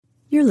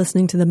You're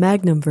listening to the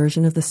Magnum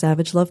version of the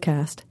Savage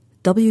Lovecast.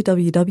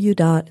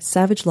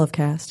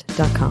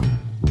 www.savagelovecast.com.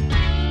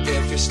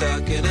 If you're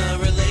stuck in a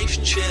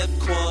relationship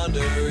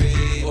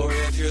quandary, or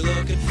if you're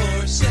looking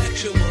for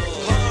sexual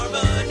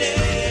harmony,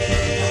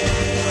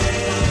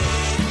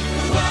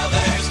 well,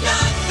 there's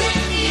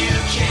nothing you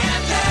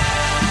can't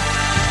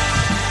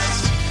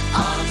ask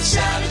on the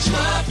Savage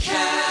Lovecast.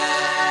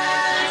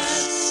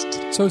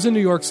 So I was in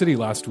New York City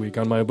last week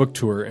on my book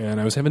tour,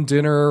 and I was having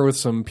dinner with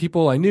some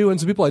people I knew and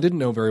some people I didn't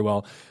know very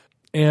well.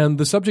 And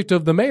the subject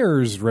of the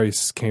mayor's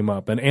race came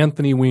up, and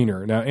Anthony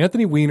Weiner. Now,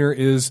 Anthony Weiner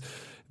is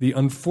the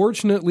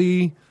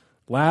unfortunately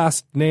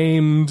last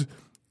named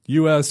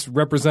U.S.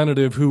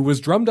 representative who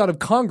was drummed out of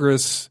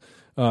Congress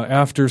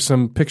after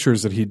some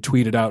pictures that he'd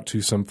tweeted out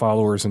to some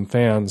followers and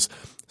fans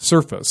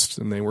surfaced.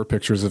 And they were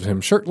pictures of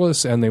him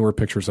shirtless, and they were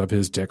pictures of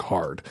his dick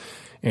hard.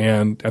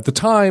 And at the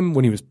time,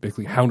 when he was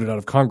basically hounded out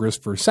of Congress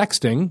for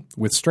sexting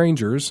with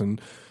strangers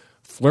and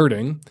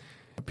flirting,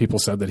 people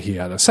said that he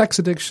had a sex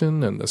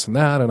addiction and this and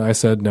that. And I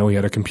said, no, he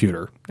had a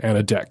computer and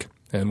a dick.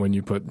 And when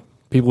you put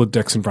people with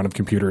dicks in front of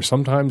computers,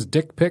 sometimes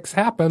dick pics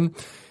happen.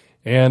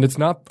 And it's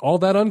not all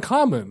that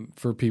uncommon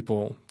for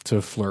people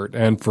to flirt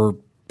and for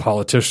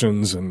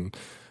politicians and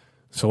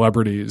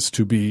celebrities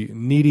to be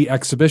needy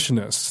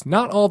exhibitionists.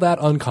 Not all that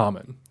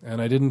uncommon.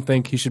 And I didn't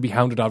think he should be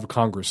hounded out of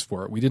Congress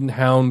for it. We didn't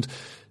hound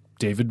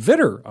David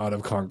Vitter out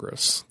of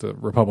Congress, the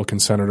Republican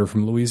senator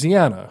from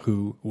Louisiana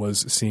who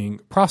was seeing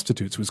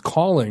prostitutes, who was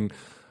calling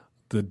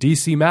the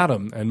D.C.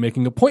 madam and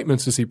making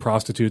appointments to see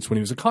prostitutes when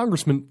he was a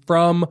congressman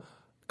from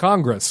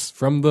Congress,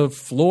 from the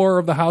floor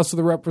of the House of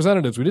the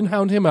Representatives. We didn't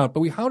hound him out,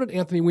 but we hounded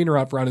Anthony Weiner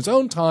out for on his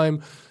own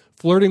time,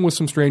 flirting with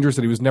some strangers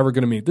that he was never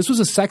going to meet. This was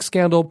a sex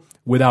scandal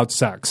without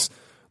sex.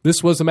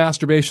 This was a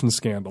masturbation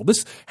scandal.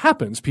 This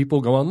happens. People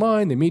go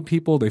online, they meet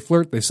people, they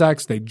flirt, they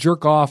sex, they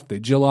jerk off, they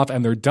jill off,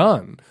 and they're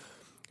done.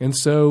 And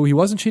so he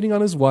wasn't cheating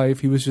on his wife.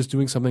 He was just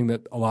doing something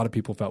that a lot of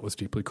people felt was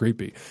deeply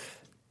creepy.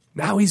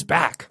 Now he's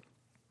back.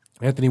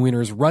 Anthony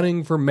Weiner is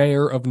running for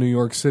mayor of New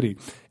York City.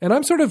 And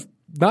I'm sort of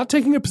not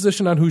taking a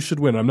position on who should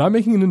win. I'm not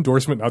making an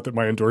endorsement, not that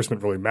my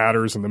endorsement really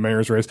matters in the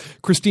mayor's race.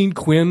 Christine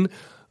Quinn,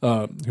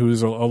 who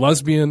is a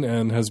lesbian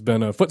and has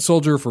been a foot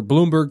soldier for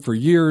Bloomberg for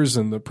years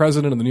and the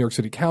president of the New York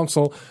City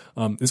Council,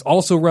 is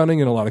also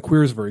running, and a lot of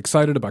queers are very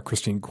excited about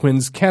Christine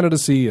Quinn's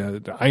candidacy.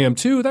 I am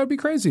too. That would be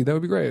crazy. That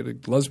would be great. A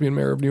lesbian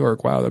mayor of New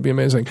York. Wow, that'd be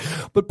amazing.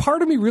 But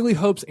part of me really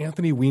hopes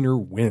Anthony Weiner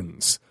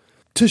wins.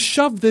 To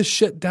shove this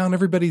shit down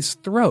everybody's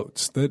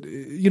throats, that,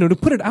 to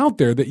put it out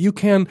there that you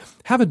can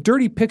have a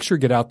dirty picture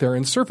get out there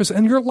and surface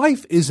and your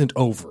life isn't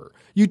over.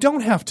 You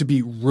don't have to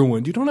be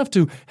ruined. You don't have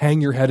to hang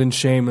your head in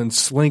shame and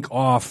slink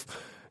off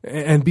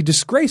and be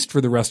disgraced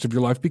for the rest of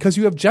your life because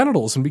you have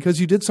genitals and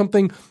because you did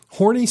something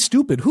horny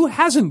stupid. Who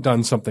hasn't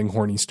done something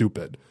horny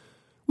stupid?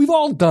 We've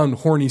all done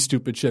horny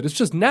stupid shit. It's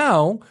just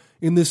now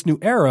in this new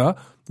era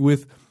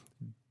with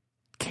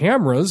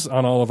cameras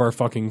on all of our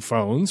fucking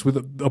phones, with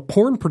a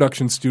porn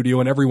production studio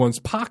in everyone's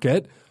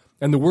pocket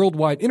and the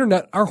worldwide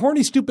internet, our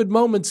horny stupid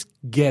moments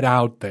get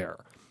out there.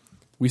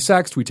 We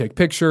sext, we take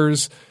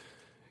pictures,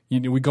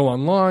 we go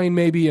online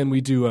maybe and we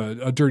do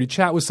a dirty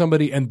chat with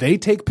somebody and they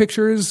take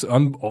pictures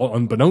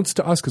unbeknownst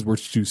to us because we're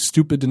too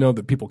stupid to know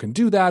that people can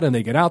do that, and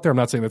they get out there. I'm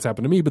not saying that's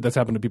happened to me, but that's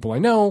happened to people I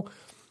know.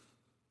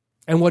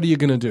 And what are you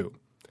going to do?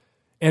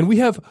 And we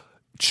have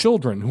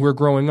children who are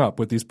growing up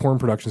with these porn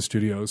production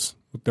studios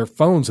with their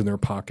phones in their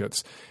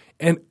pockets.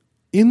 And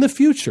in the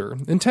future,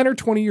 in 10 or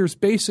 20 years,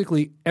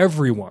 basically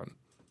everyone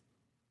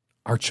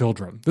are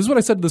children. This is what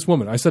I said to this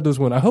woman. I said to this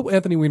woman, I hope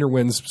Anthony Weiner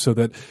wins so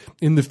that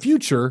in the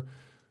future,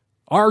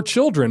 our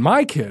children,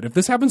 my kid, if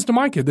this happens to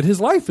my kid, that his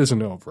life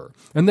isn't over.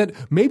 And that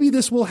maybe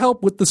this will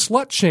help with the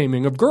slut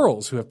shaming of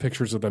girls who have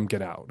pictures of them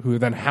get out, who are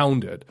then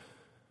hounded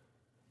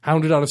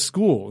out of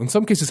school, in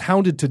some cases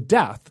hounded to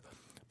death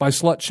by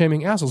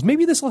slut-shaming assholes.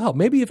 Maybe this will help.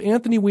 Maybe if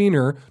Anthony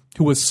Weiner,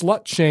 who was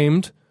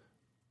slut-shamed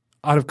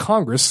out of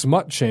Congress,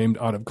 smut-shamed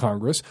out of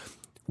Congress,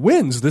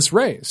 wins this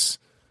race,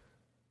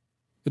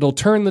 it'll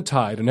turn the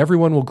tide and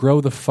everyone will grow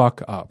the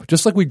fuck up.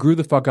 Just like we grew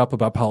the fuck up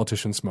about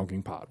politicians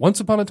smoking pot. Once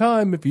upon a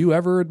time, if you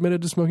ever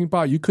admitted to smoking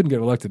pot, you couldn't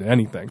get elected to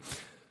anything.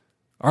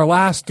 Our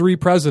last three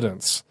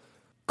presidents,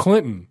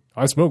 Clinton,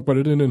 I smoked but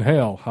I didn't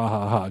inhale, ha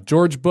ha ha.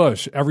 George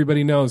Bush,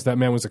 everybody knows that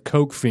man was a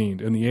coke fiend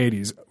in the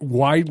 80s,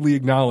 widely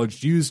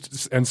acknowledged,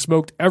 used and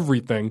smoked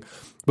everything,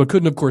 but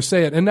couldn't of course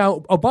say it. And now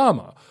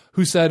Obama,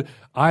 who said,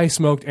 I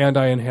smoked and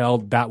I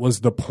inhaled, that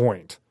was the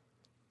point.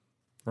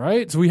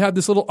 Right? So we had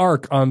this little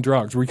arc on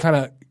drugs where we kind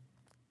of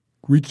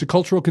reached a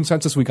cultural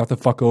consensus, we got the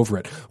fuck over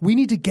it. We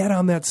need to get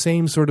on that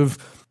same sort of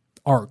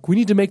arc. We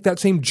need to make that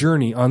same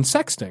journey on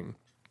sexting,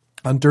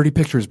 on dirty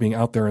pictures being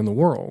out there in the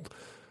world.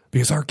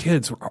 Because our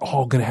kids are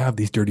all going to have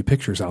these dirty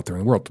pictures out there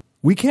in the world.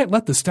 We can't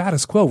let the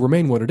status quo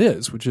remain what it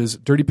is, which is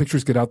dirty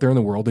pictures get out there in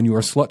the world and you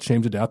are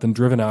slut-shamed to death and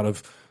driven out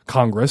of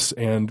Congress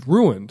and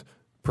ruined,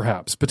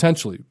 perhaps,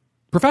 potentially,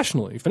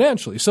 professionally,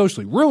 financially,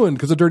 socially, ruined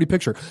because of dirty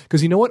picture.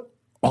 Because you know what?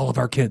 All of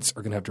our kids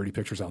are going to have dirty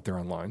pictures out there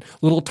online.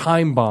 Little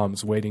time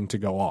bombs waiting to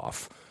go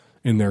off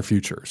in their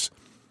futures.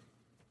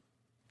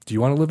 Do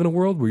you want to live in a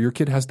world where your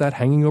kid has that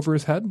hanging over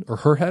his head or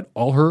her head,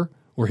 all her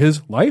or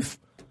his life?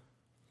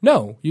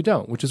 No, you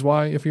don't, which is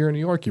why if you're in New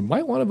York, you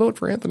might want to vote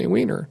for Anthony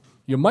Weiner.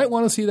 You might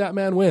want to see that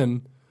man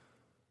win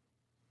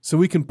so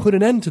we can put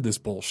an end to this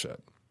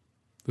bullshit,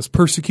 this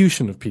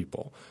persecution of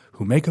people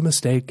who make a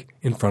mistake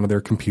in front of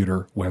their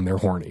computer when they're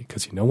horny.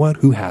 Because you know what?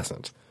 Who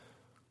hasn't?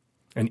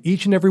 And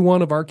each and every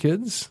one of our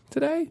kids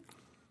today,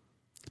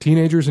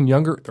 teenagers and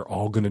younger, they're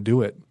all going to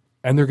do it.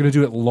 And they're going to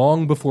do it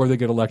long before they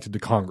get elected to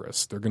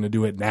Congress. They're going to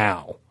do it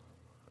now.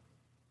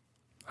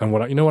 And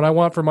you know what I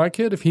want for my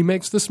kid? If he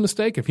makes this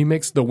mistake, if he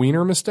makes the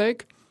Wiener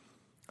mistake,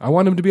 I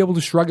want him to be able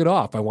to shrug it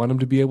off. I want him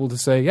to be able to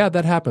say, yeah,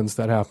 that happens,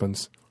 that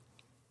happens.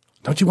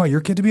 Don't you want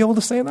your kid to be able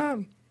to say that?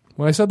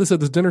 When I said this at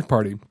this dinner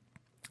party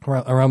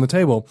around the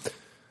table,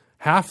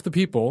 half the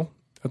people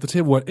at the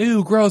table went,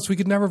 ew, gross, we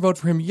could never vote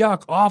for him.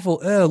 Yuck,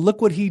 awful, ew,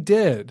 look what he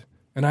did.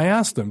 And I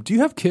asked them, do you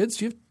have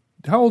kids?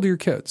 How old are your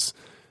kids?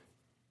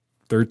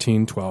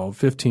 13, 12,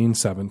 15,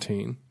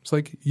 17. It's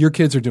like, your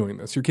kids are doing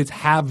this. Your kids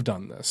have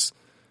done this.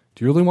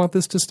 Do you really want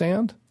this to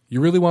stand? You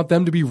really want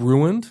them to be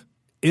ruined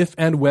if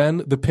and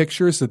when the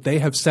pictures that they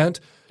have sent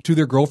to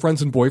their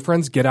girlfriends and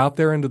boyfriends get out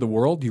there into the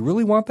world? Do you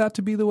really want that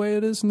to be the way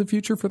it is in the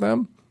future for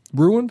them?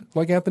 Ruined,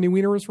 like Anthony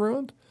Weiner was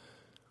ruined?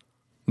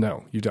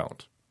 No, you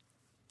don't.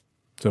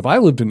 So if I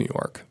lived in New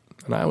York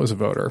and I was a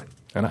voter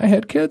and I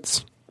had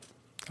kids,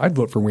 I'd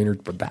vote for Weiner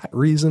for that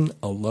reason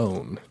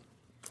alone.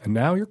 And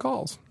now your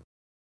calls.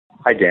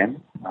 Hi,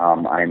 Dan.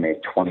 I'm a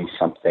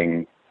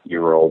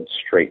 20-something-year-old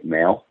straight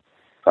male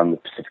from the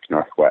Pacific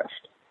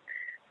Northwest.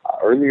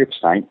 Earlier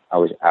tonight, I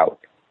was out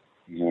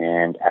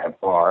and at a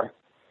bar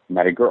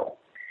met a girl.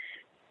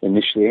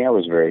 Initially, I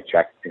was very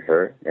attracted to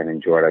her and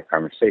enjoyed our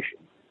conversation.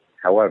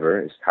 However,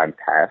 as time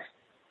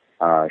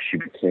passed, she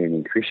became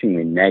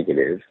increasingly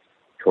negative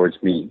towards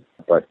me,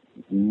 but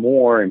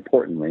more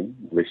importantly,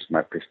 at least from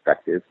my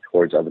perspective,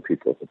 towards other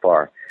people at the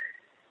bar,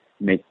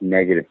 make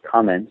negative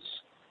comments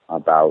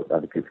about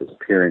other people's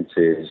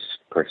appearances,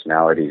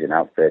 personalities, and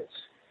outfits,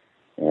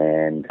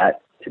 and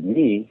that, to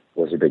me,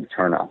 was a big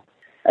turnoff.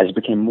 As it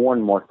became more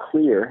and more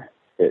clear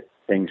that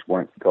things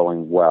weren't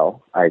going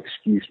well, I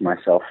excused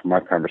myself from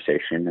our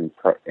conversation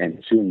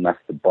and soon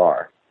left the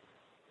bar.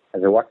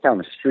 As I walked down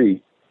the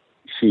street,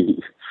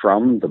 she,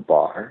 from the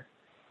bar,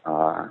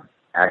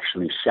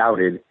 actually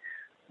shouted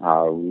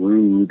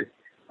rude,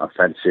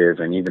 offensive,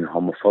 and even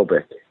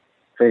homophobic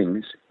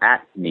things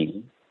at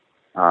me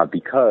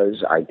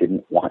because I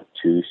didn't want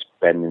to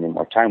spend any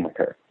more time with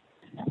her.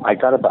 I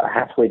got about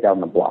halfway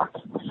down the block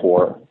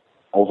before,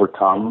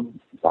 overcome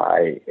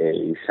by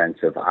a sense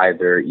of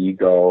either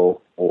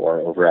ego or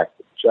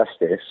overactive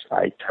justice,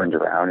 I turned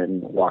around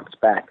and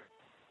walked back.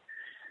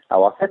 I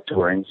walked up to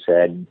her and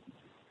said,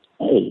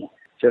 hey,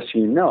 just so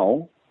you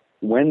know,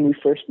 when we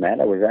first met,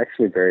 I was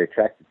actually very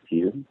attracted to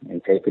you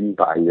and taken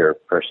by your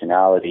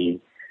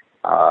personality,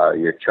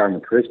 your charm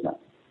and charisma.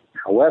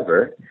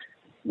 However,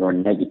 your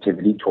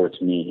negativity towards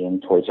me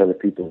and towards other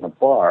people in the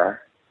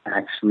bar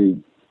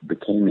actually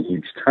became a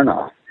huge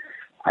turnoff.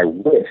 I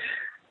wish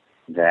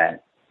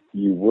that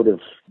you would have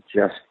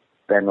just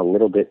been a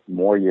little bit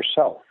more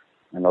yourself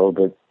and a little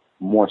bit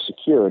more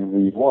secure in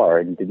who you are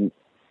and didn't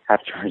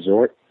have to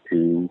resort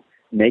to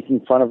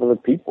making fun of other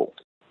people.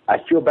 I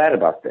feel bad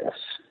about this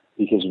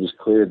because it was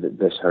clear that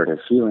this hurt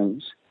her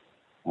feelings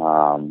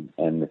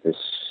and that this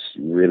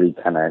really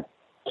kind of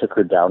took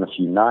her down a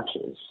few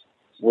notches.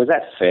 Was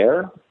that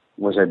fair?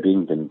 Was I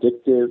being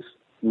vindictive?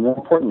 More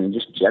importantly,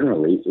 just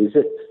generally, is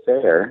it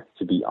fair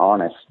to be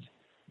honest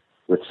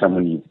with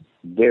someone you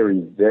very,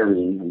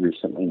 very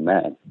recently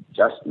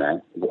just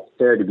met? Is it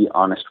fair to be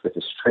honest with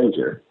a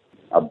stranger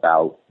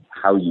about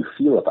how you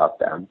feel about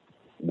them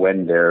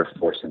when they're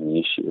forcing the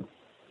issue?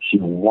 She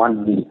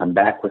wanted me to come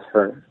back with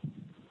her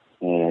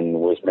and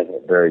was making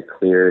it very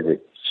clear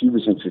that she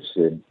was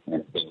interested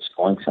in things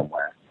going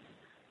somewhere.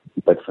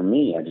 But for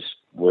me, I just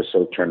was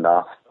so turned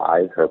off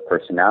by her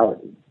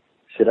personality.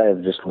 Should I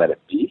have just let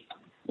it be?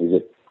 Is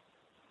it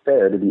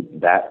fair to be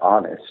that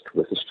honest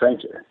with a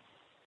stranger?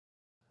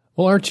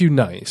 Well, aren't you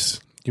nice?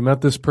 You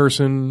met this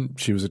person,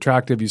 she was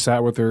attractive, you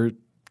sat with her,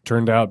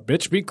 turned out,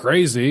 bitch, be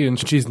crazy, and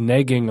she's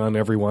negging on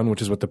everyone,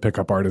 which is what the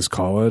pickup artists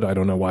call it. I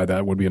don't know why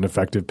that would be an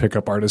effective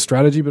pickup artist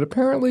strategy, but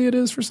apparently it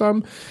is for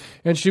some.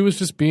 And she was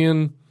just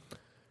being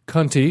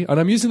cunty, and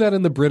I'm using that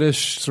in the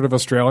British sort of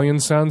Australian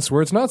sense,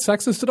 where it's not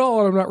sexist at all,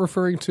 and I'm not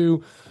referring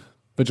to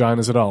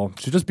vaginas at all.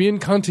 She's just being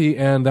cunty,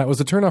 and that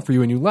was a turnoff for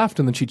you, and you left,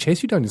 and then she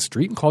chased you down the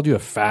street and called you a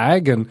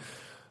fag, and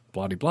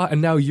blah, blah, blah.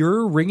 And now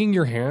you're wringing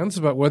your hands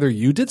about whether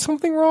you did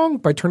something wrong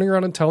by turning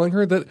around and telling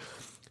her that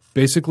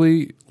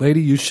basically,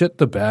 lady, you shit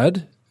the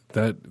bed,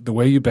 that the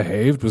way you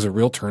behaved was a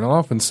real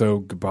turnoff, and so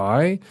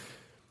goodbye.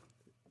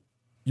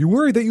 You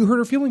worry that you hurt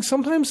her feelings.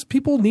 Sometimes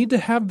people need to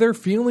have their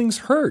feelings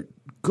hurt.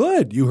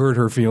 Good, you hurt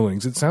her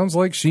feelings. It sounds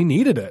like she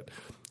needed it.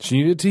 She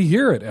needed to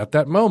hear it at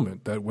that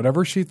moment, that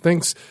whatever she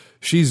thinks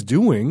she's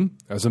doing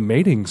as a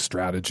mating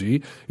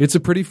strategy, it's a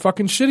pretty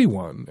fucking shitty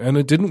one, and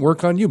it didn't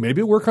work on you.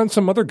 Maybe it worked on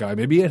some other guy.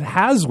 Maybe it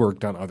has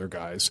worked on other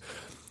guys.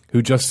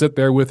 who just sit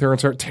there with her and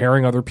start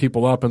tearing other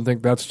people up and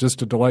think that's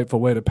just a delightful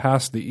way to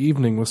pass the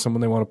evening with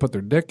someone they want to put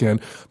their dick in.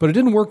 But it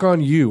didn't work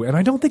on you, and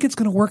I don't think it's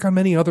going to work on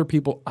many other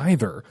people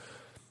either.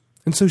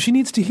 And so she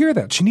needs to hear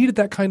that. She needed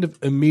that kind of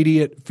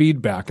immediate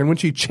feedback. And when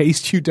she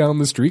chased you down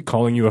the street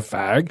calling you a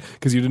fag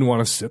because you didn't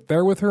want to sit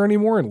there with her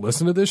anymore and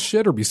listen to this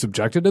shit or be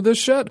subjected to this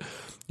shit,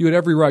 you had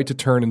every right to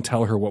turn and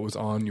tell her what was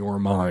on your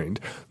mind.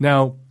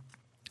 Now,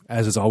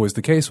 as is always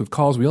the case with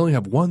calls, we only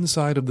have one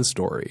side of the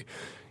story.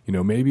 You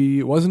know, maybe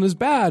it wasn't as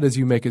bad as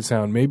you make it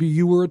sound. Maybe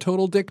you were a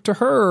total dick to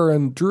her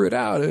and drew it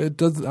out.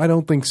 I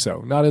don't think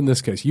so. Not in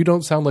this case. You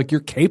don't sound like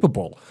you're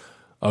capable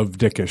of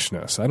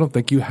dickishness. I don't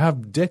think you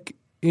have dick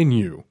in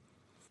you.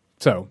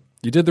 So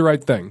you did the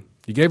right thing.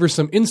 You gave her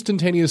some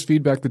instantaneous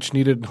feedback that she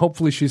needed, and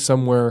hopefully she's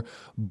somewhere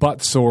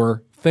butt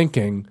sore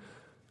thinking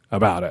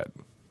about it.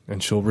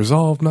 And she'll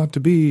resolve not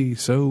to be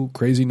so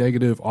crazy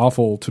negative,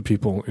 awful to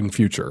people in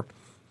future.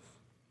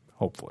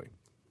 Hopefully.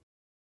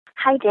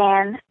 Hi,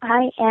 Dan.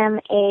 I am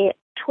a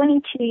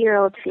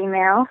 22-year-old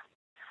female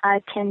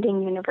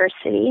attending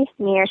university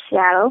near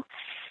Seattle,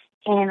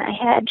 and I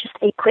had just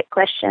a quick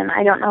question.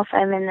 I don't know if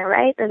I'm in the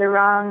right or the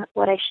wrong,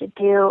 what I should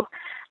do.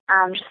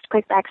 Just a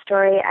quick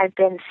backstory. I've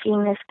been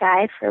seeing this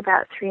guy for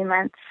about 3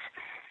 months,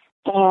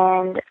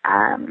 and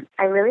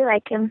I really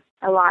like him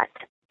a lot,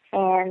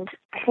 and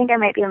I think I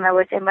might be in love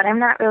with him, but I'm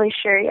not really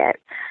sure yet.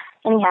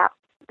 Anyhow,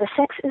 the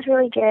sex is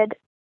really good.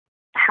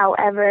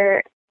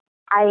 However,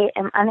 I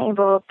am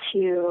unable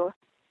to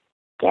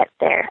get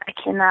there. I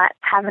cannot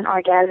have an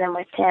orgasm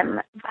with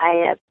him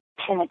via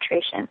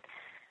penetration.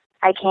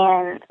 I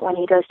can when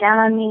he goes down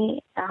on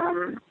me,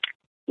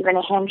 even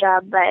a hand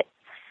job, but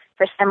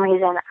for some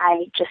reason,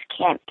 I just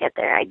can't get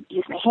there. I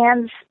use my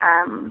hands.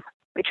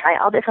 We try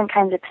all different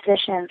kinds of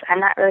positions. I'm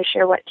not really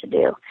sure what to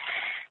do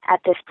at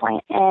this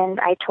point. And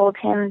I told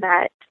him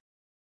that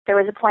there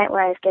was a point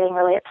where I was getting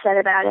really upset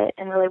about it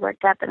and really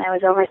worked up, and I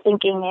was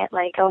overthinking it,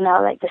 like, oh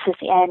no, like this is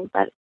the end.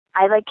 But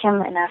I like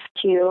him enough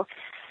to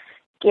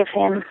give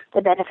him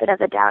the benefit of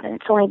the doubt, and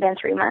it's only been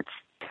 3 months.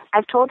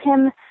 I've told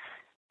him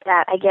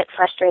that I get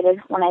frustrated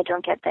when I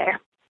don't get there.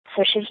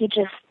 So should he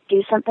just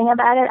do something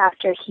about it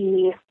after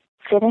he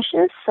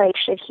finishes? Like,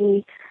 should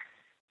he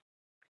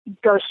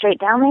go straight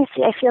down there?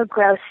 See, I feel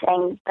gross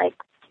saying, like,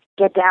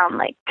 get down,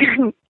 like,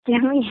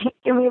 give me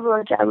a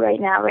blowjob right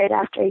now, right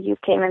after you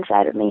came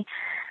inside of me.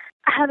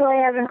 How do I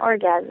have an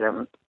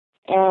orgasm?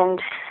 And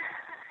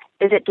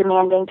is it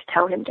demanding to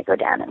tell him to go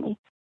down on me?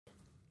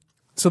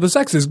 So the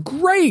sex is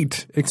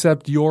great,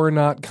 except you're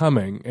not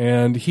coming.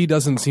 And he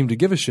doesn't seem to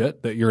give a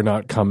shit that you're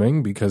not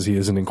coming because he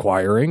isn't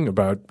inquiring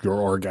about your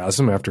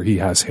orgasm after he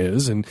has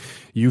his. And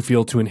you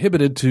feel too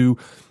inhibited to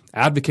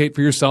advocate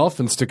for yourself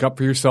and stick up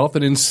for yourself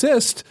and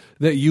insist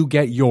that you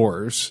get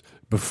yours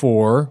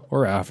before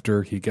or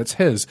after he gets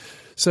his.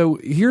 So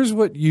here's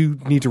what you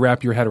need to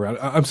wrap your head around.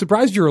 I'm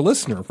surprised you're a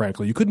listener,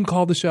 frankly. You couldn't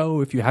call the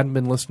show if you hadn't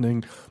been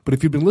listening. But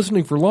if you've been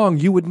listening for long,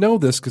 you would know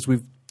this because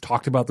we've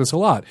talked about this a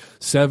lot.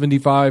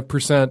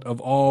 75%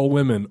 of all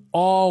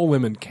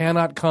women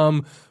cannot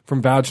come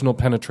from vaginal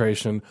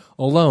penetration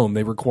alone.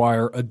 They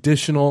require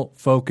additional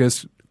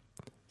focused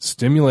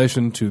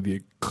stimulation to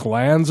the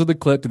glands of the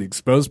clit, to the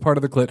exposed part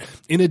of the clit,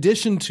 in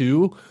addition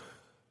to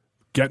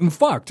getting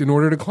fucked in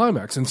order to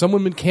climax. And some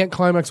women can't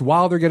climax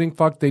while they're getting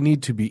fucked. They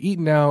need to be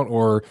eaten out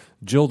or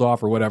jilled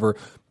off or whatever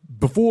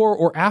before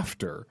or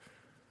after.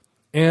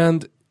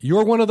 And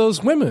you're one of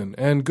those women,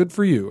 and good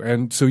for you.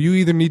 And so you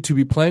either need to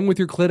be playing with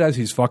your clit as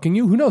he's fucking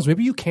you. Who knows?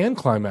 Maybe you can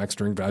climax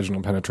during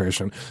vaginal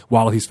penetration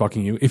while he's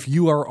fucking you if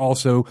you are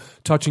also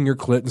touching your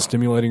clit and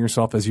stimulating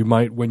yourself as you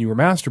might when you were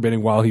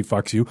masturbating while he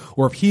fucks you,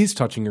 or if he's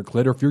touching your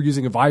clit, or if you're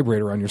using a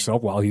vibrator on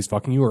yourself while he's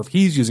fucking you, or if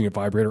he's using a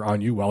vibrator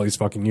on you while he's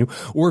fucking you,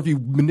 or if you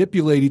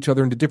manipulate each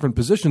other into different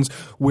positions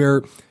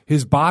where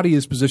his body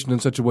is positioned in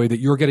such a way that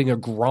you're getting a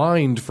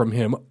grind from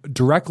him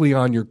directly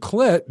on your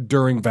clit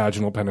during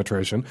vaginal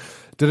penetration.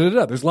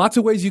 There's lots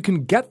of ways you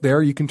can get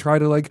there. You can try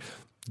to like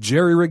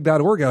jerry-rig that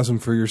orgasm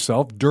for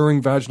yourself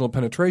during vaginal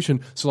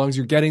penetration so long as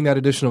you're getting that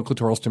additional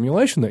clitoral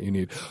stimulation that you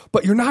need.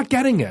 But you're not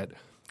getting it.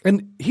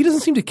 And he doesn't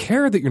seem to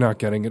care that you're not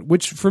getting it,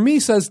 which for me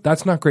says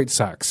that's not great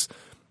sex.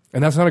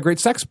 And that's not a great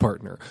sex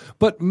partner.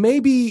 But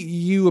maybe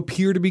you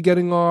appear to be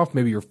getting off.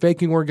 Maybe you're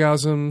faking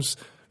orgasms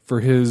for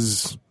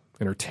his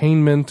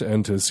entertainment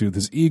and to soothe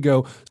his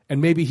ego.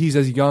 And maybe he's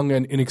as young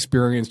and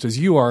inexperienced as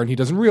you are and he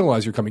doesn't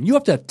realize you're coming. You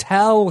have to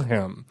tell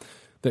him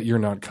that you're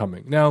not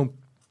coming. Now,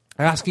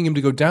 asking him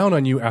to go down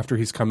on you after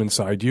he's come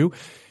inside you,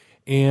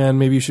 and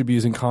maybe you should be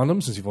using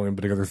condoms since you've only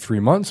been together 3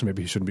 months.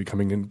 Maybe he shouldn't be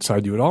coming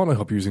inside you at all, and I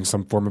hope you're using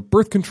some form of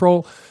birth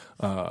control,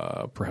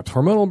 perhaps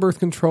hormonal birth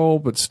control,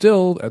 but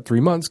still, at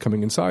 3 months,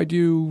 coming inside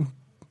you,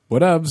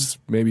 whatevs,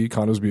 maybe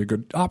condoms be a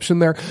good option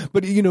there.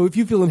 But, you know, if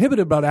you feel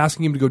inhibited about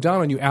asking him to go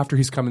down on you after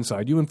he's come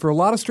inside you, and for a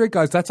lot of straight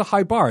guys, that's a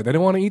high bar. They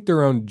don't want to eat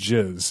their own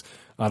jizz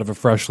out of a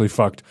freshly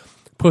fucked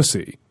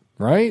pussy,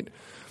 right?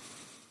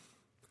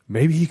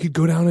 Maybe he could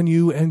go down on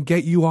you and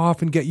get you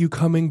off and get you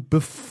coming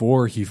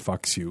before he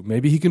fucks you.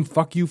 Maybe he can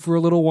fuck you for a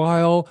little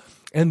while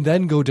and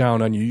then go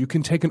down on you. You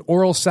can take an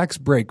oral sex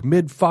break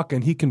mid-fuck,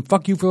 and he can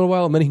fuck you for a little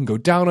while, and then he can go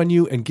down on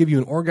you and give you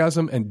an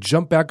orgasm and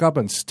jump back up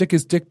and stick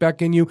his dick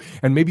back in you,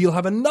 and maybe you'll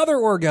have another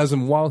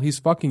orgasm while he's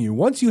fucking you.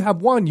 Once you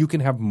have one, you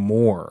can have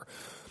more.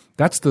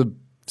 That's the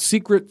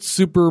secret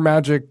super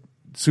magic,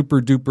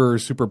 super duper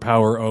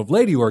superpower of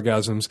lady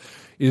orgasms,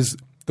 is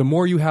the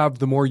more you have,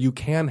 the more you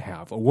can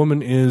have. A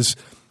woman is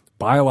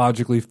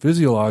biologically,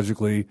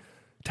 physiologically,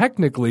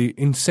 technically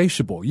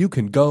insatiable. You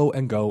can go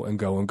and go and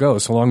go and go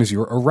so long as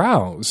you're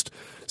aroused.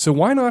 So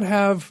why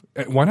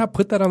not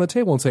put that on the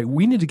table and say,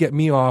 we need to get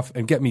me off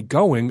and get me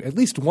going at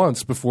least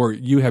once before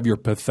you have your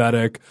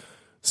pathetic,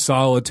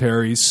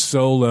 solitary,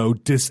 solo,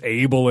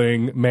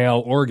 disabling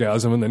male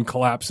orgasm and then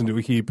collapse into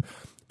a heap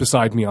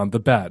beside me on the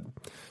bed.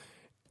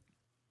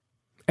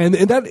 And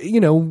that,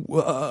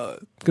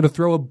 going to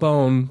throw a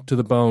bone to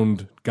the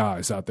boned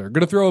guys out there.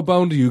 Going to throw a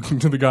bone to you,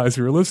 to the guys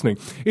who are listening.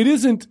 It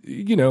isn't,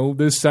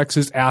 this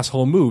sexist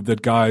asshole move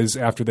that guys,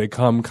 after they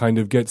come, kind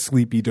of get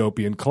sleepy,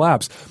 dopey, and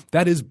collapse.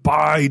 That is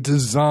by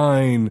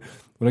design.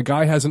 When a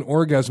guy has an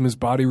orgasm, his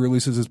body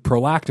releases his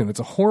prolactin. It's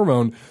a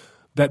hormone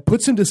that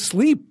puts him to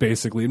sleep,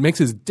 basically. It makes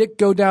his dick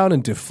go down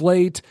and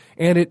deflate,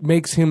 and it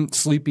makes him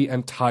sleepy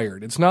and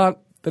tired. It's not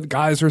that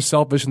guys are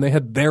selfish and they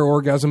had their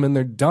orgasm and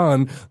they're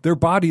done. Their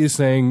body is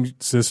saying,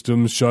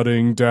 system's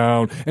shutting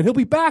down. And he'll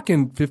be back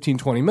in 15,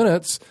 20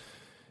 minutes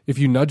if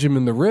you nudge him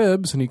in the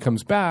ribs and he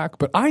comes back.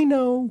 But I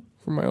know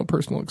from my own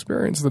personal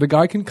experience that a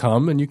guy can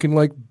come and you can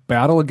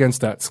battle against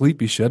that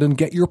sleepy shit and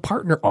get your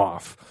partner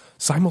off.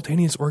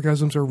 Simultaneous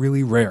orgasms are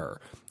really rare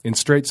in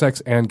straight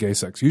sex and gay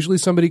sex. Usually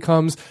somebody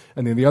comes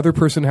and then the other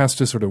person has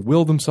to sort of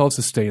will themselves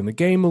to stay in the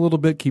game a little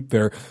bit, keep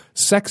their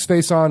sex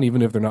face on,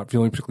 even if they're not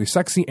feeling particularly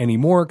sexy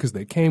anymore because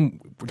they came.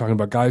 We're talking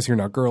about guys here,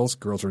 not girls.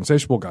 Girls are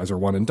insatiable. Guys are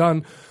one and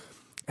done.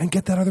 And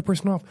get that other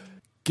person off.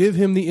 Give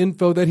him the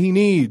info that he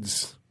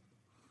needs.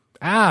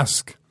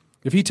 Ask.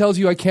 If he tells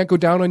you, I can't go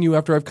down on you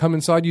after I've come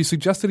inside you,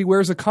 suggest that he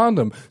wears a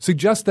condom.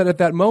 Suggest that at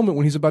that moment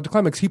when he's about to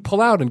climax, he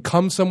pull out and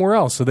come somewhere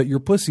else so that your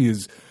pussy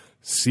is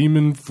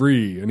semen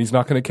free and he's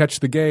not going to catch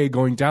the gay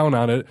going down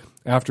on it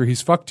after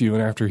he's fucked you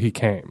and after he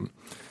came.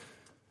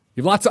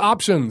 You have lots of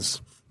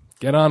options.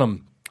 Get on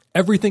them.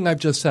 Everything I've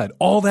just said,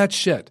 all that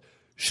shit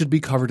should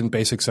be covered in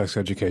basic sex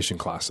education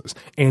classes.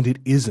 And it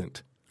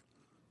isn't.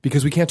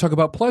 Because we can't talk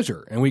about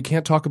pleasure and we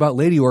can't talk about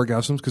lady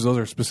orgasms because those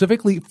are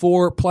specifically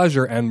for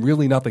pleasure and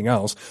really nothing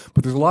else.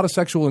 But there's a lot of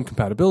sexual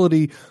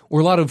incompatibility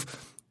or a lot of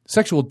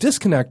sexual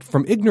disconnect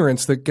from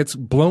ignorance that gets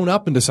blown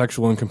up into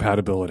sexual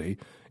incompatibility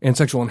and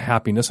sexual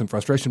unhappiness and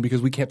frustration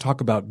because we can't talk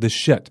about this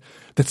shit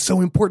that's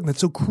so important, that's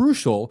so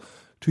crucial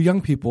to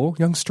young people,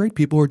 young straight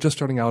people who are just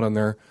starting out on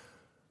their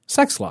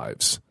sex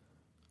lives.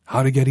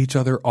 How to get each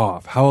other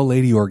off, how a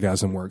lady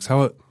orgasm works,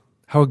 how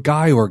a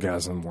guy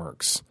orgasm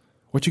works,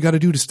 what you got to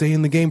do to stay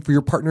in the game for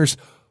your partner's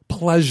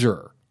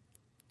pleasure.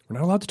 We're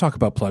not allowed to talk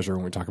about pleasure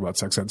when we talk about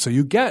sex ed. So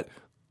you get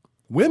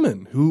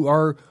women who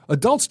are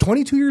adults,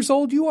 22 years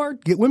old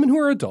get women who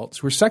are adults,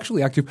 who are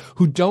sexually active,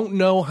 who don't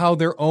know how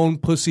their own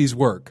pussies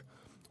work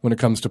when it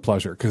comes to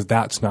pleasure, because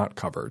that's not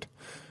covered.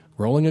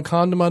 Rolling a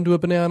condom onto a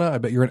banana, I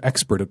bet you're an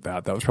expert at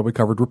that. That was probably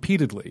covered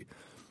repeatedly.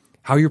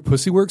 How your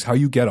pussy works, how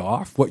you get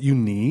off, what you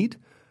need,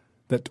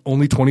 that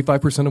only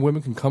 25% of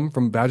women can come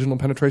from vaginal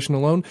penetration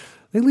alone,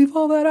 they leave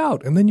all that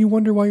out. And then you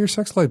wonder why your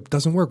sex life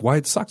doesn't work, why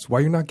it sucks, why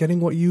you're not getting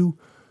what you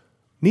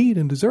need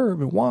and deserve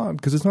and want,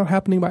 because it's not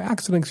happening by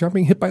accident, because you're not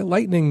being hit by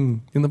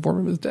lightning in the form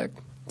of his dick.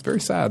 It's very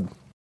sad.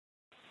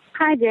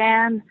 Hi,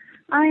 Dan.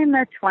 I am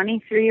a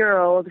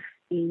 23-year-old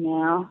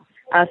female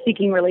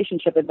seeking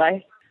relationship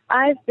advice.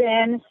 I've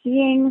been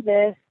seeing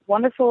this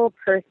wonderful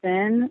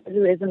person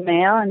who is a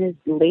male in his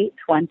late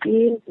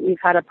 20s. We've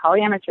had a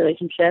polyamorous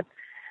relationship.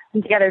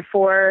 Been together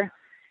for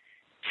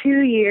 2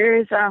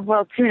 years,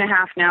 2.5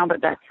 now,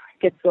 but that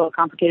gets a little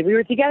complicated. We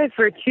were together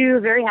for 2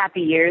 very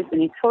happy years,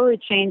 and he totally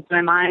changed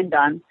my mind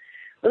on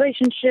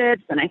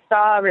relationships, and I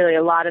saw really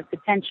a lot of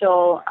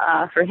potential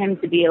for him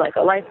to be like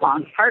a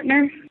lifelong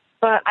partner.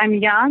 But I'm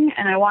young,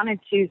 and I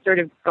wanted to sort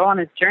of go on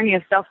this journey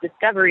of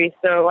self-discovery,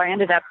 so I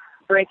ended up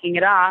breaking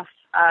it off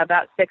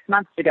about 6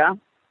 months ago.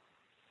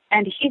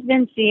 And he's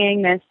been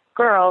seeing this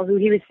girl who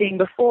he was seeing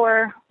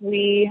before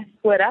we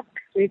split up.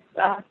 We've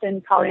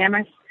been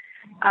polyamorous.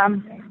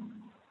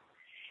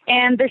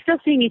 And they're still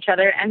seeing each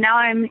other, and now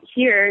I'm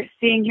here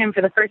seeing him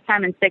for the first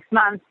time in 6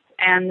 months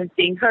and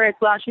seeing her as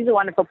well. She's a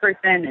wonderful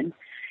person, and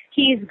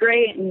he's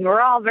great, and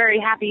we're all very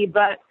happy,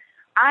 but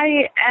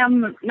I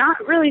am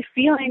not really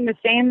feeling the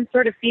same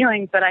sort of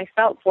feelings that I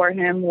felt for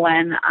him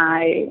when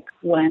I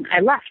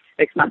left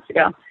 6 months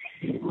ago.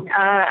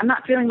 I'm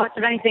not feeling much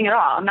of anything at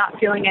all. I'm not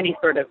feeling any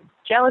sort of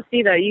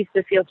jealousy that I used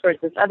to feel towards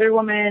this other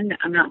woman.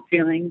 I'm not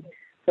feeling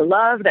the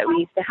love that we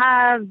used to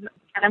have.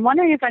 And I'm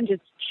wondering if I'm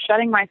just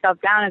shutting myself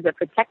down as a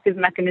protective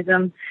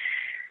mechanism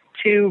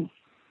to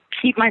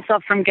keep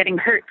myself from getting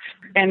hurt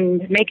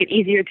and make it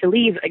easier to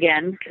leave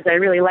again, because I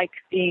really like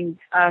being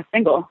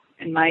single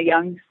in my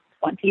young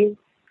 20s.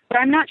 But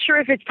I'm not sure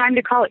if it's time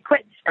to call it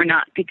quits or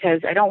not,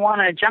 because I don't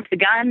want to jump the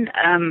gun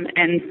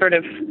and sort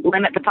of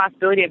limit the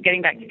possibility of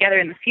getting back together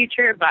in the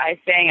future by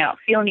saying I don't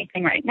feel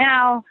anything right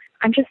now.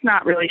 I'm just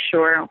not really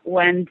sure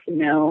when to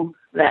know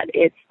that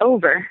it's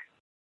over.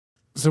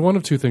 So one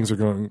of two things are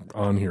going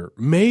on here.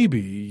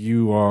 Maybe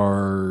you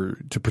are,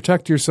 to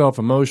protect yourself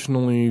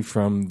emotionally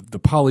from the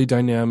poly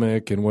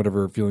dynamic and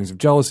whatever feelings of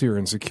jealousy or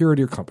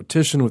insecurity or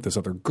competition with this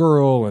other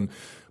girl and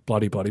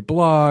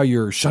blah-de-blah-de-blah,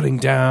 you're shutting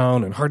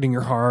down and hardening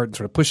your heart and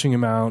sort of pushing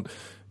him out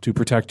to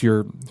protect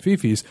your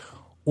fifis.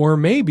 Or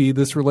maybe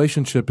this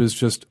relationship is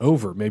just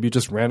over. Maybe it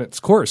just ran its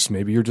course.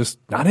 Maybe you're just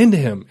not into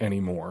him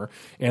anymore.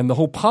 And the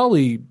whole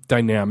poly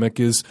dynamic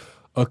is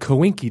a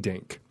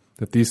coinkydink,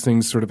 that these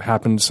things sort of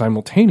happened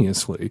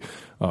simultaneously.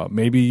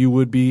 Maybe you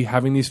would be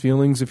having these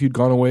feelings if you'd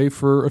gone away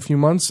for a few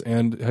months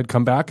and had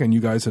come back and you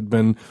guys had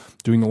been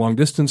doing the long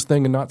distance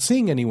thing and not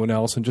seeing anyone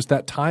else, and just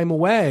that time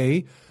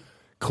away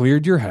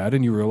cleared your head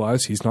and you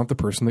realize he's not the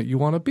person that you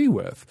want to be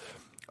with.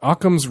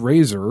 Occam's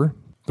razor,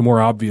 the more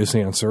obvious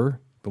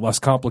answer, the less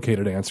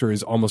complicated answer,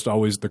 is almost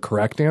always the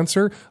correct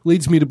answer,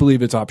 leads me to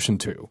believe it's option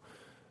 2.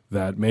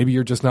 That maybe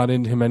you're just not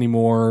into him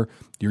anymore,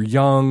 you're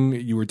young,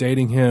 you were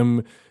dating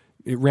him,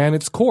 it ran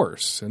its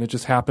course, and it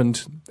just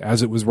happened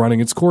as it was running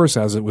its course,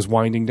 as it was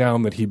winding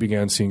down, that he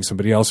began seeing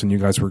somebody else and you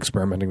guys were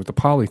experimenting with the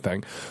poly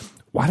thing.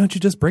 Why don't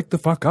you just break the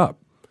fuck up?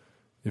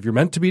 If you're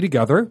meant to be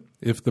together,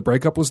 if the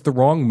breakup was the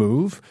wrong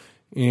move,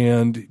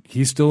 and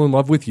he's still in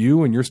love with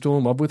you and you're still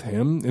in love with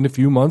him, in a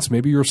few months,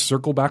 maybe you'll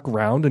circle back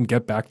around and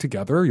get back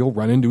together. You'll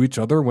run into each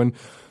other when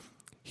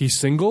he's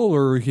single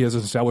or he has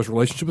an established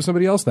relationship with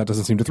somebody else. That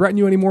doesn't seem to threaten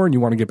you anymore and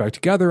you want to get back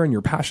together and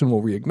your passion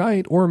will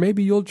reignite, or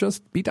maybe you'll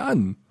just be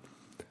done.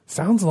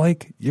 Sounds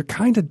like you're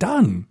kind of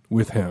done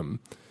with him.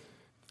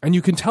 And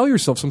you can tell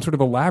yourself some sort of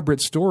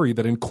elaborate story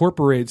that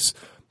incorporates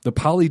the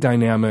poly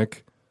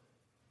dynamic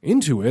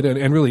into it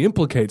and really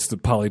implicates the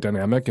poly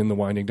dynamic in the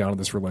winding down of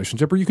this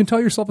relationship. Or you can tell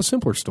yourself a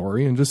simpler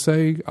story and just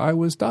say, I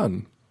was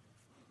done.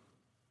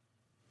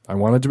 I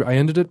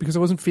ended it because I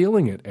wasn't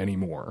feeling it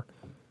anymore.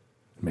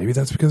 Maybe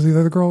that's because of the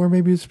other girl, or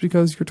maybe it's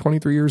because you're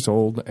 23 years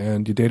old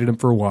and you dated him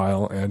for a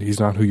while and he's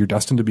not who you're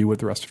destined to be with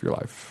the rest of your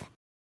life.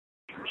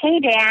 Hey,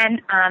 Dan.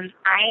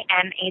 I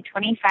am a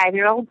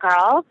 25-year-old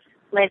girl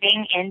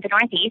living in the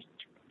Northeast,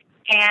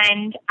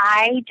 and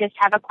I just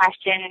have a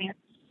question,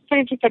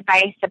 sort of just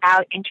advice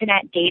about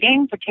internet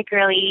dating,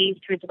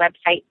 particularly through the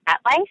website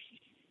MetLife.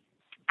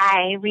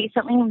 I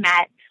recently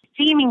met a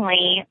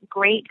seemingly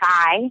great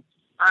guy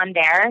on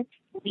there.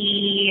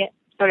 We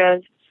sort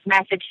of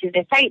messaged through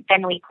the site,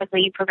 then we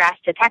quickly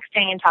progressed to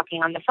texting and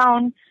talking on the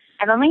phone.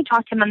 I've only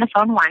talked to him on the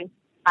phone once,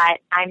 but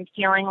I'm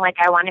feeling like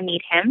I want to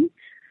meet him.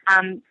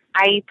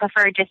 I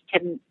prefer just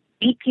to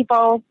meet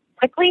people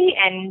quickly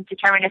and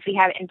determine if we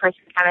have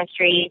in-person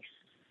chemistry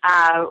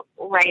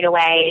right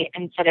away,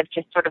 instead of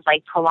just sort of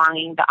like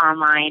prolonging the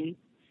online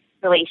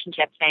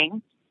relationship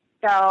thing.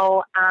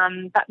 So,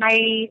 but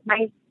my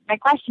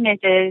question is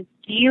do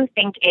you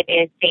think it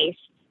is safe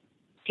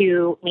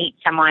to meet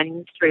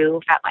someone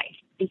through FetLife?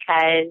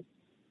 Because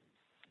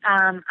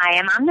I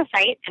am on the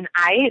site and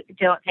I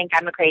don't think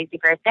I'm a crazy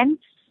person,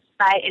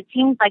 but it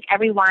seems like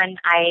everyone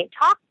I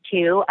talk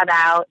to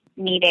about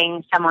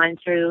meeting someone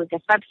through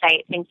this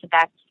website thinks that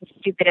that's the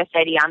stupidest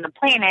idea on the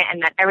planet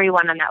and that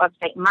everyone on that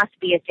website must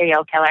be a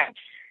serial killer.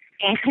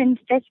 And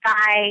this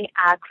guy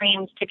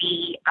claims to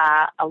be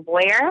a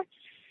lawyer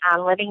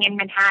living in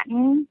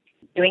Manhattan,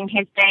 doing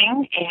his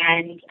thing,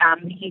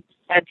 and he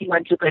says he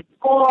went to good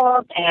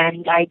schools,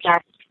 and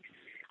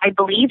I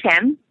believe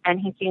him, and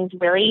he seems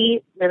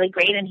really, really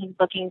great, and he's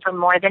looking for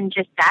more than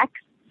just sex,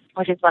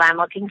 which is what I'm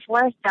looking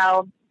for.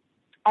 So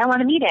I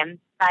want to meet him,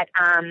 but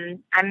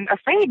I'm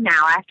afraid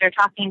now after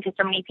talking to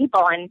so many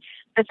people. And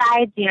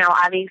besides,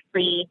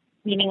 obviously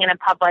meeting in a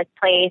public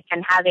place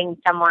and having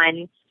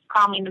someone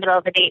call me in the middle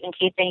of the date in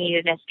case they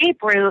need an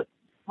escape route,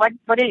 what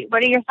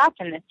are your thoughts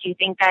on this? Do you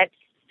think that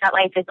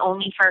life is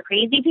only for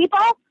crazy people,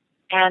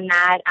 and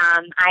that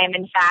I am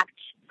in fact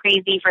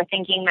crazy for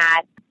thinking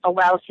that a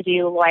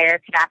well-to-do lawyer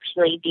could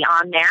actually be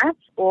on there?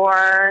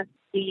 Or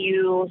do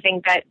you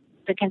think that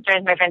the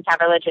concerns my friends have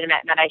are legitimate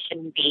and that I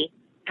shouldn't be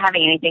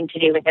having anything to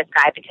do with this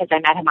guy because I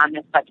met him on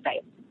this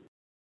website?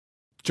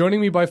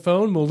 Joining me by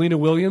phone, Molina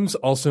Williams,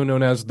 also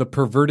known as the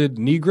Perverted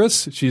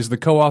Negress. She is the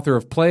co-author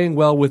of Playing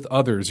Well with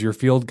Others, your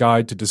field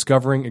guide to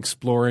discovering,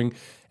 exploring,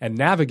 and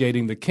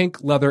navigating the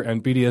kink, leather,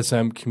 and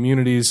BDSM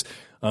communities.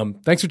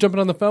 Thanks for jumping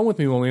on the phone with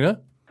me, Molina.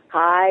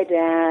 Hi,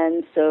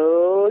 Dan.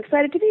 So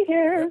excited to be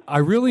here. I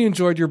really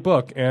enjoyed your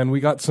book, and we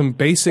got some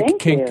basic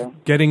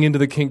getting into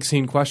the kink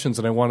scene questions,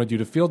 and I wanted you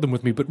to field them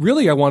with me. But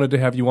really, I wanted to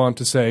have you on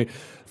to say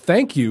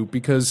thank you,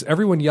 because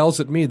everyone yells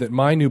at me that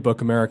my new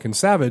book, American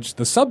Savage,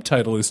 the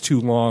subtitle is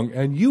too long,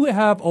 and you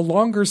have a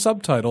longer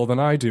subtitle than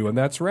I do, and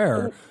that's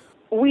rare.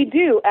 We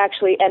do,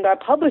 actually, and our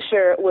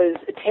publisher was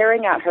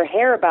tearing out her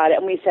hair about it,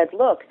 and we said,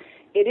 look,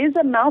 it is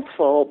a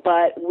mouthful,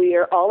 but we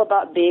are all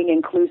about being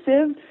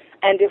inclusive.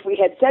 And if we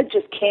had said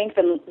just kink,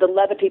 then the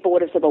leather people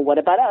would have said, well, what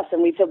about us?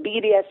 And we said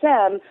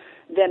BDSM,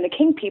 then the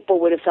kink people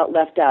would have felt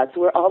left out.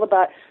 So we're all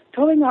about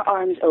throwing our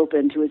arms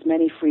open to as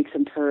many freaks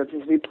and pervs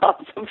as we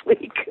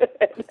possibly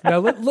could. Now,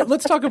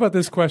 let's talk about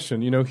this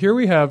question. Here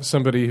we have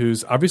somebody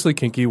who's obviously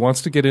kinky,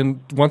 wants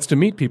to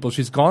meet people.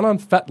 She's gone on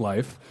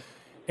FetLife.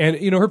 And,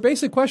 her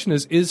basic question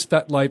is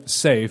FetLife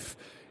safe?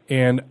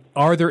 And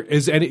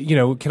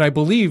can I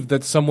believe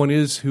that someone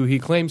is who he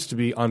claims to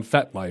be on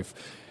FetLife?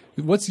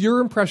 What's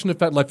your impression of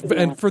FetLife?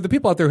 Yeah. And for the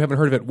people out there who haven't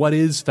heard of it, what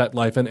is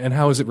FetLife and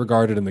how is it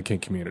regarded in the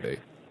kink community?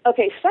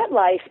 Okay,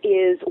 FetLife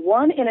is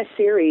one in a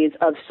series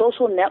of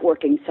social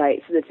networking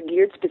sites that's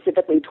geared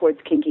specifically towards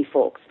kinky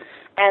folks.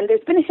 And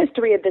there's been a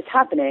history of this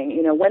happening.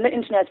 When the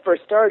internet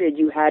first started,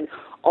 you had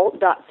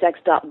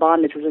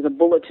alt.sex.bondage, which was a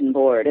bulletin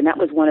board, and that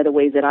was one of the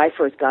ways that I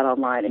first got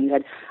online. And you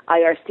had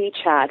IRC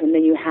chat, and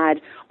then you had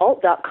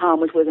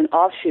alt.com, which was an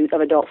offshoot of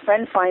Adult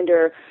Friend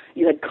Finder.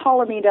 You had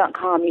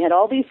callame.com. You had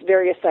all these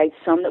various sites,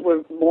 some that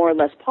were more or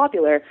less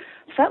popular.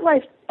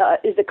 FetLife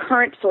is the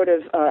current sort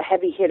of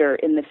heavy hitter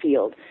in the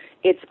field.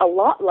 It's a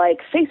lot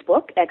like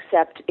Facebook,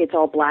 except it's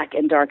all black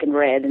and dark and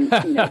red, and so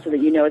that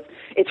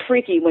it's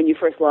freaky when you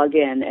first log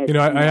in.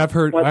 I have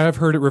heard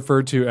it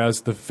referred to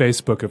as the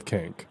Facebook of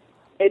kink.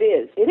 It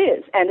is,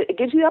 and it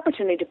gives you the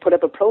opportunity to put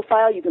up a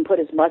profile. You can put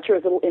as much or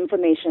as little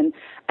information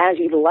as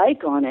you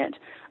like on it.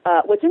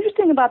 What's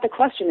interesting about the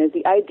question is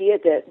the idea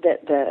that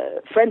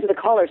the friends of the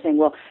caller are saying,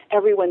 well,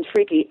 everyone's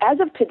freaky.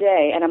 As of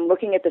today, and I'm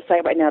looking at the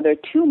site right now, there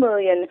are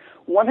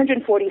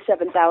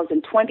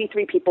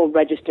 2,147,023 people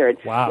registered.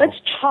 Wow.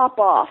 Let's chop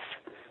off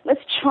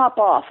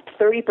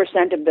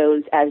 30% of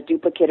those as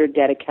duplicate or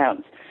dead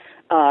accounts.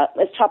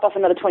 Let's chop off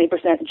another 20%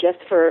 just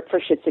for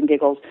shits and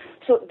giggles.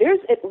 So there's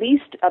at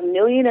least 1.5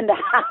 million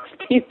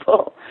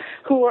people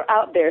who are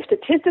out there.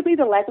 Statistically,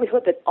 the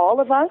likelihood that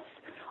all of us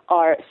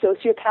are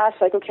sociopaths,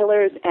 psycho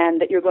killers, and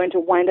that you're going to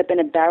wind up in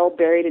a barrel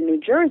buried in New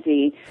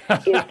Jersey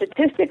is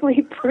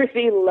statistically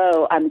pretty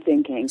low, I'm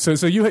thinking.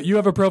 So you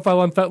have a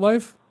profile on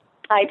FetLife?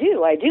 I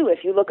do.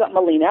 If you look up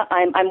Melina,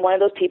 I'm one of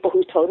those people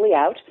who's totally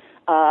out.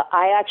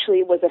 I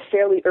actually was a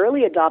fairly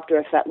early adopter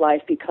of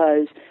FetLife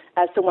because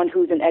as someone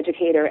who's an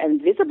educator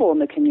and visible in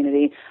the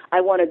community,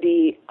 I want to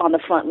be on the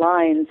front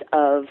lines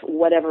of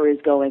whatever is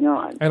going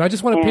on. And I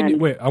just want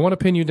to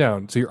pin you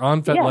down. So you're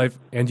on FetLife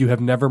and you have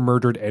never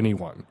murdered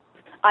anyone.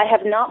 I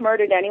have not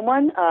murdered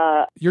anyone.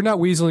 You're not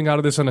weaseling out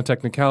of this on a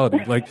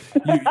technicality. Like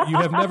you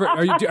have never.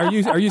 Are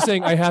you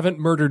saying I haven't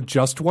murdered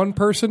just one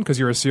person because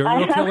you're a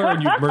serial killer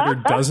and you've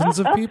murdered dozens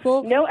of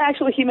people? No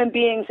actual human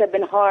beings have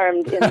been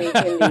harmed in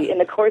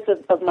the course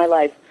of my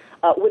life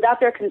without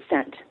their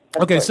consent.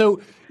 Okay, so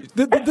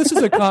this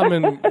is a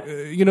common.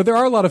 There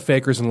are a lot of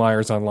fakers and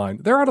liars online.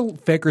 There are a lot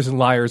of fakers and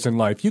liars in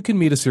life. You can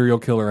meet a serial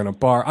killer in a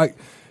bar. I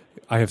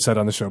have said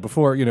on the show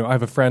before. I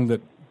have a friend that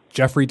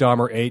Jeffrey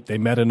Dahmer ate. They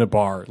met in a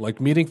bar. Like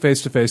meeting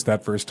face to face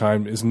that first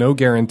time is no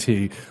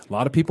guarantee. A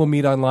lot of people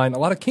meet online. A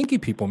lot of kinky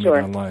people meet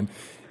online,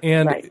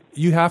 and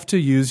you have to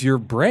use your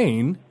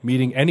brain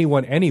meeting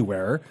anyone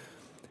anywhere.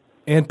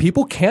 And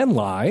people can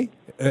lie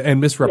and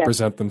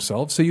misrepresent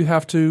themselves. So you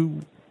have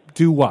to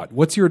do what?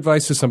 What's your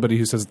advice to somebody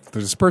who says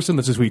there's this person,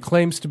 this is who he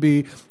claims to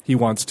be, he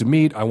wants to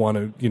meet, I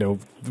want to,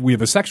 we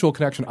have a sexual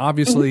connection,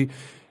 obviously.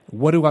 Mm-hmm.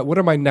 What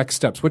are my next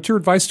steps? What's your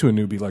advice to a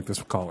newbie like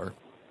this caller?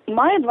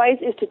 My advice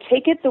is to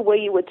take it the way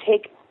you would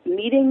take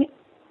meeting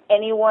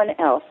anyone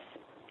else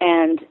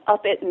and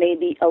up it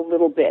maybe a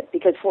little bit.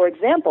 Because, for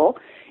example,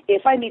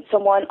 if I meet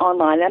someone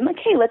online and I'm like,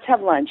 hey, let's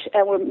have lunch,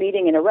 and we're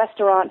meeting in a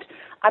restaurant,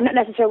 I'm not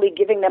necessarily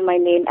giving them my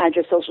name,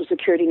 address, social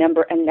security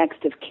number, and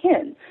next of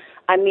kin.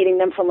 I'm meeting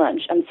them for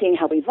lunch. I'm seeing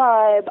how we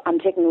vibe. I'm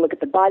taking a look at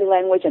the body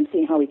language. I'm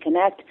seeing how we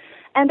connect.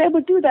 And I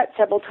would do that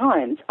several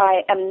times.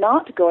 I am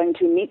not going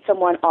to meet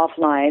someone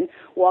offline,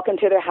 walk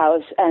into their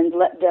house, and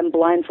let them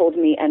blindfold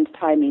me and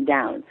tie me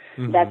down.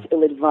 Mm-hmm. That's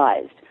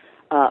ill-advised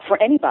for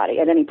anybody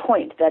at any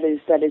point. That is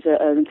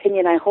an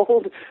opinion I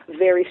hold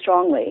very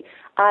strongly.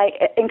 I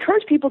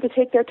encourage people to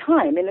take their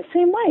time in the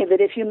same way that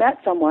if you met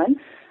someone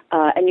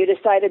and you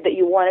decided that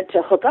you wanted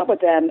to hook up with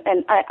them,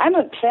 and I'm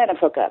a fan of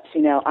hookups.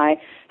 I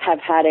have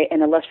had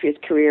an illustrious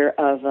career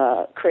of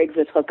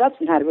Craigslist hookups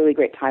and had a really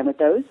great time with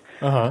those.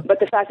 Uh-huh. But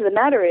the fact of the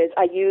matter is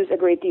I use a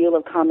great deal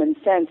of common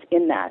sense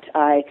in that.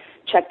 I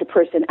check the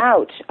person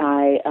out.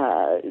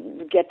 I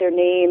get their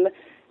name,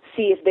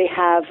 see if they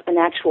have an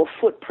actual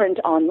footprint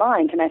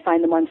online. Can I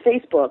find them on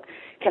Facebook?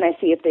 Can I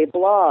see if they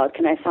blog?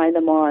 Can I find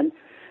them on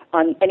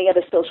any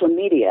other social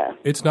media?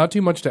 It's not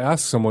too much to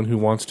ask someone who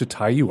wants to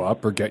tie you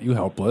up or get you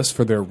helpless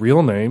for their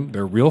real name,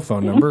 their real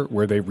phone number,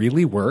 where they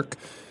really work.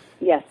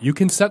 Yes. You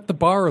can set the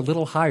bar a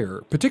little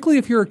higher. Particularly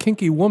if you're a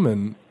kinky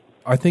woman,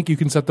 I think you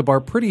can set the bar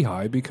pretty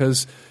high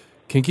because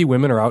kinky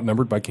women are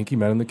outnumbered by kinky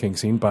men in the kink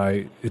scene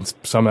by, in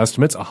some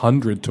estimates,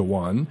 100 to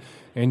 1.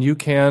 And you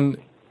can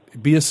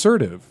be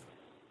assertive.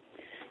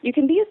 You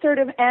can be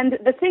assertive, and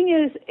the thing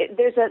is,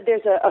 there's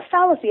a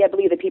fallacy I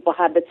believe that people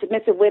have that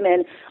submissive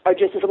women are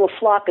just this little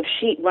flock of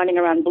sheep running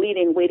around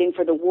bleeding, waiting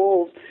for the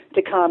wolves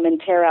to come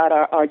and tear out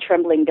our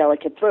trembling,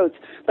 delicate throats.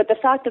 But the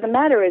fact of the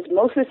matter is,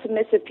 most of the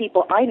submissive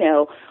people I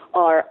know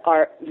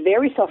are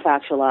very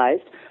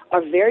self-actualized,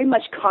 are very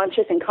much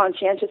conscious and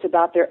conscientious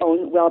about their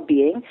own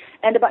well-being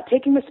and about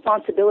taking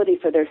responsibility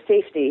for their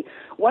safety.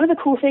 One of the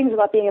cool things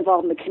about being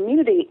involved in the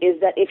community is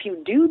that if you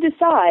do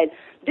decide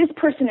this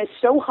person is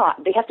so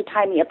hot, they have to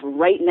tie me up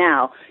right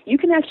now, you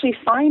can actually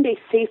find a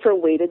safer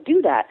way to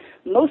do that.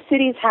 Most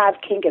cities have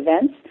kink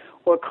events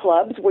or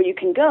clubs where you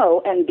can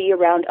go and be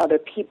around other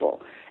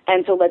people.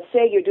 And so let's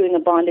say you're doing a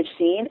bondage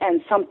scene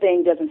and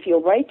something doesn't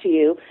feel right to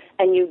you,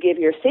 and you give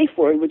your safe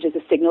word, which is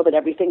a signal that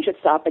everything should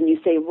stop, and you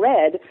say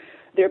red.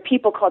 There are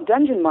people called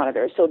dungeon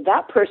monitors, so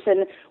that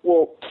person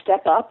will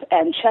step up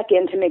and check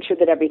in to make sure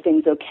that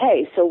everything's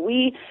okay. So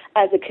we,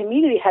 as a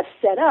community, have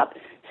set up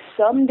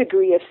some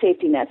degree of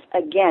safety nets.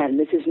 Again,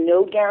 this is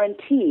no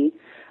guarantee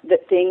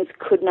that things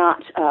could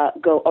not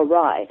go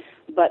awry,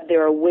 but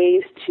there are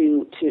ways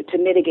to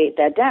mitigate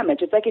that damage.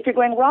 It's like if you're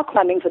going rock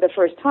climbing for the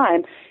first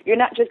time, you're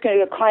not just going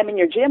to climb in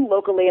your gym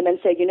locally and then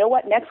say, you know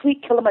what, next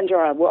week,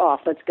 Kilimanjaro, we're off,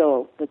 let's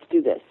go, let's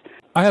do this.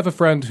 I have a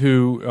friend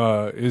who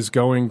is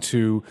going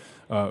to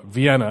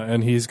Vienna,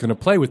 and he's going to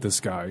play with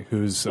this guy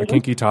who's a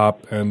kinky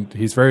top, and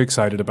he's very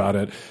excited about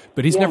it.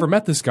 But he's never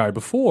met this guy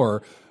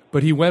before.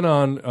 But he went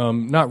on,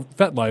 not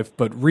FetLife,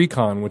 but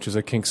Recon, which is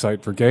a kink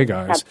site for gay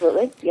guys.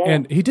 Absolutely, yeah.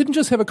 And he didn't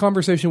just have a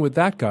conversation with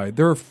that guy.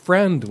 There are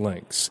friend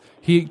links.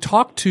 He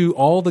talked to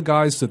all the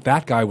guys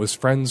that guy was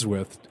friends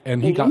with,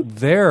 and he got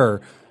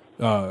their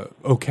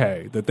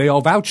okay, that they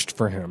all vouched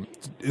for him.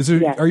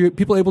 Are you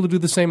people able to do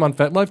the same on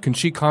FetLife? Can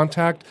she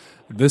contact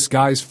this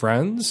guy's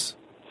friends?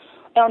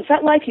 On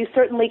FetLife, you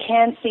certainly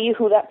can see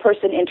who that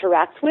person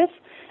interacts with.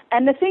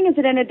 And the thing is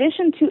that in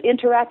addition to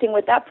interacting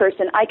with that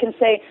person, I can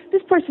say,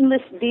 this person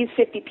lists these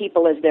 50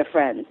 people as their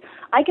friends.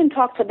 I can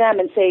talk to them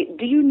and say,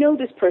 do you know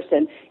this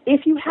person?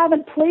 If you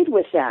haven't played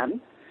with them,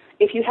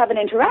 if you haven't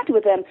interacted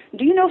with them,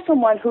 do you know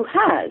someone who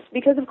has?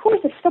 Because, of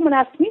course, if someone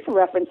asks me for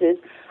references,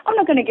 I'm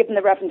not going to give them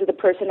the reference of the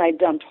person I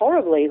dumped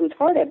horribly, whose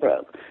heart I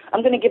broke.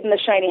 I'm going to give them the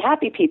shiny,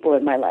 happy people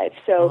in my life.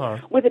 So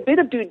with a bit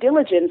of due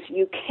diligence,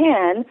 you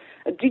can,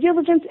 due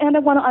diligence, and I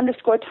want to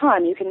underscore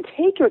time, you can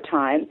take your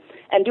time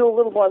and do a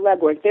little more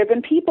legwork. There have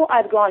been people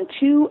I've gone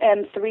 2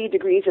 and 3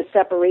 degrees of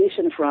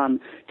separation from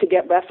to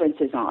get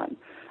references on.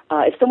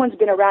 If someone's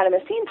been around in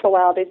the scene for a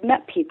while, they've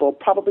met people.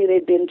 Probably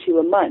they've been to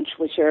a munch,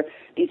 which are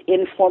these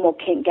informal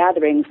kink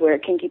gatherings where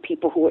kinky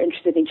people who are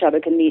interested in each other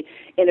can meet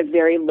in a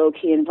very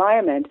low-key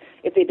environment.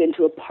 If they've been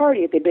to a party,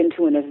 if they've been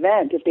to an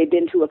event, if they've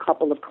been to a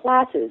couple of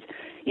classes,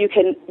 you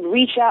can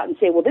reach out and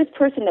say, well, this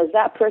person knows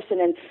that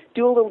person, and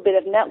do a little bit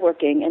of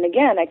networking. And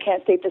again, I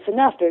can't state this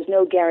enough, there's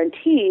no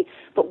guarantee,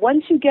 but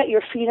once you get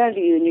your feet under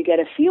you and you get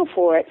a feel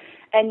for it,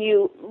 and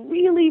you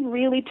really,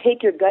 really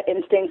take your gut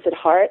instincts at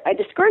heart, I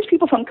discourage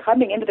people from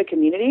coming into the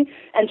community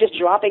and just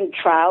dropping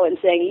trowel and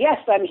saying, yes,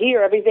 I'm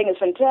here, everything is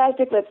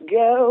fantastic, let's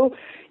go.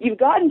 You've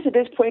gotten to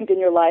this point in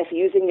your life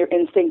using your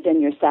instinct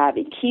and your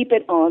savvy. Keep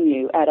it on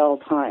you at all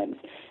times.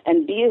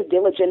 And be as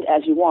diligent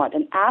as you want,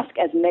 and ask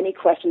as many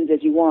questions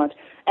as you want.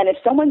 And if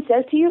someone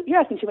says to you, you're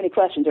asking too many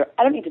questions, or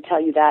I don't need to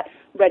tell you that,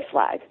 red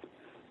flag.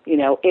 You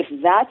know, if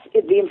that's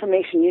the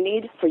information you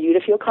need for you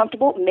to feel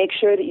comfortable, make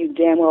sure that you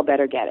damn well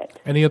better get it.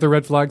 Any other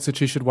red flags that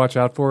she should watch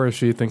out for as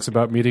she thinks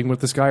about meeting with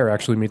this guy or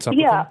actually meets up with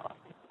him? Yeah,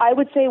 I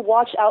would say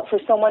watch out for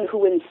someone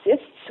who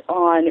insists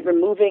on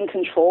removing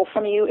control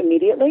from you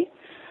immediately.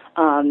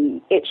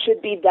 It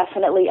should be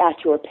definitely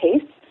at your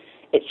pace.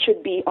 It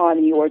should be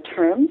on your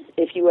terms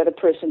if you are the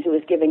person who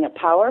is giving up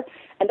power.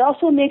 And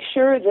also make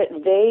sure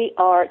that they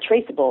are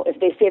traceable. If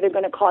they say they're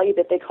going to call you,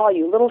 that they call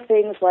you. Little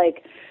things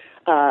like,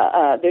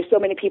 there's so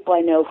many people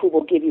I know who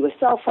will give you a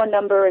cell phone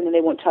number and then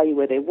they won't tell you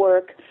where they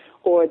work,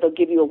 or they'll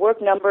give you a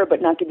work number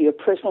but not give you a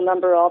personal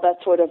number, all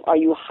that sort of, are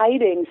you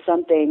hiding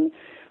something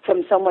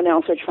from someone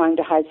else or trying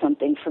to hide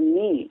something from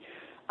me?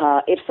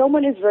 If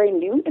someone is very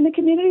new in the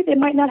community, they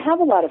might not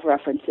have a lot of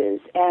references,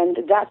 and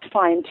that's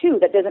fine too.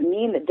 That doesn't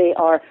mean that they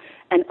are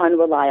an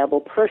unreliable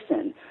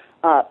person.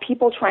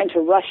 People trying to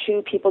rush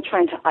you, people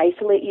trying to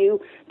isolate you,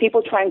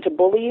 people trying to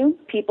bully you,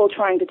 people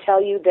trying to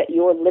tell you that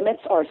your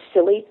limits are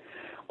silly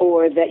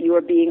or that you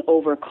are being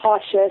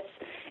overcautious,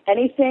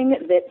 anything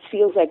that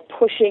feels like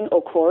pushing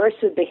or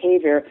coercive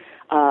behavior,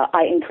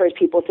 I encourage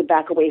people to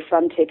back away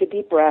from, take a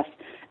deep breath,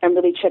 and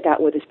really check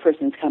out where this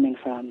person's coming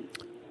from.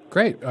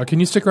 Great. Can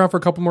you stick around for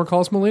a couple more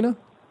calls, Melina?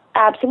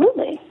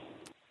 Absolutely.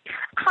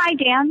 Hi,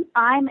 Dan.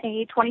 I'm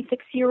a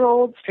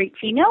 26-year-old straight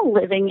female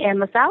living in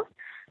the South,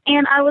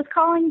 and I was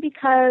calling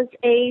because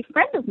a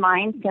friend of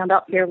mine found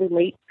out fairly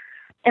late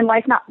in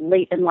life, not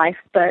late in life,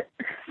 but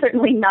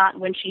certainly not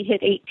when she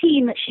hit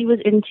 18, that she was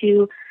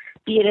into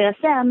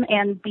BDSM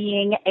and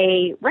being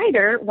a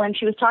writer when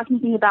she was talking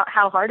to me about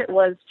how hard it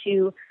was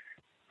to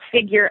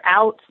figure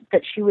out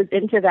that she was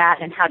into that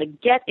and how to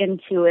get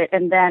into it,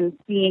 and then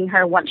seeing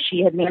her once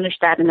she had managed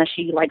that and as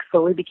she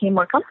slowly became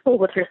more comfortable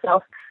with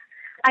herself,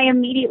 I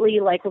immediately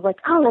was like,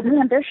 oh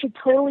man, there should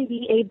totally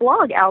be a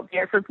blog out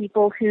there for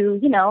people who,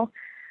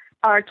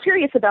 are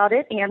curious about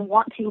it and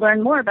want to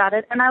learn more about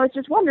it. And I was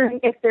just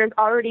wondering if there's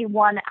already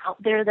one out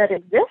there that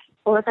exists,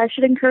 or if I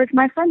should encourage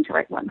my friend to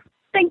write one.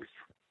 Thanks.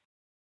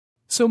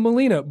 So,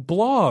 Melina,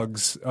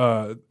 blogs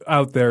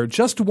out there,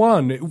 just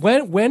one.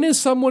 When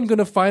is someone going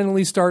to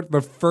finally start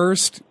the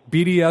first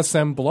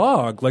BDSM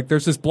blog? Like,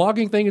 there's this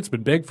blogging thing. It's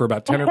been big for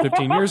about 10 or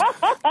 15 years,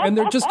 and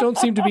there just don't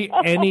seem to be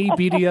any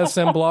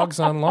BDSM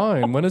blogs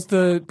online. When is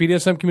the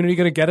BDSM community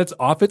going to get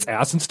off its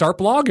ass and start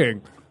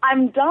blogging?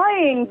 I'm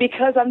dying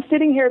because I'm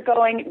sitting here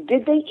going,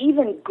 did they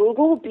even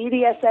Google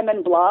BDSM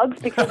and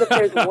blogs? Because if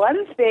there's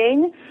one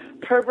thing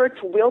perverts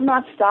will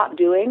not stop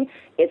doing,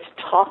 it's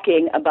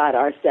talking about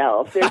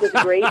ourselves. There's this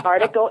great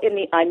article in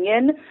The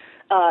Onion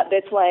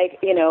that's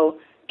like,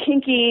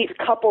 kinky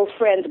couple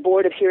friends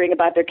bored of hearing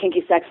about their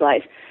kinky sex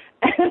life.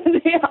 And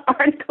the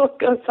article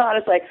goes on,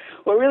 it's like,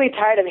 we're really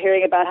tired of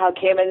hearing about how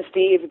Kim and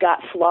Steve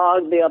got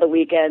flogged the other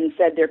weekend,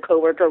 said their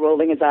coworker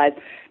rolling his eyes.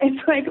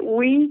 It's like,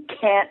 we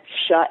can't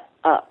shut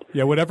up.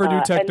 Yeah, whatever new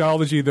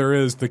technology there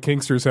is, the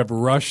kinksters have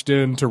rushed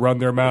in to run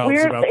their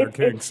mouths about their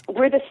kinks.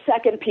 We're the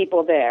second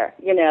people there,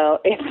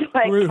 It's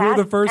like who are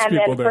the first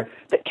people there?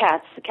 The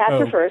cats. The cats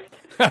are first.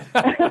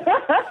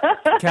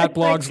 Cat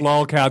blogs,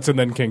 lolcats, and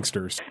then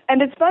kinksters.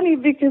 And it's funny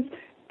because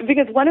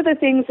one of the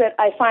things that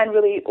I find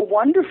really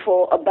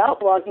wonderful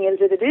about blogging is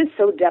that it is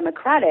so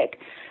democratic.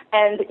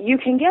 And you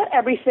can get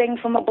everything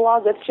from a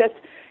blog that's just,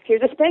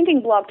 here's a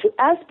spanking blog, to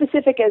as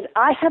specific as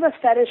I have a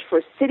fetish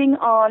for sitting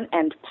on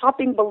and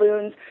popping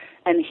balloons,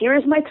 and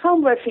here's my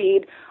Tumblr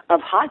feed of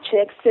hot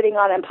chicks sitting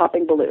on and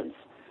popping balloons.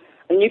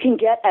 And you can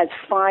get as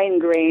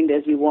fine-grained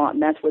as you want,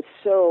 and that's what's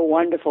so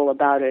wonderful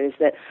about it, is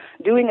that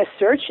doing a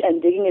search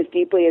and digging as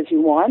deeply as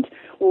you want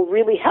will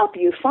really help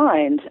you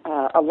find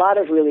a lot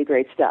of really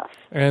great stuff.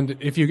 And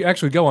if you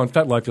actually go on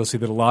FetLife, you'll see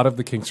that a lot of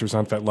the kinksters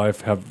on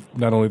FetLife have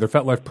not only their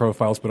FetLife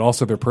profiles, but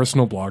also their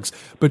personal blogs.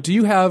 But do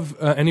you have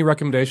any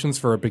recommendations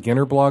for a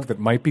beginner blog that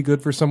might be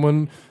good for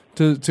someone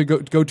to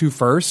go to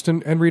first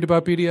and read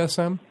about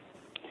BDSM?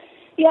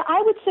 Yeah,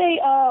 I would say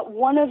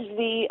one of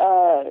the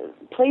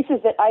places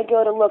that I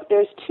go to look,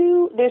 there's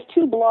two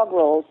blog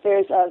roles.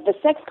 There's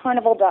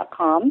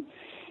thesexcarnival.com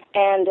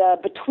and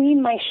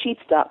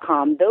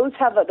betweenmysheets.com. Those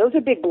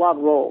are big blog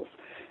roles,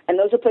 and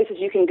those are places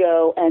you can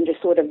go and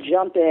just sort of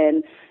jump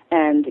in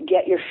and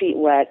get your feet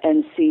wet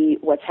and see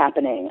what's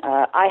happening.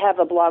 I have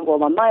a blog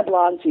roll on my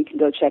blog, so you can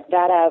go check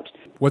that out.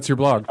 What's your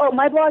blog? Oh,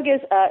 my blog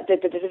is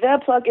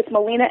plug. It's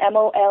Molina,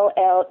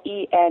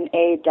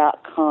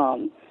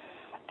 MOLLENA.com.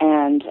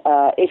 And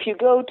if you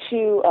go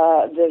to,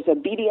 there's a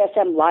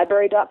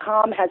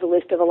BDSMlibrary.com, has a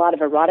list of a lot of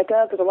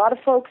erotica, because a lot of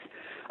folks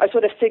are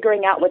sort of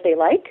figuring out what they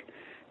like.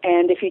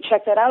 And if you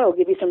check that out, it'll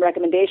give you some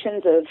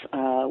recommendations of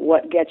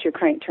what gets your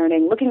crank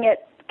turning. Looking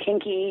at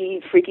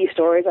kinky, freaky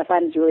stories, I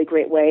find is a really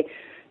great way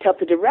to help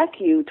to direct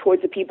you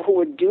towards the people who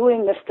are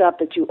doing the stuff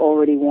that you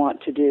already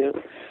want to do.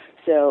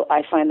 So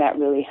I find that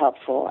really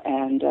helpful.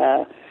 And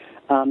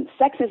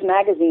Sex's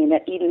Magazine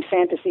at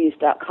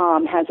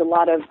EdenFantasies.com has a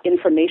lot of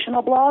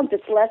informational blogs.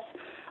 It's less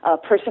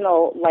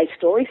personal life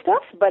story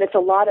stuff, but it's a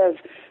lot of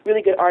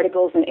really good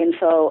articles and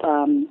info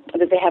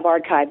that they have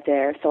archived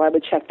there. So I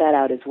would check that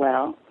out as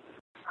well.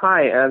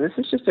 Hi, this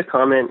is just a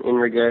comment in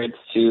regards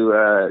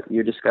to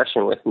your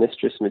discussion with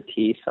Mistress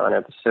Matisse on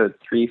episode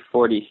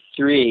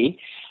 343.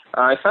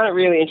 I found it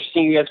really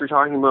interesting you guys were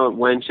talking about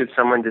when should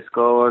someone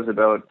disclose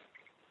about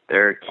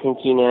their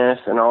kinkiness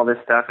and all this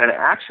stuff. And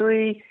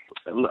actually,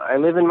 I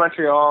live in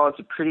Montreal. It's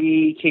a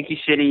pretty kinky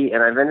city,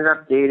 and I've ended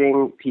up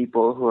dating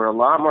people who are a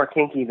lot more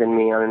kinky than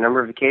me on a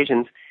number of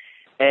occasions.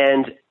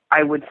 And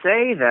I would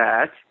say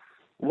that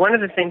one of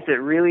the things that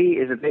really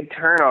is a big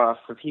turnoff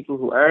for people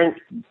who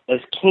aren't as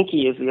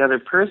kinky as the other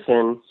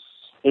person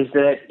is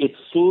that it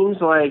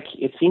seems like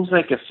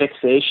a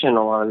fixation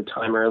a lot of the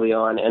time early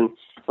on. And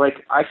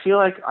like, I feel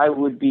like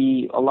I'd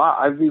be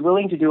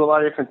willing to do a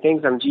lot of different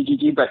things. I'm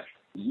GGG, but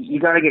you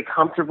got to get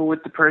comfortable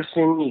with the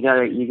person. You got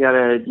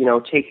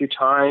to take your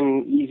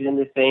time, ease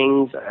into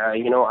things.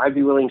 I'd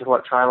be willing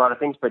to try a lot of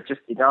things, but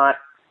just not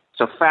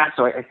so fast.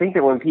 So I think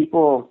that when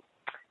people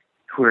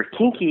who are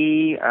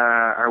kinky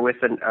are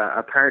with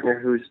a partner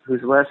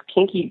who's less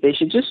kinky, they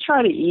should just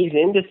try to ease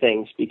into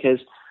things, because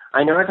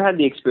I know I've had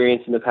the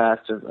experience in the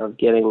past of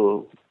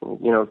getting,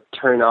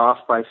 turned off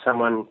by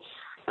someone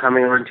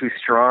coming on too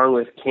strong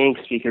with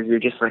kinks, because you're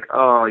just like,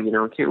 oh,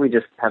 can't we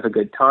just have a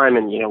good time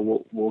and,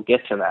 we'll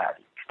get to that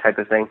type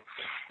of thing.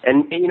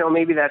 And,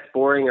 maybe that's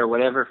boring or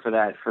whatever for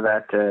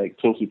that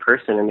kinky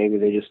person, and maybe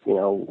they just,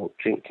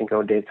 can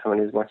go date someone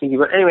who's more kinky.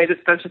 But anyway,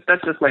 that's just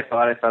my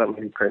thought. I thought it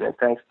might be pertinent.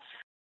 Thanks.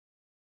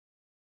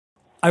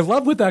 I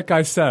love what that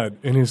guy said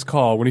in his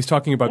call when he's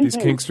talking about these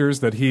kinksters,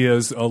 that he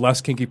is a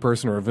less kinky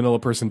person or a vanilla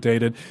person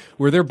dated,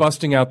 where they're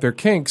busting out their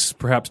kinks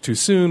perhaps too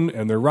soon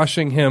and they're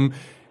rushing him.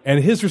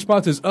 And his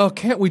response is, oh,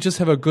 can't we just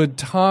have a good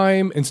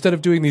time instead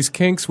of doing these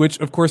kinks, which,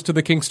 of course, to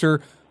the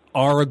kinkster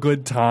are a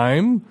good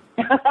time?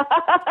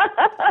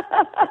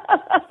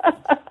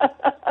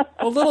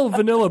 Well, little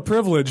vanilla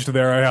privileged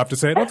there, I have to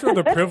say. I don't throw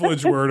the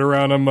privilege word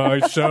around on my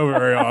show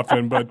very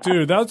often, but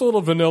dude, that's a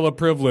little vanilla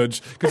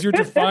privilege because you're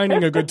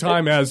defining a good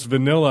time as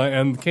vanilla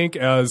and kink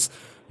as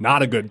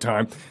not a good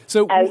time.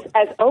 So as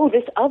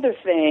this other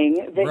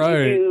thing that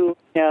right. you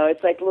do,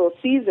 it's like a little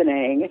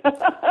seasoning.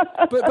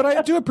 but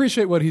I do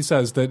appreciate what he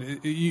says, that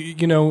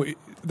you know,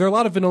 there are a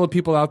lot of vanilla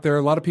people out there.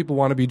 A lot of people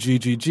want to be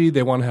GGG.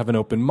 They want to have an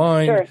open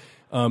mind. Sure.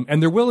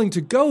 And they're willing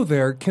to go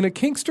there. Can a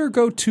kinkster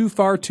go too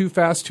far, too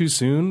fast, too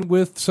soon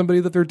with somebody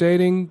that they're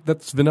dating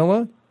that's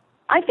vanilla?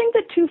 I think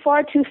that too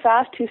far, too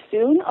fast, too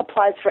soon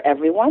applies for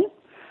everyone.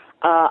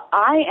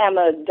 I am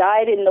a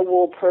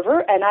dyed-in-the-wool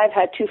pervert, and I've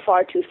had too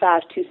far, too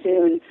fast, too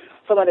soon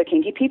from other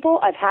kinky people.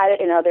 I've had it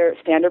in other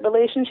standard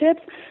relationships.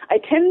 I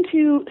tend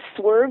to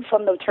swerve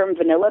from the term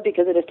vanilla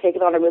because it has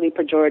taken on a really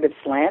pejorative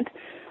slant.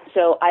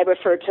 So I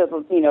refer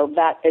to,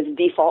 that as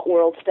default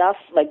world stuff.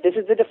 Like, this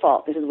is the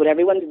default. This is what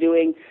everyone's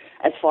doing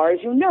as far as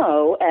you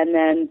know, and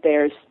then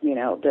there's,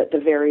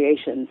 the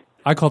variations.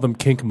 I call them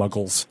kink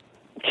muggles.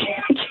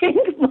 Kink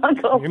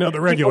muggles.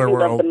 The regular People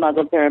world. love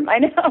the muggle term. I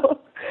know.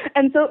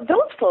 And so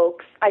those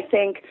folks, I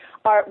think,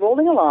 are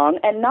rolling along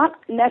and not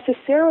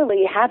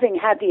necessarily having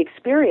had the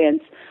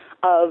experience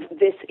of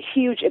this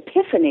huge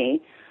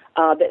epiphany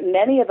that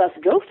many of us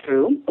go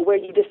through, where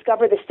you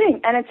discover this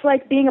thing. And it's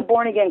like being a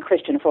born-again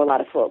Christian for a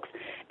lot of folks.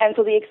 And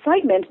so the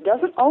excitement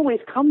doesn't always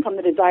come from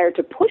the desire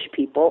to push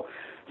people.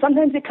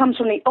 Sometimes it comes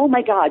from the, oh,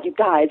 my God, you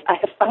guys, I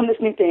have found this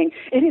new thing.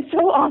 It is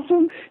so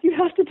awesome. You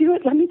have to do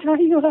it. Let me tie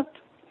you up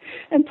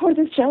and pour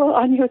this jello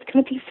on you. It's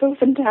going to be so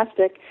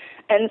fantastic.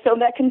 And so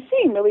that can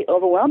seem really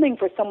overwhelming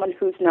for someone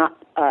who's not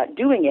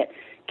doing it.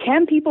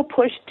 Can people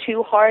push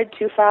too hard,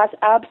 too fast?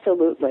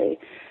 Absolutely.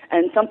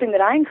 And something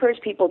that I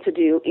encourage people to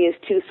do is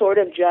to sort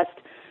of just,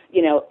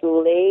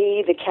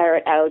 lay the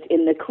carrot out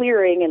in the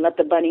clearing and let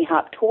the bunny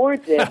hop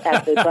towards it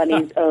at the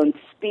bunny's own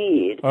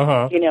speed.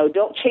 Uh-huh.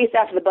 Don't chase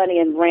after the bunny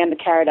and ram the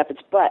carrot up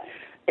its butt.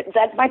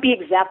 That might be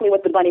exactly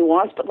what the bunny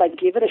wants, but,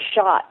 give it a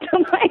shot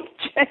to,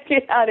 check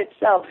it out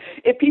itself.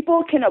 If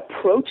people can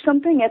approach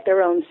something at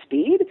their own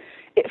speed,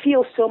 it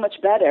feels so much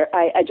better.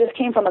 I just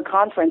came from a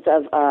conference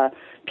of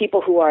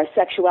people who are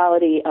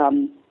sexuality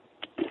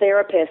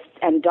therapists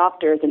and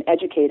doctors and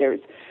educators,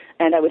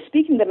 and I was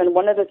speaking to them, and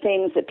one of the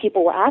things that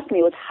people were asking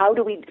me was, how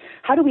do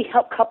we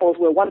help couples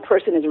where one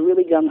person is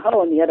really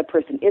gung-ho and the other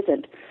person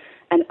isn't?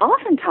 And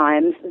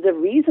oftentimes, the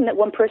reason that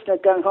one person is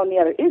gung-ho and the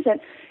other isn't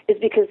is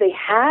because they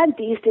had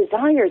these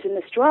desires in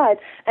this drive,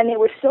 and they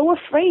were so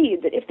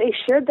afraid that if they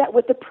shared that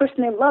with the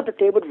person they loved, that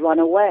they would run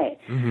away.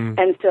 Mm-hmm.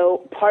 And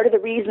so part of the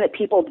reason that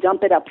people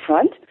dump it up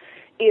front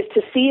is to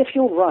see if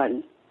you'll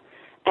run.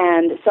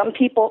 And some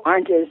people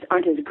aren't as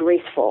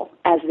graceful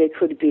as they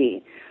could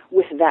be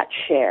with that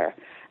share.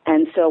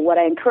 And so what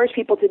I encourage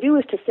people to do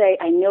is to say,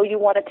 I know you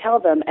want to tell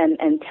them, and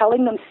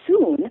telling them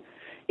soon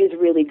is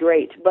really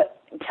great. But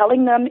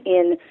telling them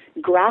in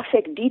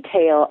graphic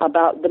detail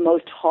about the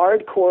most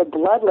hardcore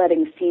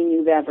bloodletting scene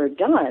you've ever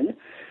done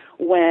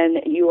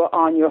when you are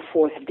on your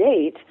fourth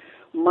date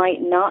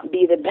might not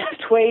be the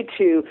best way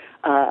to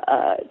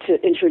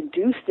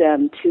introduce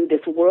them to this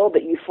world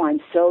that you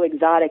find so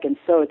exotic and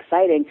so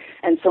exciting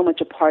and so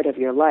much a part of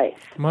your life.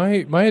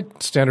 My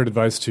standard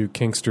advice to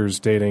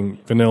kinksters dating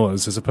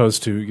vanillas, as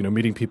opposed to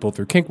meeting people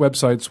through kink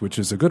websites, which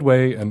is a good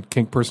way, and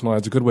kink personal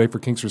ads a good way for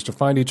kinksters to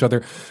find each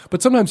other.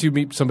 But sometimes you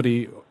meet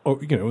somebody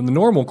in the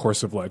normal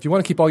course of life. You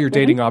want to keep all your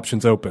dating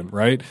options open,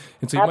 right?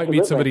 And so you might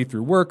meet somebody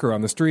through work or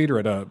on the street or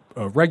at a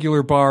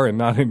regular bar and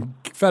not in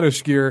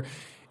fetish gear.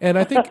 And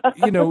I think,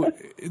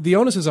 the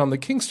onus is on the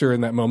kinkster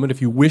in that moment,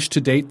 if you wish to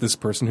date this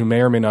person who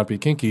may or may not be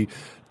kinky,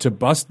 to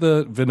bust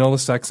the vanilla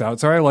sex out.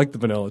 Sorry, I like the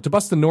vanilla. To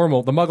bust the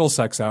muggle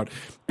sex out.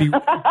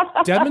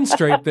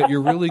 Demonstrate that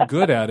you're really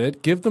good at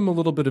it. Give them a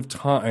little bit of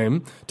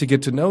time to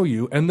get to know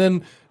you, and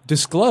then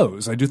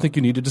disclose. I do think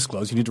you need to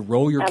disclose. You need to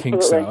roll your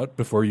kinks out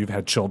before you've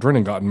had children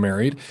and gotten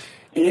married.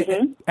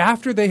 Mm-hmm.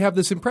 After they have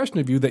this impression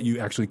of you that you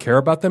actually care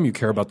about them, you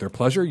care about their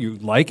pleasure, you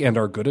like and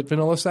are good at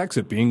vanilla sex,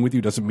 that being with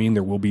you doesn't mean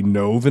there will be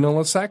no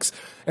vanilla sex.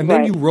 And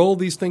then you roll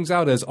these things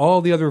out as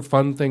all the other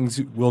fun things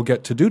we'll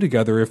get to do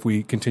together if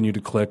we continue to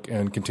click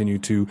and continue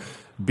to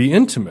be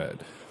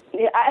intimate.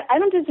 Yeah, I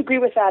don't disagree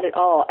with that at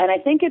all. And I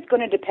think it's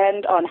going to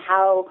depend on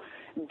how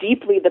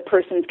deeply the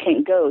person's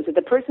kink goes. If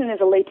the person is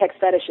a latex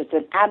fetishist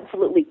and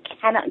absolutely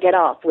cannot get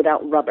off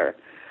without rubber,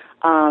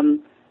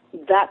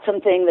 that's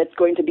something that's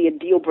going to be a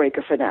deal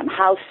breaker for them.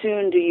 How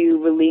soon do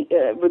you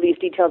release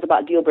details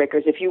about deal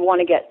breakers? If you want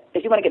to get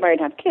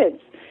married and have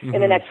kids in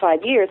the next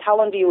 5 years, how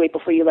long do you wait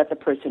before you let the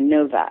person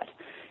know that?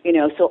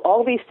 So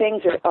all these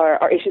things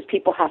are issues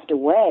people have to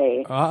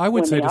weigh. I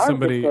would say to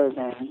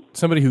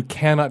somebody who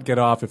cannot get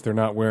off if they're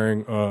not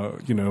wearing a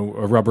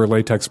rubber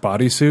latex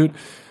bodysuit,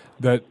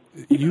 that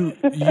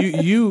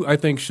you I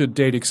think should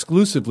date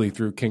exclusively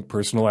through kink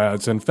personal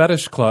ads and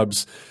fetish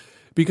clubs.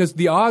 Because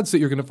the odds that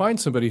you're going to find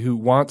somebody who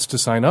wants to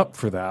sign up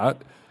for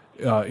that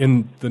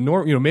in the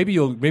norm, maybe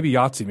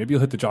Yahtzee, maybe you'll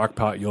hit the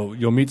jackpot.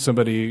 You'll meet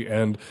somebody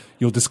and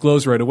you'll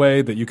disclose right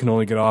away that you can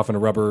only get off in a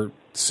rubber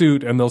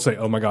suit, and they'll say,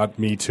 "Oh my God,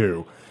 me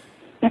too."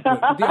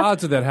 The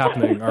odds of that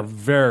happening are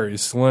very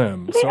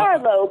slim. They are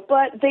low,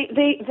 but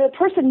the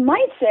person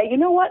might say, you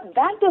know what,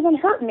 that doesn't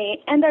hurt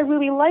me, and I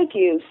really like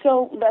you,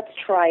 so let's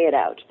try it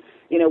out.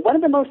 You know, one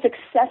of the most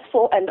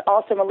successful and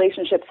awesome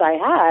relationships I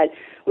had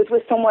was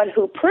with someone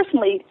who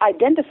personally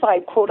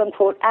identified, quote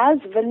unquote, as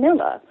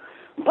vanilla,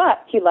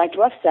 but he liked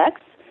rough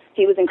sex.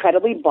 He was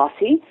incredibly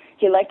bossy.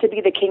 He liked to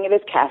be the king of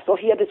his castle.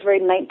 He had this very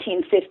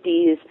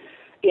 1950s,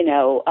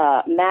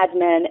 Mad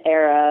Men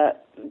era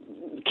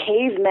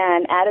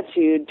caveman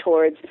attitude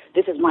towards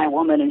this is my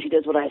woman and she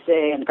does what I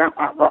say and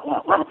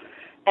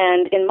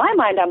in my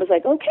mind I was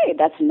like, okay,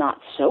 that's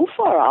not so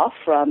far off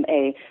from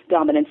a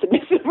dominant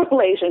submissive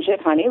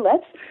relationship, honey.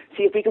 Let's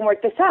see if we can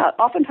work this out.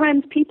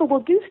 Oftentimes people will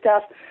do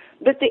stuff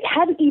that they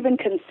hadn't even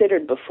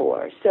considered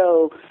before.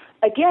 So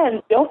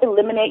again, don't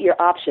eliminate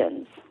your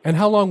options. And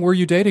how long were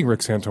you dating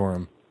Rick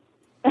Santorum?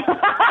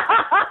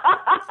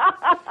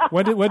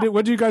 When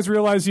did you guys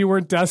realize you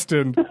weren't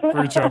destined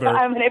for each other?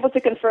 I'm unable to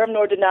confirm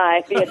nor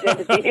deny the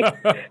identity.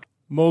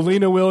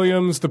 Molina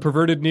Williams, the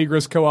Perverted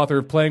Negress, co-author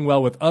of Playing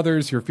Well with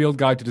Others, your field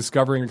guide to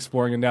discovering,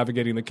 exploring, and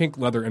navigating the kink,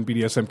 leather, and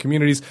BDSM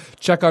communities.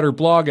 Check out her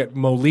blog at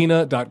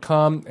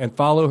molina.com and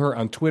follow her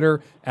on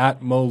Twitter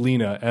at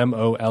Molina,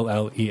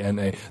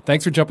 Mollena.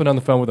 Thanks for jumping on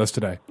the phone with us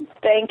today.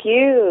 Thank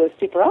you.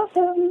 Super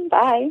awesome.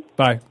 Bye.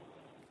 Bye.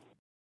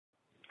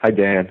 Hi,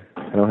 Dan.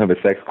 I don't have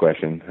a sex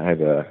question. I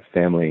have a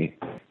family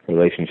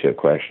relationship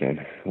question.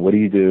 What do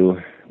you do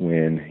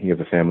when you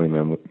have a family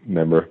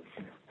member,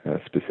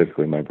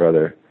 specifically my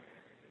brother,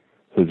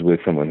 who's with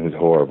someone who's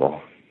horrible,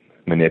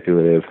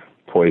 manipulative,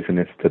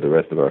 poisonous to the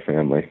rest of our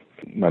family?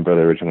 My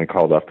brother originally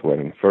called off the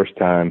wedding the first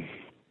time.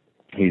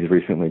 He's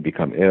recently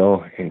become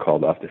ill and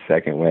called off the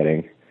second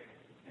wedding.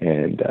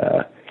 And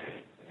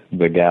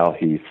the gal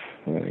he's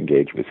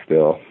engaged with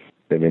still,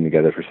 they've been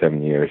together for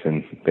 7 years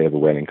and they have a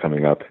wedding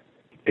coming up.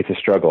 It's a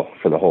struggle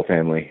for the whole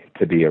family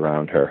to be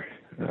around her.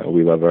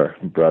 We love our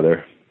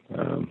brother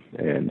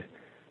and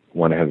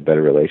want to have a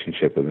better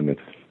relationship with him.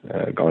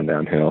 It's gone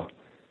downhill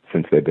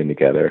since they've been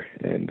together,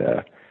 and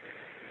I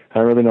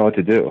don't really know what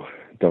to do.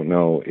 Don't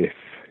know if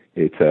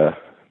it's a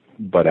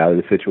butt out of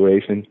the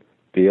situation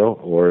deal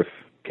or if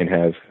I can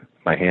have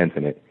my hands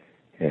in it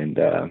and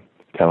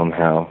tell them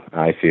how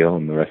I feel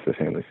and the rest of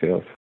the family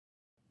feels.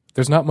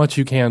 There's not much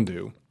you can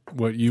do.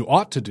 What you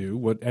ought to do,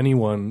 what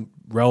anyone,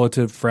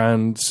 relative,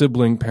 friend,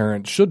 sibling,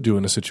 parent should do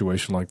in a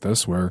situation like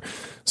this where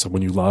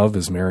someone you love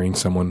is marrying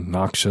someone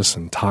noxious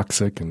and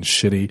toxic and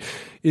shitty,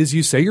 is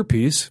you say your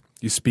piece,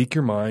 you speak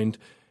your mind,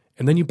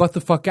 and then you butt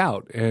the fuck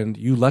out and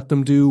you let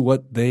them do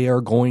what they are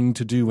going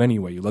to do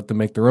anyway. You let them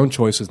make their own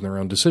choices and their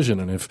own decision.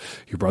 And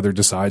if your brother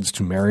decides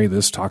to marry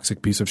this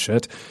toxic piece of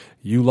shit,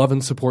 you love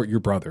and support your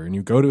brother and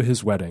you go to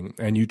his wedding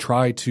and you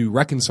try to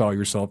reconcile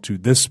yourself to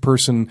this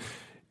person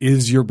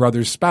is your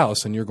brother's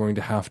spouse, and you're going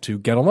to have to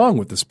get along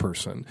with this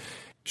person.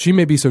 She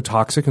may be so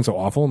toxic and so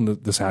awful, and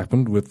this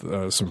happened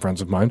with some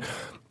friends of mine,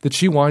 that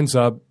she winds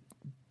up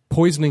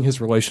poisoning his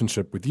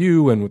relationship with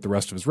you and with the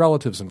rest of his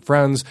relatives and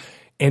friends,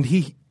 and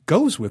he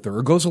goes with her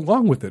or goes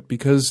along with it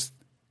because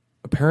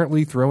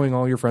apparently throwing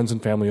all your friends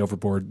and family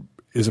overboard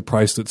is a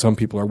price that some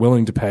people are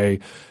willing to pay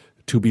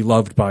to be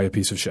loved by a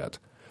piece of shit.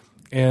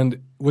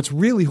 And what's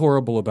really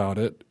horrible about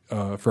it,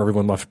 for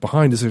everyone left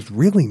behind, is there's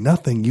really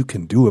nothing you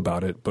can do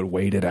about it but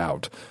wait it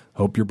out.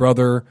 Hope your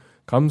brother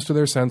comes to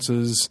their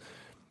senses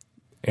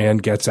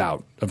and gets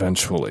out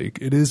eventually.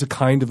 It is a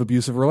kind of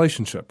abusive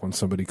relationship when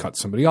somebody cuts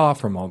somebody off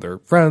from all their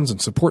friends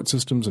and support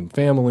systems and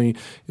family.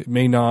 It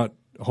may not,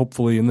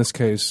 hopefully in this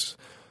case,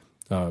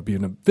 be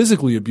in a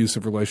physically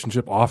abusive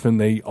relationship. Often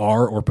they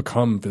are or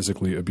become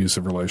physically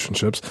abusive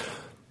relationships.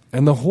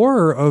 And the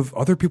horror of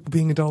other people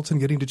being adults and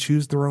getting to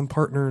choose their own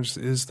partners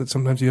is that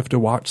sometimes you have to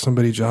watch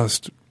somebody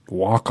just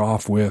walk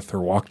off with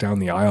or walk down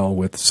the aisle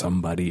with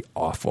somebody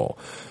awful.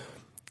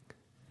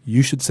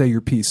 You should say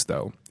your piece,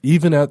 though,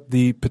 even at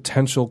the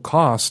potential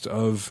cost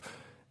of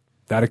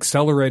that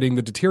accelerating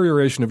the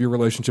deterioration of your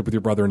relationship with your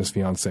brother and his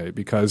fiancée.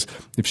 Because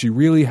if she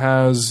really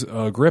has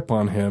a grip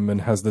on him and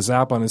has the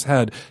zap on his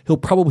head, he'll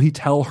probably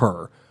tell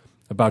her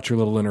about your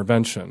little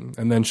intervention,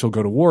 and then she'll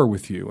go to war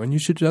with you. And you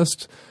should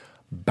just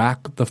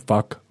back the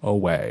fuck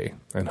away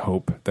and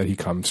hope that he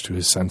comes to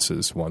his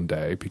senses one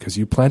day, because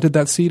you planted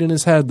that seed in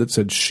his head that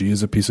said she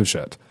is a piece of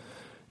shit.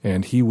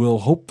 And he will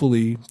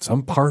hopefully,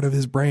 some part of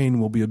his brain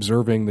will be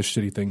observing the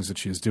shitty things that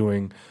she is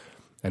doing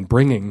and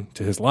bringing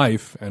to his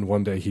life, and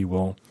one day he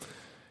will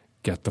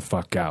get the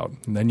fuck out.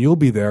 And then you'll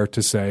be there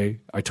to say,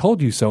 I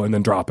told you so, and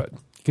then drop it.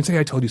 You can say,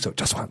 I told you so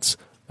just once,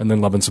 and then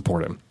love and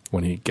support him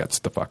when he gets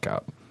the fuck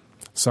out.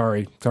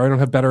 Sorry, I don't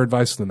have better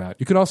advice than that.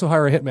 You could also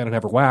hire a hitman and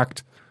have her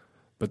whacked.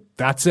 But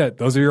that's it.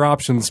 Those are your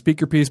options. Speak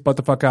your piece, butt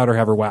the fuck out, or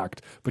have her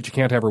whacked. But you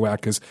can't have her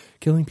whacked because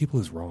killing people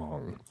is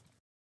wrong.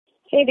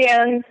 Hey,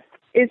 Dan.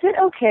 Is it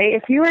okay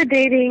if you were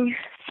dating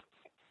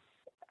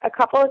a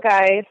couple of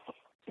guys,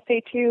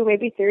 say 2,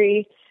 maybe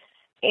 3,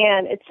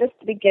 and it's just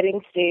the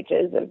beginning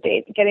stages of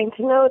getting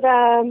to know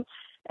them,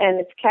 and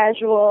it's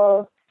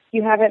casual,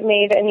 you haven't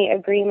made any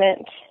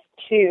agreement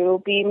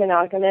to be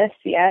monogamous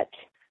yet,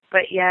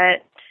 but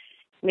yet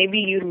maybe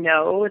you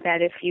know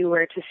that if you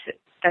were to,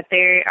 that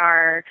they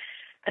are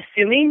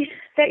assuming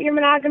that you're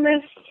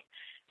monogamous,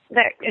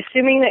 that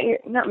assuming that you're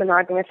not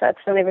monogamous, that's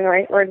not even the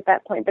right word at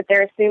that point, but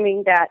they're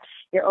assuming that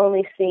you're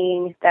only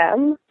seeing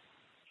them.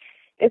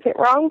 Is it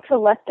wrong to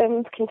let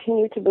them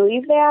continue to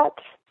believe that?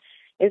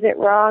 Is it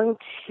wrong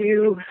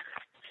to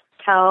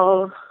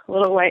tell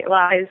little white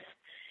lies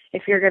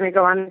if you're going to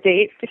go on a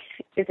date?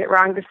 Is it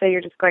wrong to say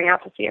you're just going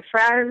out to see a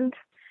friend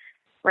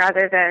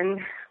rather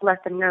than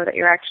let them know that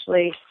you're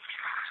actually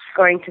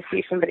going to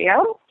see somebody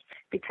else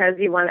because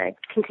you want to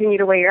continue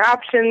to weigh your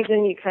options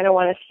and you kind of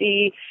want to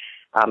see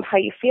how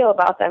you feel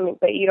about them,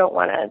 but you don't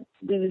want to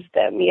lose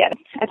them yet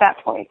at that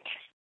point?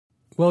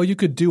 Well, you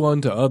could do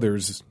unto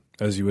others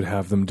as you would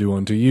have them do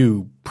unto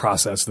you.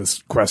 Process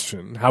this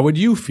question. How would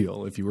you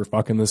feel if you were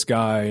fucking this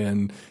guy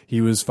and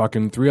he was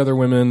fucking 3 other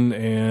women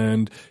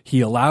and he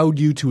allowed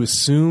you to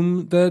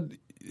assume that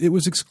it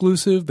was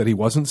exclusive, that he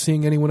wasn't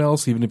seeing anyone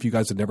else, even if you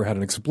guys had never had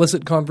an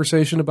explicit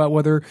conversation about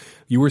whether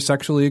you were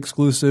sexually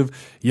exclusive?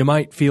 You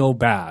might feel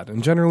bad.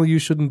 And generally, you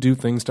shouldn't do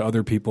things to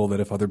other people that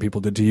if other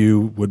people did to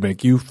you would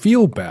make you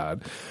feel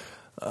bad.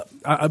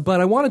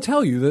 But I want to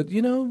tell you that,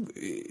 you know,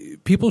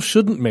 people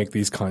shouldn't make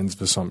these kinds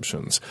of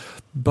assumptions.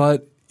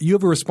 But you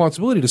have a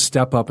responsibility to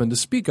step up and to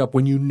speak up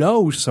when you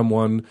know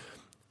someone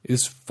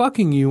is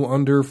fucking you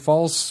under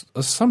false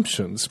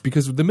assumptions.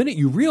 Because the minute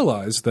you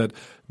realize that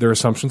their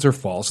assumptions are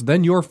false,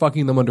 then you're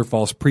fucking them under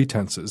false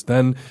pretenses.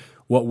 Then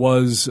what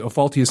was a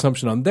faulty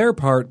assumption on their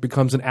part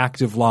becomes an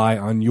active lie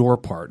on your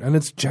part. And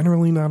it's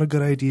generally not a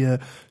good idea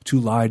to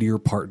lie to your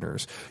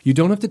partners. You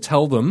don't have to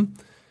tell them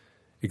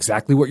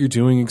exactly what you're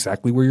doing,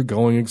 exactly where you're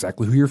going,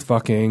 exactly who you're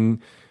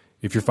fucking.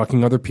 If you're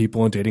fucking other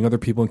people and dating other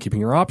people and keeping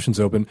your options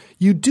open,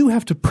 you do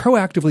have to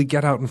proactively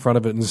get out in front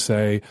of it and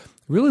say,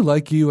 I really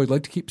like you. I'd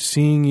like to keep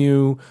seeing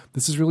you.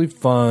 This is really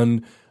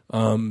fun.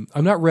 I'm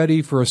not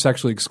ready for a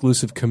sexually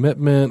exclusive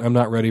commitment. I'm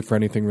not ready for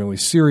anything really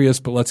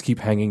serious, but let's keep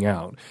hanging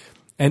out.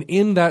 And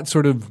in that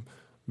sort of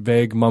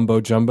vague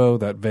mumbo jumbo,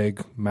 that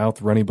vague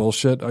mouth runny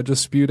bullshit I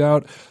just spewed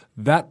out,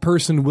 that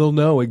person will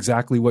know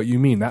exactly what you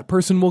mean. That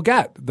person will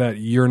get that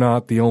you're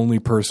not the only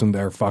person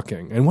they're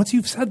fucking. And once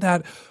you've said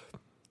that,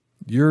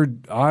 your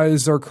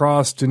I's are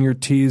crossed and your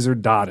T's are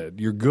dotted.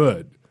 You're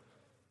good.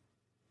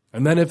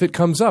 And then if it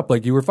comes up,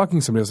 like you were fucking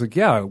somebody, it's like,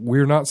 yeah,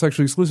 we're not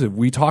sexually exclusive.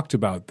 We talked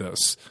about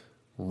this.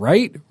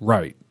 Right?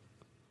 Right.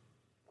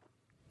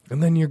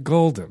 And then you're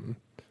golden.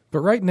 But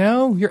right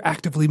now, you're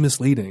actively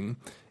misleading.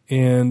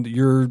 And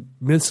your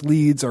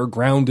misleads are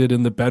grounded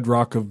in the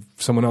bedrock of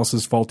someone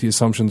else's faulty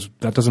assumptions.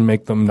 That doesn't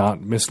make them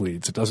not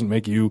misleads. It doesn't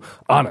make you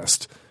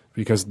honest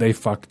because they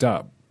fucked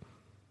up.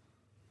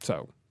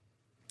 So,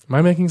 am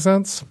I making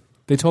sense?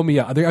 They told me,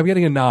 yeah, I'm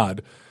getting a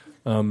nod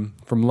from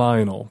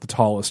Lionel, the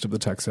tallest of the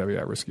tech-savvy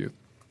at-risk youth.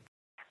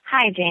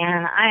 Hi,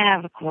 Dan. I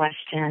have a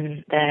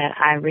question that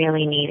I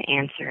really need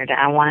answered.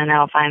 I want to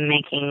know if I'm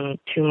making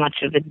too much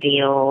of a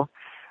deal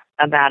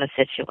about a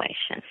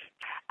situation.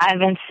 I've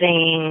been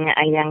seeing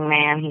a young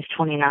man, he's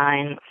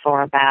 29,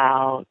 for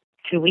about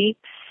 2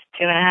 weeks,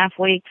 2.5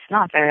 weeks,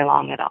 not very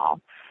long at all.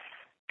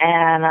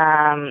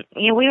 And,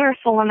 we were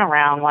fooling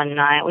around one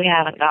night. We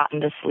haven't gotten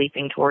to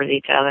sleeping towards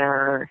each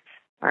other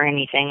or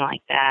anything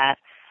like that.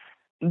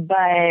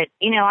 But,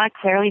 I'd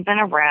clearly been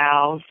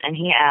aroused, and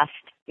he asked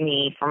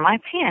me for my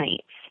panties.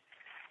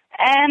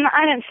 And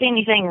I didn't see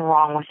anything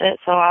wrong with it,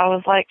 so I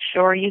was like,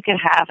 sure, you can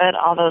have it,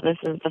 although this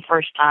is the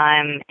first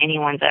time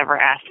anyone's ever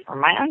asked for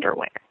my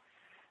underwear.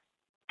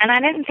 And I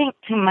didn't think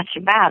too much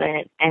about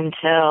it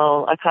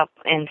until a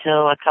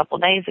couple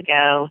days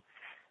ago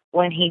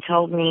when he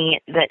told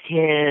me that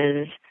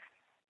his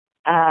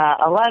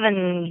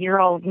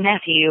 11-year-old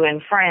nephew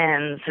and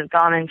friends had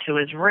gone into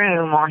his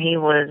room while he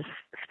was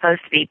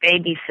supposed to be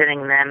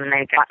babysitting them, and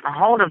they'd gotten a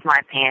hold of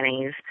my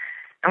panties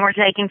and were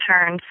taking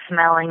turns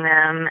smelling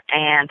them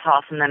and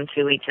tossing them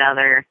to each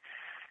other.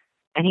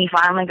 And he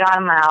finally got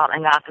them out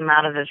and got them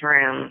out of his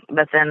room.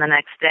 But then the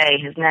next day,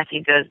 his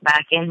nephew goes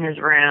back in his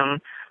room,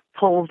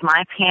 pulls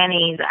my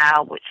panties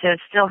out, which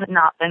still had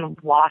not been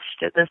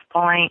washed at this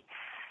point.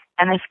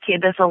 And this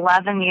kid, this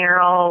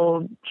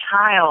 11-year-old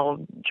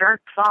child,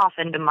 jerks off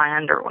into my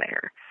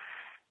underwear.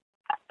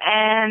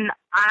 And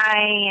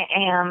I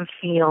am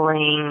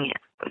feeling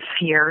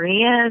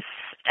furious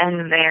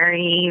and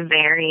very,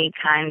 very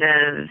kind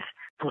of,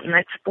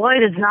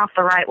 exploit is not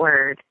the right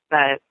word,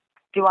 but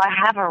do I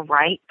have a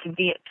right to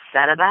be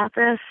upset about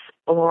this?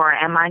 Or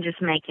am I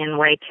just making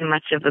way too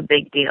much of a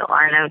big deal?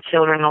 I know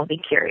children will be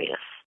curious.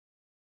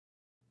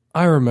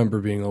 I remember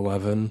being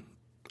 11,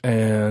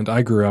 and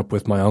I grew up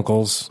with my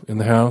uncles in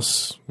the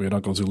house. We had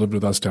uncles who lived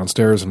with us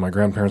downstairs in my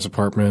grandparents'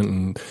 apartment,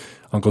 and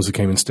uncles who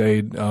came and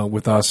stayed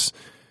with us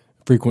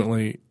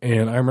frequently.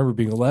 And I remember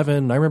being 11,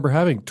 and I remember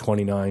having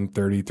 29,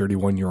 30,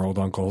 31-year-old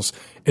uncles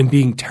and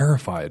being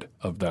terrified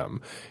of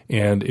them.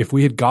 And if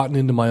we had gotten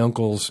into my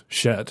uncle's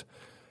shed,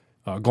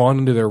 gone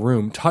into their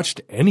room,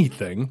 touched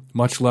anything,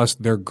 much less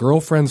their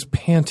girlfriend's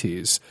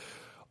panties,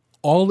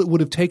 all it would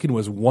have taken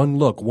was one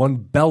look, one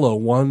bellow,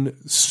 one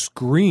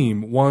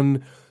scream,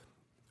 one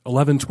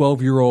 11,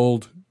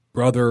 12-year-old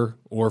brother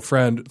or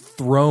friend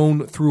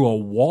thrown through a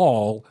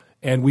wall,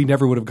 and we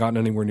never would have gotten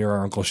anywhere near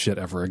our uncle's shit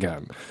ever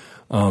again.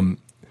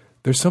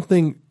 There's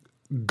something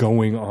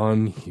going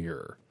on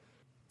here.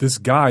 This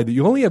guy that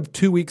you only have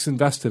 2 weeks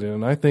invested in,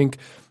 and I think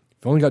if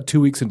you've only got 2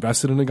 weeks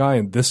invested in a guy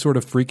and this sort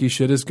of freaky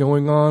shit is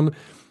going on,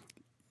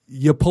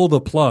 you pull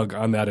the plug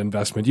on that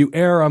investment. You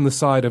err on the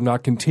side of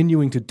not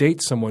continuing to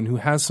date someone who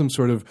has some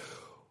sort of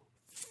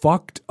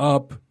fucked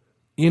up,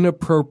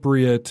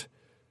 inappropriate,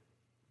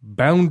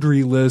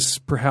 boundaryless,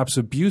 perhaps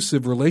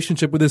abusive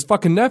relationship with his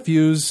fucking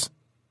nephews,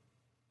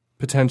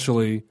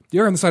 potentially.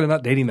 You're on the side of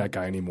not dating that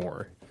guy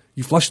anymore.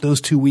 You flush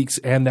those 2 weeks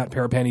and that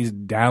pair of panties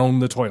down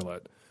the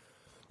toilet.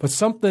 But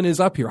something is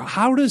up here.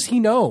 How does he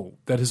know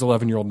that his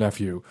 11-year-old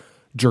nephew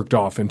jerked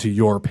off into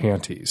your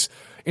panties?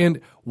 And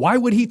why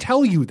would he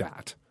tell you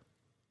that?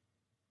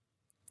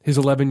 His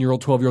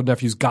 11-year-old, 12-year-old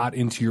nephews got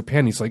into your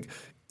panties. Like,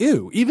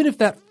 ew, even if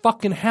that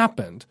fucking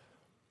happened,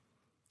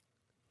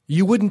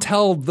 you wouldn't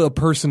tell the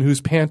person whose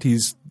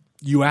panties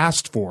you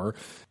asked for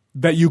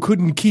that you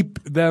couldn't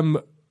keep them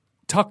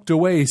tucked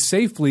away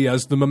safely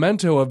as the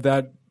memento of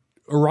that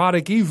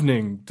erotic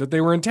evening that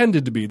they were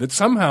intended to be, that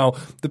somehow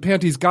the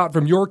panties got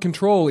from your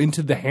control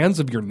into the hands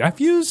of your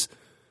nephews?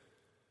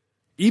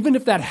 Even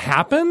if that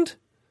happened,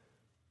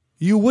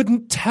 you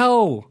wouldn't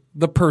tell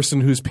the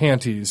person whose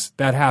panties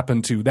that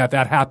happened to that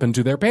happened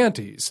to their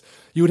panties.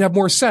 You would have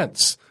more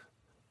sense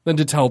than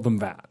to tell them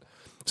that.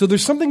 So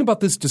there's something about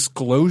this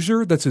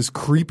disclosure that's as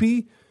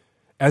creepy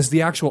as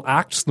the actual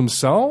acts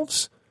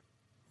themselves.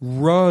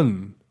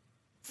 Run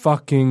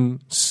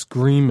fucking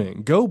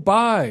screaming. Go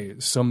buy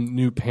some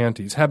new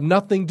panties. Have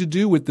nothing to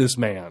do with this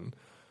man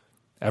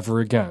ever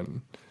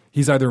again.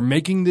 He's either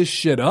making this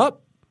shit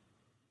up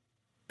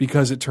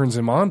because it turns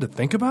him on to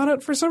think about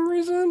it for some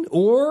reason,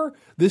 or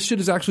this shit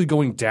is actually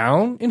going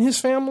down in his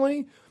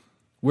family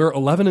where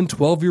 11 and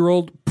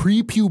 12-year-old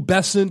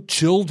prepubescent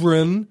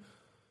children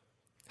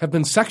have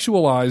been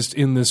sexualized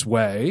in this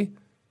way.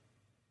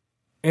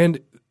 And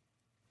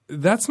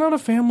that's not a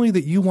family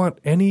that you want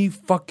any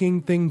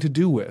fucking thing to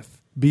do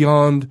with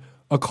beyond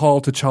a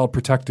call to Child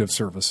Protective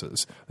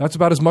Services. That's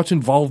about as much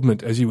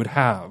involvement as you would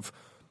have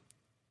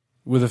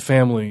with a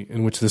family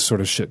in which this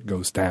sort of shit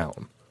goes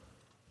down.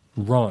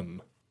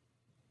 Run.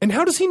 And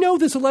how does he know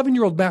this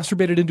 11-year-old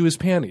masturbated into his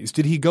panties?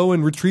 Did he go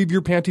and retrieve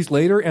your panties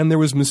later and there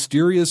was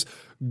mysterious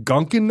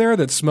gunk in there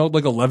that smelled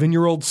like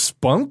 11-year-old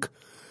spunk?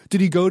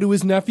 Did he go to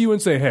his nephew and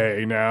say,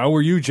 hey, now,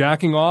 were you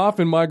jacking off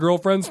in my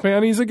girlfriend's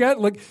panties again?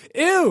 Like,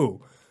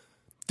 ew.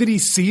 Did he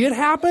see it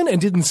happen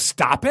and didn't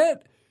stop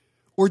it?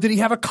 Or did he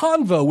have a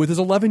convo with his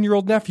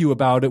 11-year-old nephew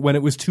about it when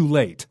it was too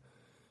late?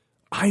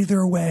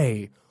 Either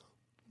way,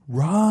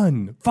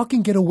 run.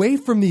 Fucking get away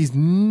from these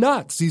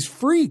nuts, these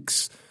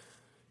freaks.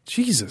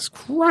 Jesus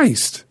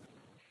Christ.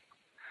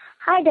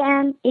 Hi,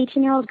 Dan.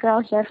 18-year-old girl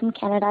here from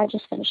Canada,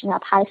 just finishing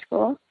up high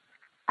school.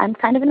 I'm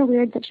kind of in a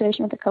weird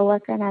situation with a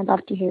coworker, and I'd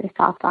love to hear your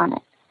thoughts on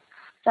it.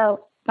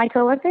 So, my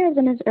coworker is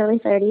in his early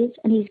 30s,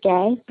 and he's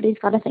gay, but he's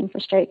got a thing for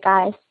straight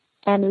guys.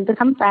 And we've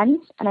become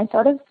friends, and I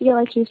sort of feel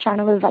like he's trying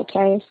to live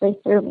vicariously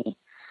through me.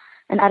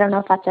 And I don't know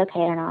if that's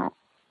okay or not.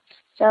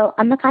 So,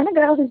 I'm the kind of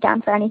girl who's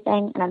down for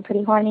anything, and I'm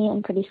pretty horny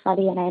and pretty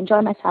slutty, and I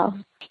enjoy myself.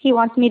 He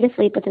wants me to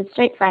sleep with his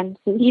straight friends,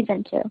 who he's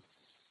into.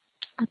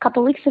 A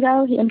couple weeks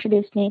ago, he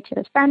introduced me to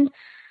his friend,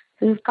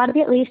 who's got to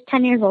be at least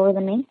 10 years older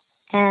than me,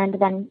 and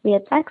then we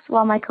had sex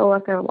while my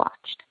coworker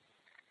watched.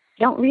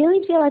 I don't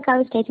really feel like I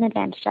was taken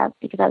advantage of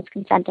because I was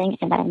consenting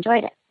and I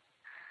enjoyed it.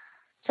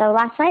 So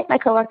last night, my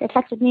coworker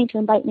texted me to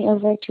invite me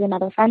over to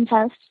another friend's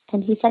house,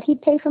 and he said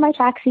he'd pay for my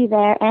taxi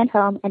there and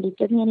home, and he'd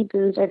give me any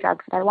booze or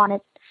drugs that I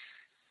wanted.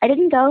 I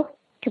didn't go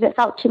because it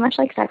felt too much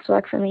like sex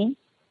work for me,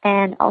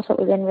 and also it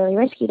would have been really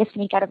risky to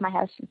sneak out of my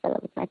house since I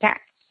live with my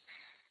parents.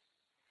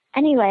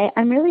 Anyway,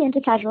 I'm really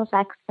into casual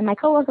sex, and my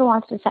coworker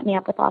wants to set me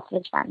up with lots of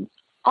his friends.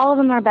 All of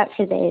them are about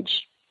his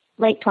age,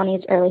 late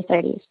 20s, early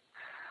 30s.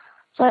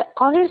 So I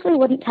obviously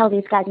wouldn't tell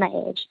these guys my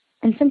age,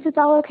 and since it's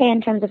all okay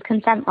in terms of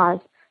consent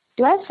laws,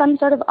 do I have some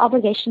sort of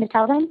obligation to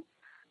tell them?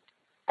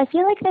 I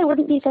feel like they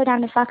wouldn't be so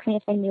down to fuck me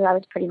if they knew I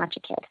was pretty much a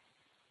kid.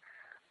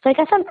 So I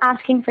guess I'm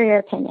asking for your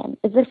opinion.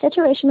 Is the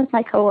situation with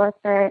my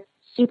coworker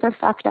super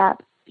fucked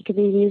up because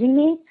he's using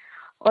me?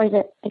 Or is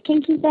it a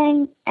kinky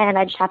thing and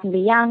I just happen to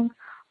be young?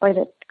 Or is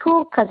it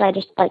cool because I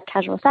just like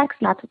casual sex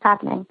and that's what's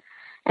happening?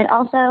 And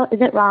also, is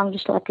it wrong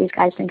just to let these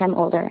guys think I'm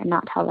older and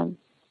not tell them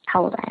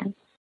how old I am?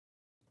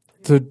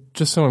 So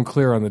just so I'm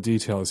clear on the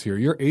details here,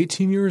 you're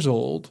 18 years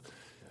old,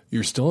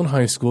 you're still in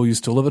high school, you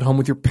still live at home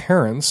with your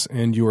parents,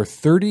 and your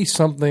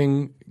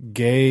 30-something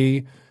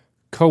gay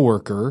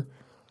coworker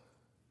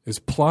is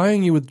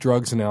plying you with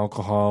drugs and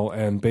alcohol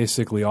and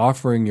basically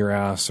offering your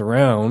ass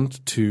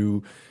around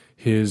to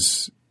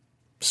his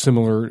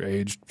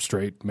similar-aged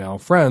straight male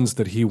friends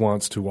that he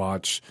wants to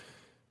watch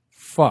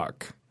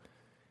fuck.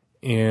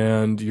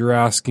 And you're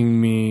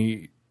asking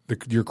me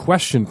your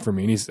question for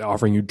me, and he's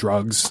offering you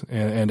drugs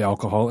and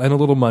alcohol and a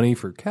little money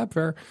for cab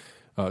fare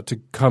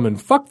to come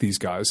and fuck these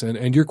guys.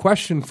 And your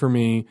question for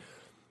me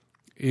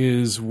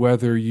is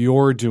whether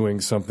you're doing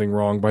something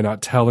wrong by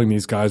not telling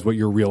these guys what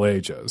your real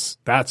age is.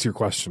 That's your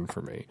question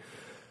for me.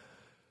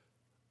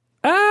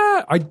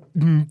 I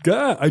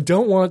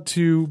don't want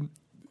to,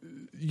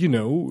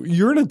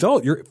 you're an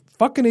adult. You're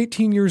fucking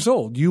 18 years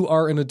old. You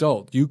are an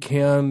adult. You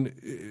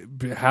can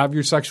have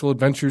your sexual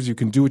adventures. You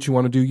can do what you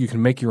want to do. You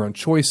can make your own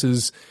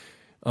choices.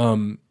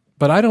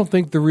 But I don't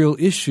think the real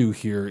issue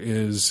here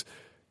is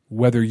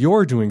whether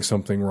you're doing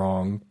something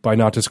wrong by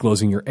not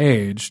disclosing your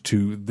age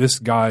to this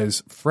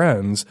guy's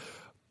friends,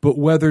 but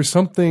whether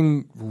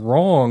something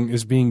wrong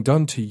is being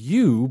done to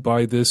you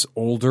by this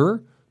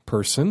older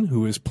person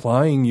who is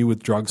plying you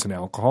with drugs and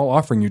alcohol,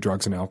 offering you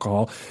drugs and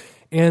alcohol,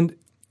 and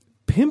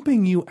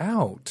pimping you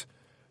out.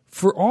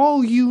 For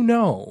all you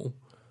know,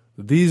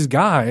 these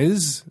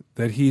guys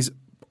that he's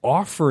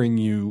offering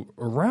you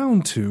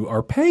around to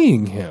are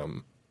paying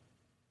him.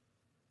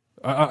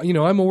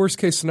 I'm a worst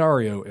case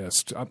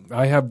scenarioist.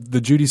 I have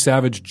the Judy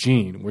Savage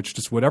gene, which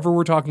just whatever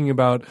we're talking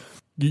about,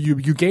 you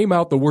game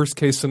out the worst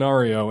case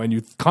scenario and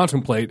you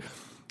contemplate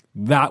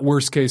that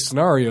worst case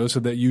scenario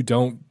so that you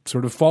don't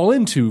sort of fall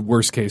into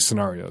worst case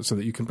scenarios, so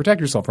that you can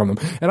protect yourself from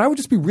them. And I would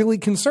just be really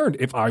concerned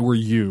if I were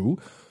you.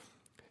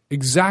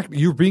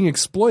 You're being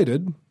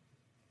exploited.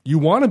 You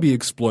want to be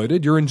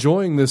exploited. You're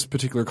enjoying this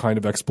particular kind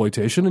of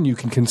exploitation, and you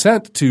can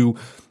consent to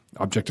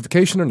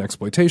objectification and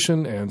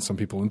exploitation, and some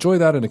people enjoy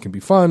that, and it can be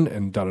fun,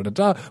 and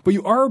da-da-da-da. But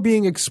you are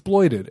being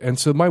exploited. And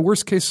so my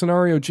worst-case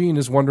scenario gene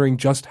is wondering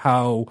just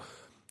how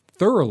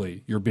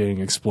thoroughly you're being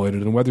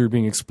exploited and whether you're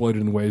being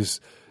exploited in ways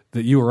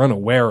that you are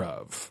unaware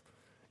of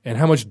and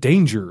how much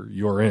danger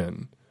you're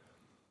in.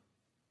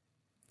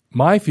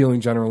 My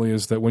feeling generally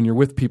is that when you're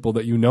with people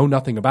that you know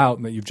nothing about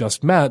and that you've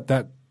just met,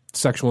 that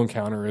sexual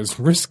encounter is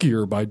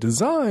riskier by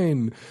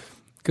design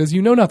because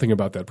you know nothing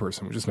about that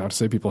person, which is not to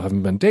say people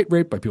haven't been date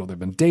raped by people they've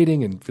been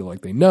dating and feel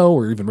like they know,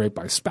 or even raped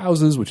by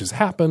spouses, which has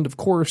happened, of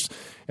course,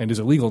 and is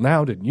illegal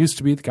now, didn't used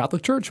to be. The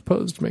Catholic Church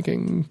opposed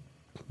making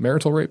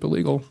marital rape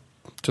illegal.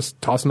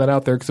 Just tossing that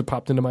out there because it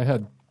popped into my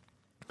head.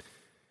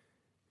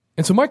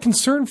 And so my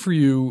concern for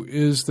you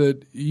is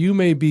that you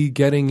may be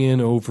getting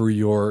in over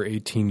your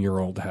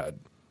 18-year-old head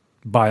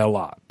by a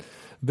lot.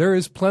 There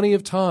is plenty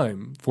of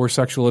time for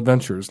sexual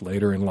adventures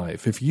later in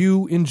life. If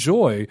you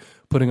enjoy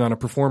putting on a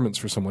performance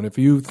for someone, if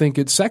you think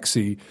it's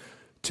sexy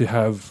to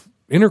have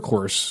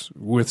intercourse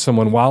with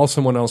someone while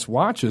someone else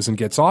watches and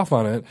gets off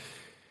on it,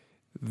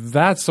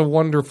 that's a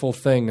wonderful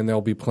thing, and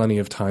there'll be plenty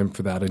of time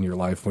for that in your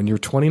life when you're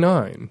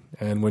 29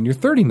 and when you're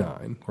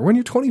 39 or when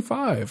you're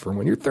 25 or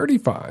when you're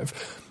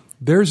 35.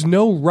 There's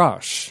no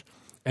rush.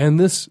 And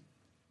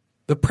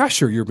the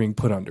pressure you're being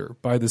put under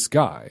by this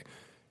guy,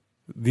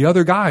 the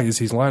other guys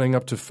he's lining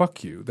up to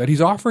fuck you, that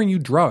he's offering you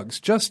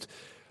drugs,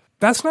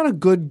 that's not a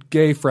good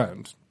gay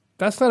friend.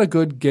 That's not a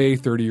good gay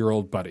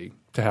 30-year-old buddy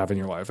to have in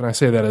your life. And I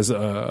say that as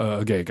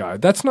a gay guy.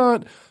 That's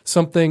not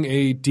something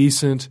a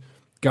decent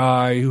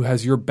guy who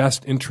has your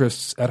best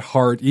interests at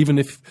heart, even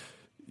if,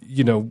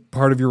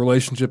 part of your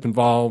relationship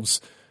involves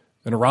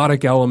an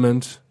erotic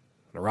element,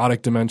 an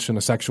erotic dimension,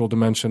 a sexual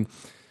dimension.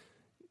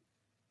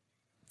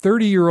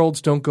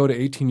 30-year-olds don't go to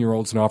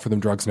 18-year-olds and offer them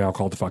drugs and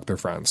alcohol to fuck their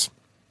friends.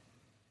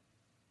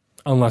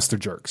 Unless they're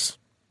jerks.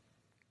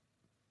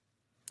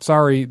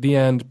 Sorry, the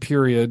end,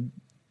 period,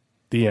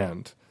 the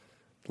end.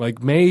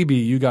 Like maybe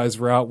you guys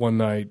were out one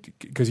night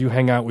because you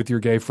hang out with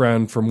your gay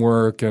friend from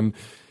work and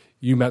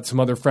you met some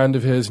other friend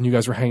of his and you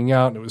guys were hanging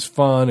out and it was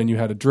fun and you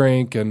had a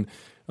drink and,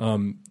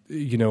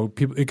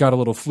 it got a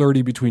little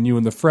flirty between you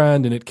and the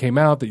friend and it came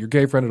out that your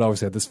gay friend had always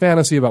had this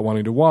fantasy about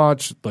wanting to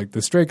watch like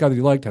the straight guy that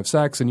you liked have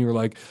sex and you were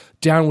like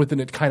down with it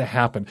and it kind of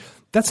happened.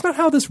 That's not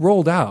how this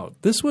rolled out.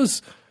 This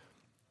was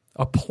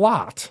a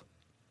plot.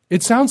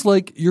 It sounds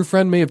like your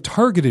friend may have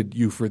targeted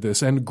you for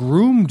this and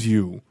groomed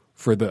you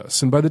for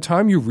this. And by the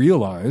time you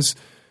realize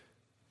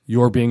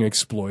you're being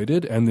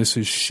exploited and this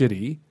is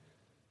shitty,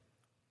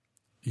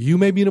 you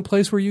may be in a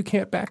place where you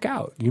can't back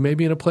out. You may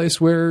be in a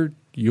place where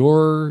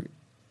your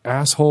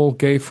asshole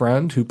gay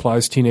friend who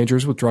plies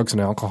teenagers with drugs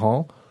and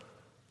alcohol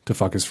to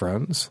fuck his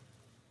friends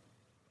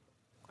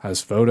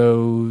has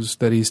photos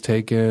that he's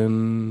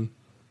taken,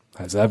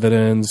 has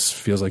evidence,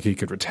 feels like he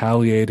could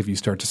retaliate if you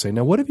start to say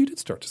no. What if you did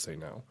start to say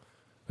no?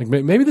 Like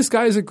maybe this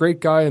guy is a great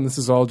guy and this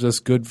is all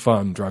just good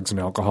fun, drugs and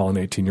alcohol and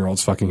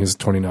 18-year-olds fucking his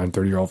 29,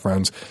 30-year-old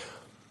friends.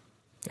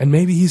 And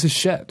maybe he's a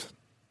shit.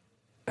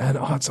 And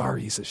odds are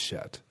he's a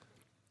shit.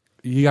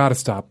 You got to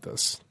stop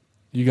this.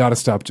 You got to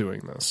stop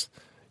doing this.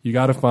 You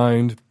got to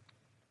find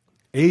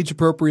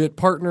age-appropriate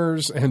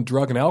partners and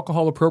drug and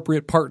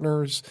alcohol-appropriate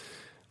partners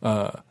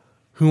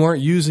who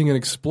aren't using and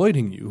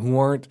exploiting you, who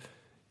aren't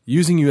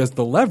using you as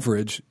the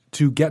leverage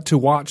to get to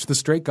watch the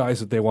straight guys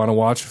that they want to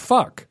watch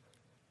fuck.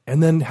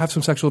 And then have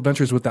some sexual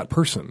adventures with that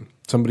person,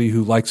 somebody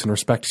who likes and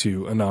respects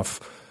you enough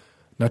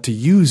not to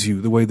use you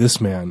the way this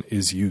man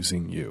is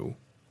using you.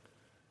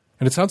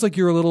 And it sounds like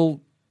you're a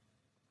little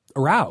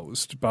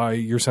aroused by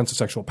your sense of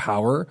sexual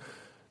power,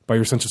 by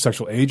your sense of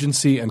sexual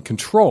agency and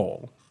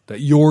control, that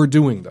you're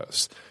doing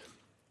this.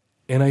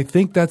 And I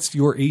think that's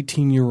your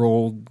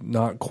 18-year-old,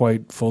 not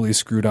quite fully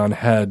screwed on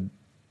head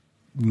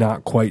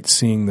not quite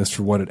seeing this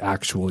for what it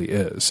actually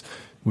is,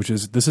 which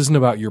is this isn't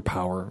about your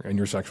power and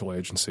your sexual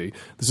agency.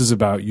 This is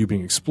about you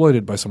being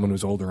exploited by someone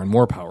who's older and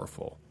more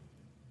powerful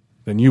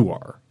than you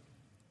are.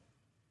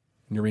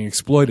 And you're being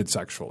exploited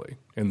sexually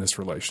in this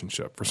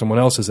relationship for someone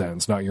else's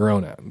ends, not your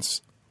own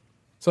ends.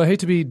 So I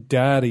hate to be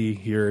daddy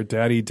here,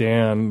 Daddy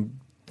Dan,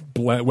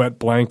 wet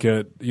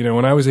blanket. You know,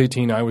 when I was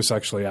 18, I was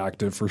sexually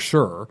active for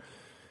sure.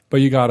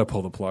 But you got to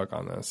pull the plug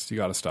on this. You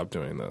got to stop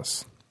doing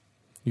this.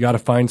 You got to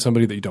find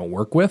somebody that you don't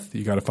work with.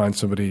 You got to find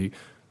somebody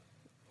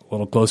a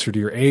little closer to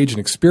your age and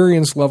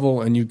experience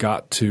level, and you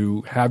got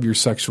to have your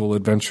sexual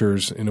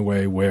adventures in a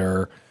way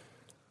where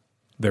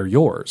they're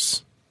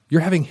yours.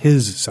 You're having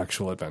his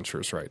sexual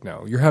adventures right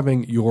now. You're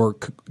having your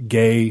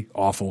gay,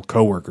 awful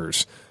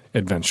coworkers'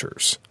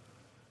 adventures,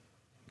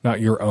 not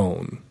your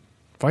own.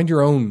 Find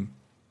your own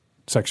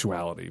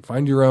sexuality.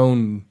 Find your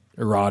own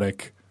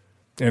erotic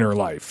inner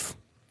life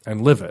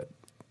and live it.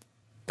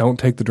 Don't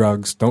take the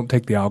drugs. Don't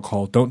take the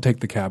alcohol. Don't take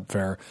the cab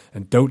fare.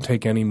 And don't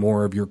take any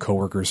more of your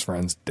coworkers'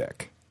 friend's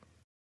dick.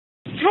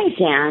 Hi,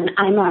 Dan.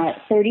 I'm a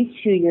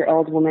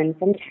 32-year-old woman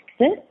from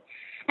Texas,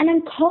 and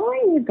I'm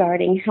calling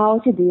regarding how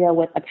to deal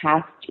with a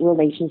past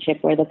relationship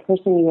where the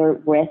person you're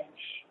with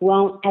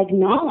won't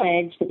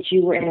acknowledge that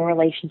you were in a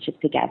relationship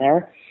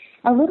together.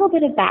 A little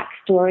bit of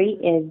backstory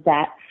is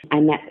that I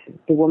met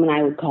the woman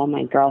I would call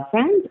my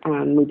girlfriend.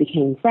 We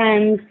became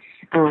friends.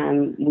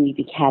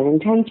 We had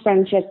intense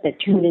friendship that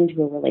turned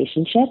into a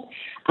relationship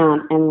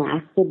and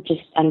lasted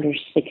just under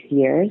 6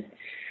 years.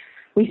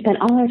 We spent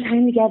all our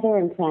time together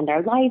and planned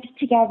our lives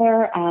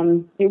together.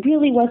 It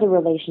really was a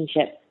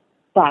relationship,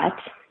 but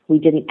we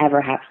didn't ever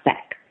have sex.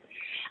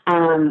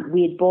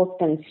 We had both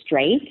been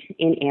straight,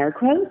 in air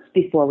quotes,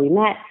 before we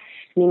met,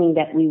 meaning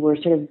that we were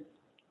sort of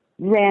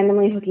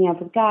randomly hooking up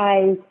with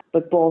guys,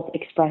 but both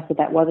expressed that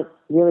that wasn't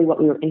really what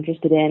we were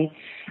interested in.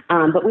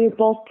 But we were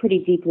both pretty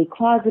deeply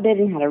closeted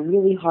and had a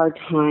really hard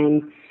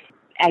time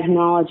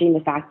acknowledging the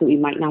fact that we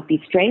might not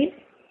be straight.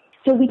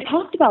 So we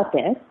talked about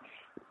this.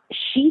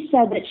 She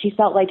said that she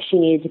felt like she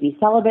needed to be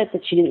celibate,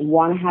 that she didn't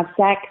want to have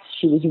sex.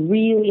 She was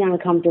really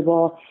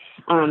uncomfortable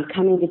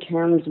coming to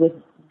terms with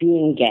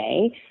being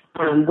gay.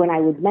 When I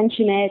would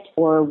mention it,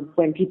 or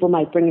when people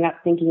might bring it up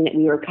thinking that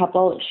we were a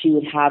couple, she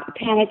would have a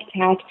panic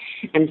attack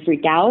and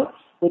freak out,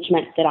 which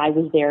meant that I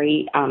was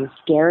very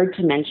scared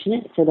to mention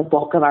it for the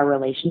bulk of our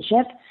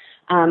relationship.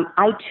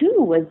 I, too,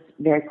 was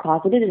very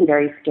closeted and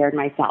very scared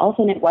myself,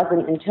 and it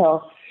wasn't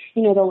until,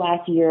 the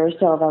last year or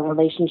so of our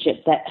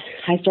relationship that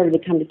I started to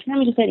come to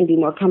terms with it and be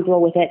more comfortable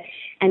with it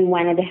and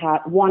wanted to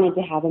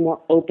have a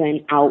more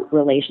open out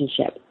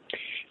relationship.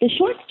 The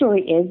short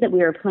story is that we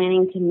were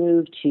planning to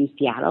move to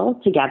Seattle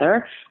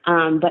together,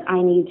 but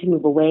I needed to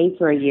move away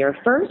for a year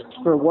first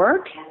for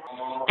work.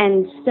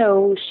 And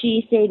so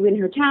she stayed in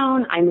her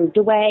town. I moved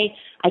away.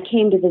 I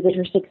came to visit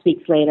her 6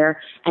 weeks later,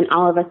 and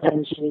all of a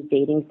sudden she was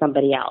dating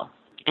somebody else.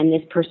 And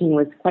this person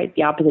was quite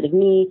the opposite of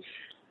me,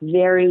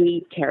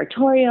 very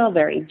territorial,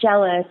 very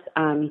jealous,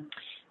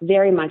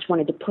 very much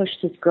wanted to push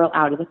this girl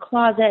out of the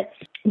closet,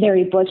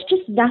 very butch,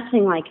 just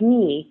nothing like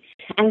me.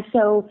 And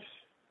so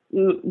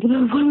the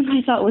woman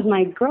I thought was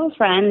my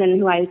girlfriend and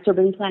who I had sort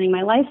of been planning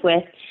my life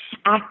with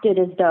acted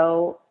as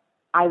though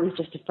I was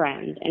just a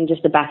friend and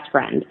just a best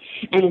friend.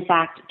 And in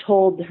fact,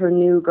 told her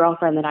new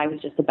girlfriend that I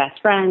was just a best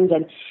friend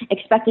and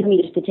expected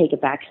me just to take a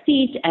back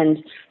seat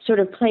and sort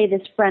of play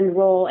this friend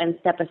role and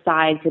step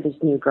aside for this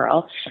new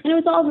girl. And it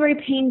was all very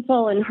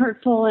painful and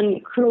hurtful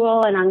and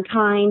cruel and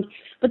unkind.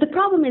 But the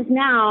problem is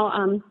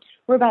now,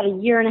 we're about a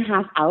year and a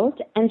half out,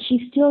 and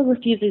she still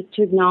refuses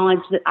to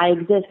acknowledge that I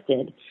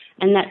existed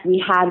and that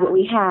we had what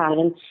we had.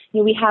 And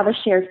we have a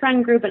shared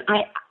friend group, and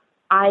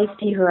I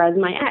see her as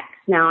my ex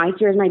now. I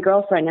see her as my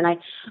girlfriend, and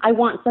I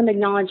want some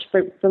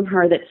acknowledgement from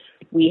her that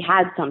we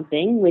had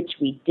something, which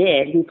we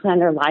did. We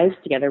planned our lives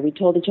together. We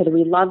told each other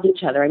we loved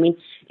each other. I mean,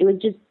 it was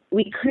just,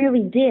 we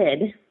clearly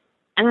did.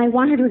 And I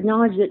want her to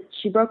acknowledge that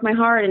she broke my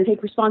heart and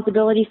take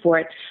responsibility for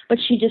it, but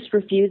she just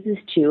refuses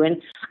to.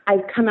 And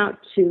I've come out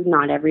to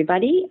not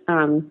everybody,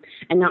 and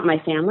not my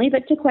family,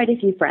 but to quite a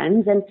few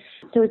friends. And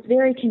so it's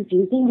very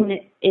confusing, and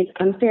it's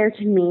unfair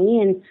to me,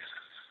 and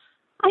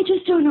I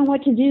just don't know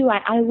what to do.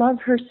 I love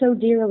her so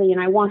dearly,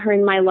 and I want her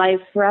in my life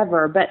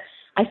forever, but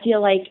I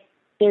feel like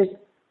there's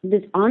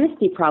this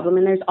honesty problem,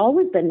 and there's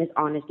always been this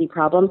honesty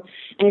problem,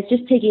 and it's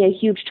just taking a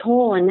huge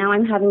toll, and now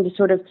I'm having to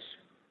sort of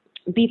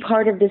be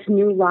part of this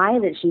new lie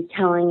that she's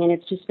telling, and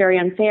it's just very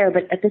unfair.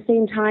 But at the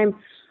same time,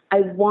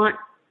 I want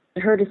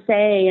her to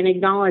say and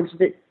acknowledge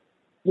that,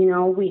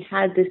 we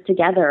had this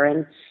together,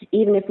 and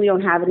even if we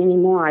don't have it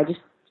anymore, I just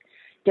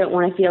don't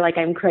want to feel like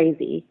I'm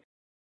crazy.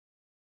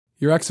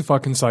 Your ex a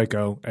fucking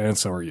psycho, and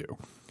so are you.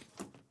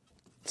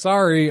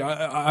 Sorry,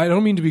 I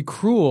don't mean to be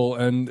cruel,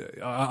 and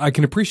I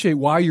can appreciate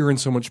why you're in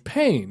so much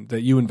pain,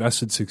 that you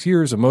invested 6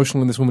 years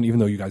emotionally in this woman, even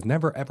though you guys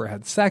never, ever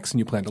had sex, and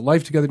you planned a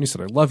life together, and you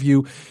said, I love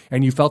you,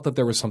 and you felt that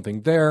there was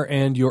something there,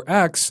 and your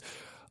ex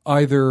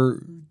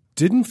either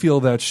didn't feel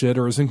that shit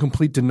or is in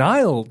complete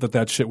denial that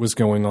that shit was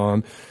going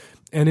on,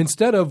 And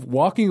instead of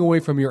walking away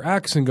from your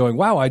ex and going,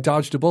 wow, I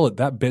dodged a bullet,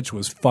 that bitch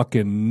was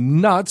fucking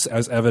nuts,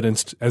 as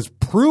evidenced, as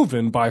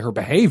proven by her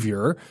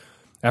behavior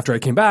after I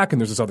came back and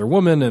there's this other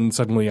woman and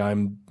suddenly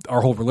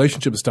our whole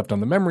relationship is stuffed on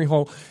the memory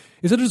hole.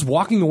 Instead of just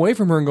walking away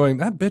from her and going,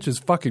 that bitch is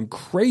fucking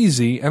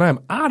crazy and I'm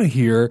out of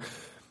here,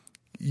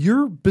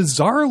 you're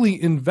bizarrely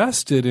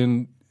invested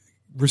in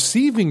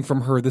receiving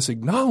from her this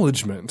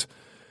acknowledgement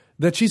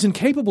that she's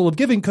incapable of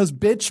giving because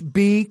bitch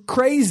be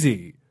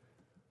crazy.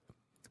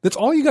 That's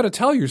all you got to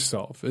tell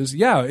yourself is,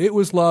 yeah, it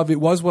was love.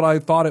 It was what I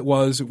thought it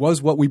was. It was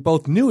what we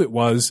both knew it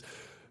was.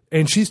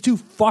 And she's too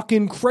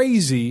fucking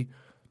crazy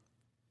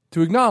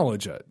to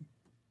acknowledge it.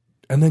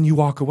 And then you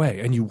walk away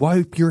and you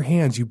wipe your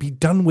hands. You be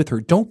done with her.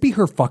 Don't be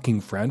her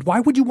fucking friend. Why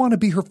would you want to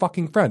be her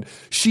fucking friend?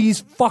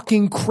 She's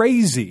fucking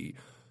crazy.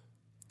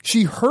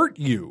 She hurt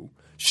you.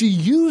 She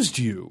used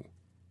you.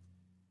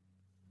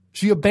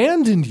 She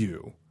abandoned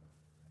you.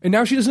 And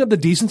now she doesn't have the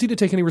decency to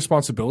take any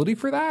responsibility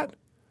for that?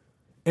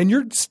 And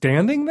you're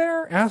standing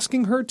there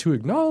asking her to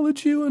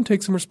acknowledge you and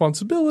take some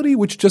responsibility,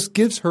 which just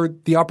gives her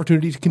the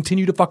opportunity to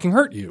continue to fucking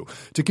hurt you,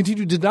 to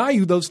continue to deny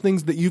you those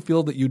things that you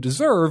feel that you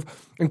deserve.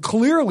 And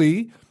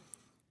clearly,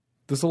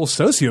 this little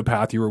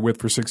sociopath you were with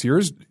for 6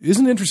 years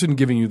isn't interested in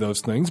giving you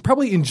those things,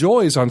 probably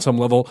enjoys on some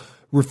level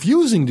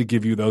refusing to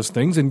give you those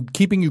things and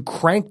keeping you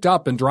cranked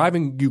up and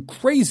driving you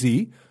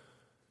crazy.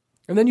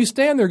 And then you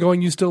stand there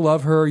going, you still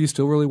love her, you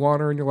still really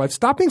want her in your life.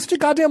 Stop being such a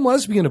goddamn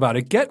lesbian about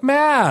it. Get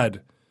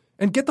mad.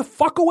 And get the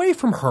fuck away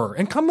from her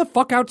and come the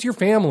fuck out to your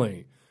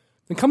family.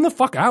 And come the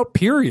fuck out,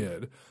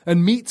 period.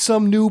 And meet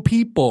some new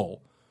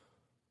people.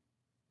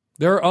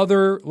 There are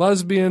other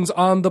lesbians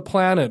on the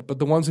planet, but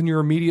the ones in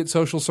your immediate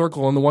social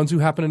circle and the ones who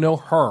happen to know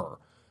her.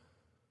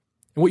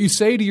 And what you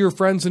say to your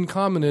friends in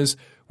common is,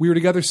 we were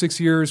together 6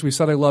 years, we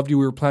said I loved you,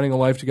 we were planning a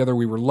life together,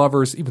 we were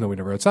lovers, even though we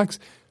never had sex.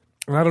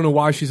 And I don't know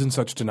why she's in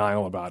such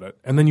denial about it.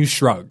 And then you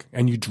shrug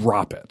and you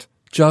drop it.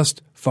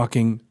 Just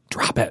fucking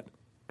drop it.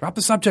 Drop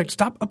the subject.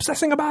 Stop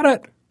obsessing about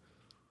it.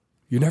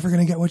 You're never going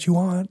to get what you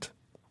want.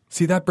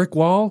 See that brick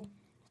wall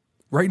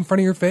right in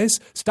front of your face?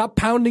 Stop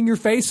pounding your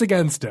face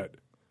against it.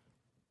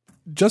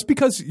 Just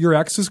because your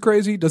ex is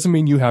crazy doesn't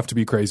mean you have to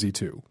be crazy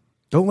too.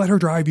 Don't let her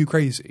drive you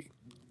crazy.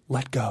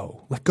 Let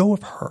go. Let go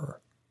of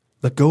her.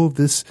 Let go of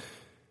this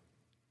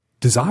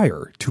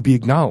desire to be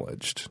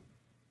acknowledged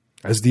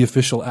as the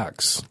official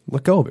ex.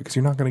 Let go of it because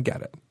you're not going to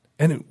get it.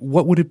 And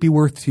what would it be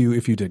worth to you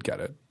if you did get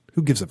it?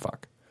 Who gives a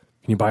fuck?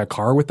 Can you buy a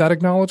car with that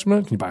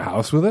acknowledgement? Can you buy a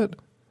house with it? Can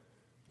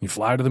you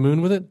fly to the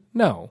moon with it?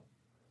 No.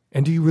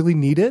 And do you really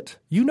need it?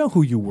 You know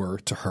who you were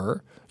to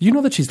her. You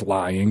know that she's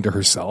lying to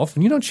herself,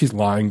 and you know she's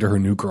lying to her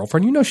new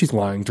girlfriend. You know she's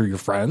lying to your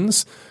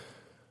friends.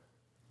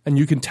 And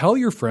you can tell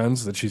your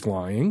friends that she's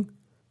lying.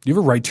 You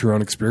have a right to your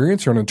own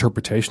experience, your own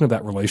interpretation of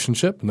that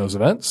relationship and those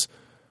events.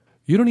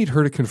 You don't need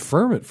her to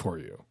confirm it for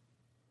you.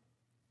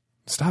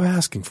 Stop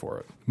asking for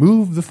it.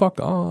 Move the fuck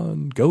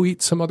on. Go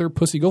eat some other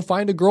pussy. Go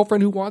find a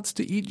girlfriend who wants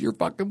to eat your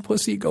fucking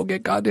pussy. Go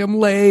get goddamn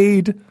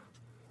laid.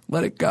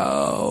 Let it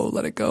go.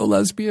 Let it go,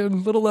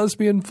 lesbian. Little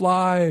lesbian,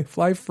 fly.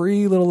 Fly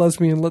free, little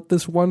lesbian. Let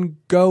this one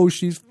go.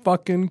 She's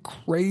fucking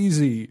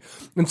crazy.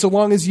 And so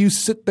long as you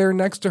sit there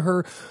next to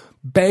her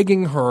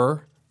begging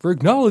her for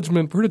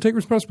acknowledgement, for her to take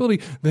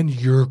responsibility, then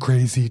you're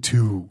crazy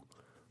too.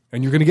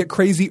 And you're going to get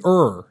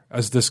crazier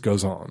as this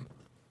goes on.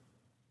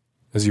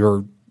 As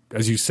you're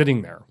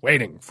sitting there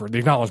waiting for the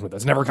acknowledgement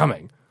that's never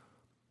coming.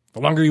 The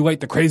longer you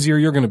wait, the crazier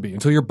you're going to be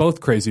until you're both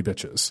crazy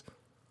bitches.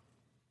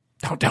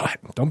 Don't do it.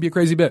 Don't be a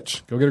crazy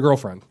bitch. Go get a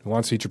girlfriend who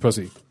wants to eat your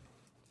pussy.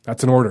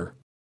 That's an order.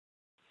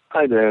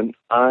 Hi, Dan.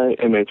 I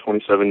am a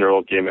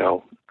 27-year-old gay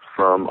male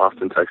from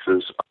Austin,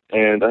 Texas,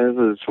 and I have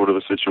a sort of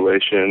a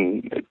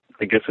situation.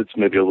 I guess it's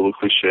maybe a little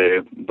cliche,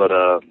 but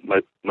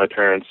my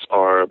parents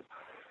are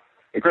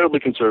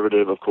incredibly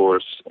conservative, of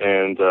course,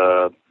 and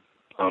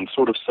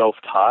sort of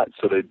self-taught,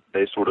 so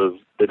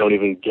they don't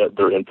even get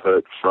their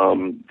input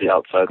from the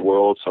outside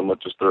world, so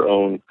much as their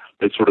own.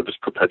 They sort of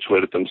just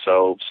perpetuate it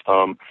themselves.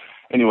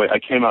 Anyway,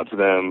 I've come out to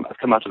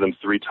them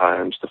 3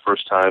 times. The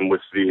first time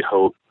with the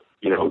hope,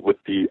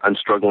 I'm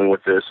struggling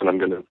with this and I'm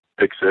going to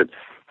fix it.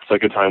 The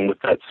second time with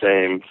that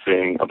same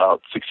thing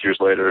about 6 years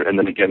later, and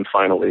then again,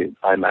 finally,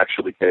 I'm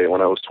actually gay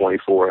when I was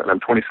 24, and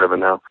I'm 27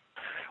 now.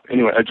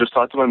 Anyway, I just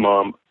talked to my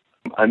mom.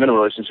 I'm in a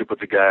relationship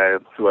with a guy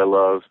who I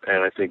love,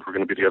 and I think we're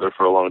going to be together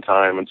for a long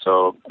time.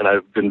 And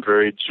I've been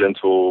very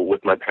gentle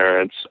with my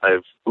parents.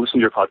 I've listened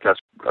to your podcast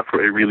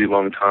for a really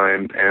long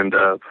time and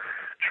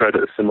tried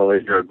to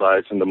assimilate your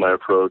advice into my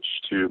approach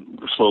to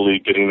slowly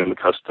getting them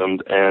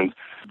accustomed. And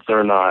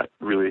they're not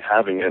really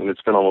having it. And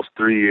it's been almost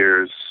 3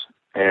 years.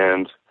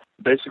 And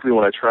basically,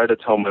 when I try to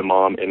tell my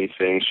mom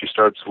anything, she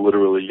starts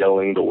literally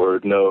yelling the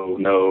word no,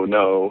 no,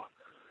 no.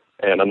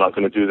 And I'm not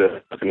going to do that.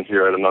 I'm not going to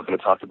hear it. I'm not going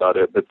to talk about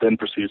it. But then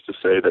proceeds to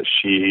say that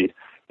she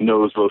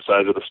knows both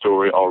sides of the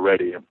story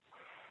already.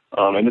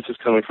 And this is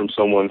coming from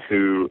someone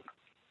who,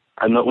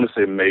 I'm not going to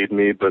say made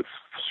me, but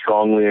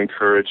strongly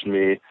encouraged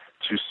me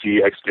to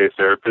see ex-gay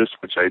therapists,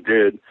 which I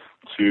did,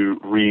 to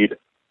read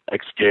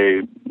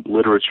ex-gay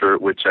literature,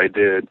 which I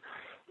did,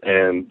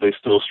 and they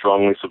still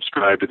strongly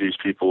subscribe to these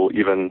people,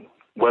 even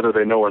whether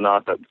they know or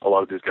not that a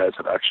lot of these guys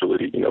have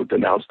actually,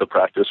 denounced the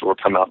practice or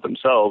come out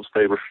themselves.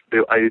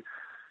 I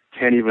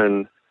can't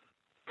even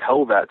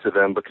tell that to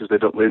them because they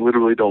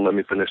literally don't let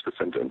me finish the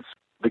sentence.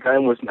 The guy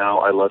I'm with now,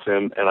 I love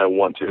him and I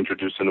want to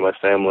introduce him to my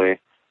family,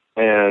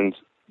 and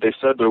they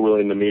said they're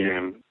willing to meet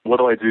him. What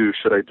do I do?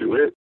 Should I do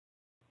it?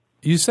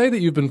 You say that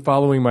you've been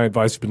following my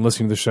advice, you've been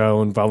listening to the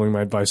show and following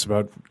my advice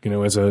about,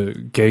 as a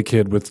gay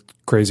kid with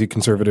crazy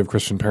conservative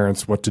Christian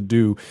parents, what to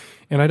do.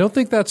 And I don't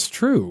think that's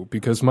true,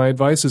 because my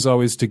advice is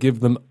always to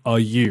give them a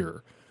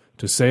year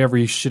to say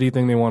every shitty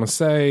thing they want to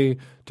say,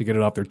 to get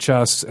it off their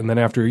chests. And then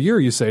after a year,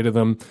 you say to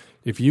them,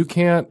 if you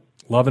can't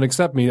love and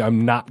accept me,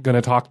 I'm not going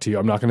to talk to you.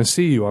 I'm not going to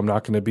see you. I'm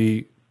not going to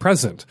be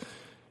present.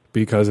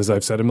 Because as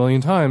I've said a million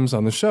times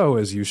on the show,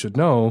 as you should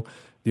know,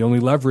 the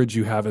only leverage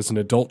you have as an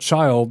adult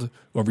child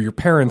over your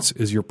parents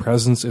is your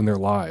presence in their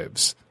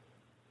lives.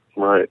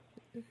 Right.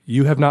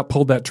 You have not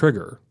pulled that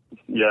trigger.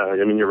 Yeah,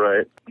 you're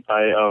right.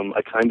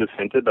 I kind of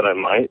hinted that I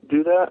might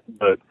do that,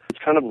 but it's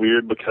kind of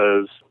weird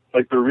because,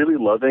 they're really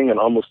loving in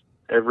almost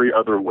every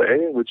other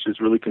way, which is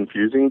really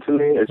confusing to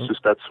me. It's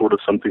just that's sort of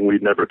something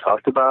we'd never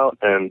talked about,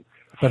 and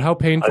but how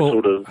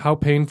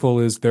painful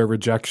is their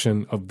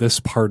rejection of this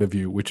part of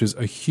you, which is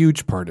a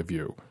huge part of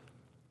you?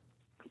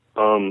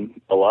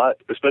 A lot,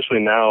 especially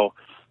now.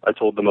 I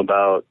told them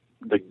about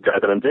the guy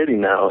that I'm dating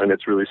now, and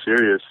it's really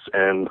serious,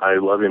 and I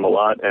love him a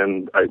lot,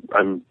 and I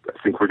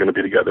think we're going to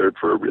be together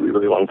for a really,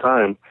 really long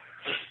time.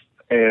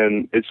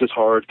 And it's just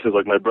hard because,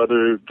 my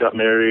brother got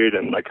married,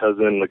 and my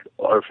cousin,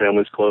 our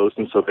family's close,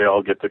 and so they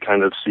all get to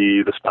kind of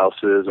see the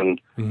spouses, and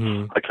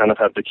I kind of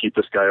have to keep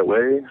this guy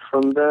away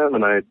from them,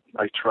 and I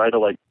try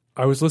to,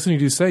 I was listening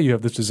to you say you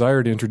have this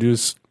desire to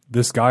introduce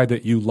this guy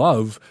that you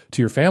love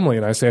to your family,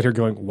 and I sat here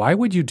going, why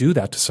would you do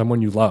that to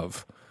someone you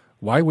love?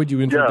 Why would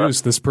you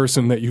introduce this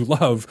person that you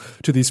love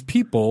to these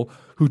people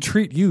who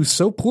treat you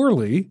so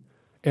poorly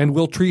and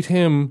will treat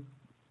him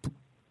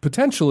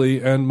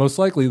potentially, and most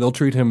likely they'll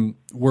treat him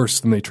worse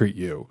than they treat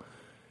you?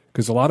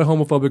 Because a lot of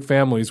homophobic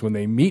families, when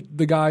they meet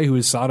the guy who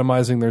is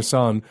sodomizing their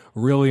son,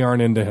 really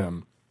aren't into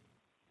him.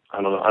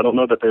 I don't know. I don't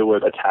know that they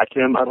would attack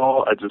him at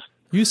all.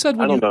 You said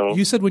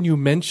when you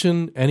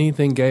mention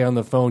anything gay on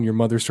the phone, your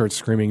mother starts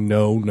screaming,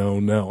 no, no,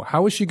 no.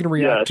 How is she going to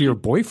react to your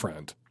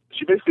boyfriend?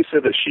 She basically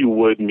said that she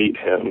would meet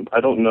him. I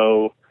don't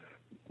know.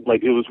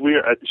 It was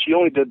weird. She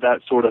only did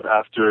that sort of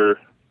after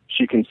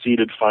she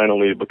conceded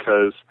finally,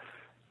 because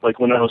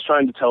when I was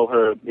trying to tell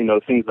her,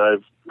 things that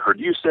I've heard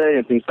you say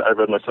and things that I've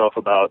read myself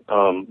about,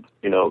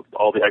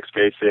 all the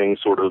ex-gay things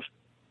sort of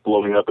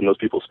blowing up in those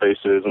people's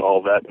faces and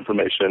all that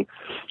information,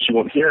 she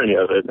won't hear any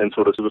of it, and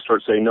sort of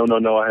start saying, no,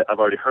 I've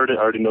already heard it,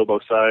 I already know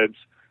both sides.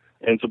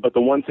 And so, but the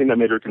one thing that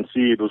made her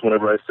concede was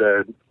whenever I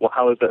said, well,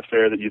 how is that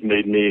fair that you've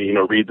made me,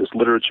 read this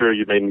literature,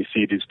 you've made me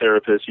see these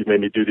therapists, you've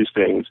made me do these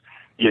things,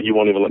 yet you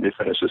won't even let me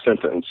finish the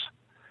sentence.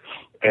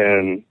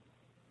 And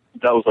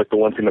that was the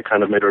one thing that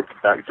kind of made her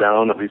back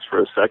down, at least for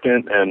a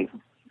second. And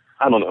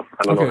I don't know.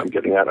 I don't know what I'm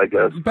getting at, I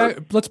guess.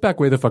 Let's back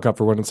way the fuck up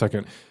for 1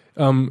 second.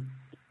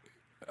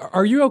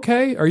 Are you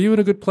okay? Are you in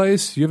a good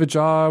place? You have a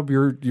job,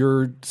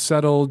 you're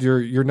settled,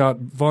 you're not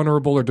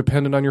vulnerable or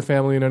dependent on your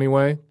family in any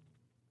way?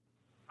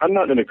 I'm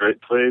not in a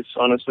great place.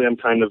 Honestly, I'm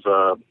kind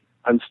of,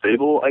 I'm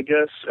stable, I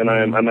guess, and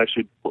I'm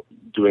actually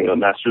doing a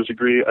master's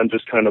degree. I'm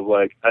just kind of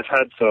I've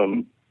had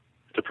some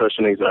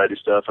depression, anxiety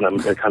stuff, and I'm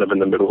kind of in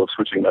the middle of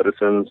switching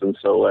medicines, and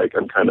so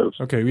I'm kind of...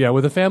 Okay, yeah,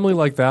 with a family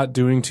like that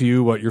doing to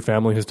you what your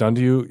family has done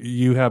to you,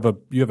 you have a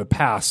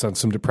pass on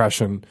some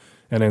depression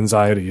and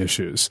anxiety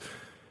issues.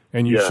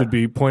 And you should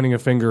be pointing a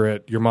finger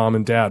at your mom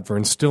and dad for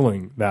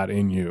instilling that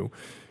in you.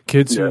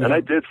 Kids, and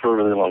I did for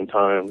a really long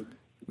time.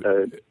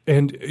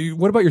 And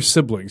what about your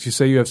siblings? You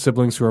say you have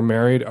siblings who are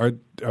married. Are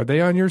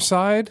they on your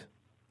side?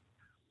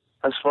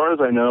 As far as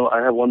I know,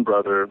 I have one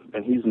brother,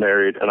 and he's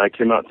married, and I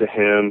came out to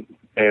him,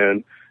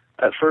 and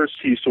at first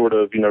he sort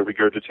of,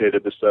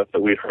 regurgitated the stuff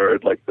that we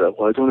heard,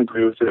 I don't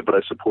agree with it, but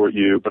I support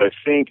you. But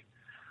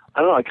I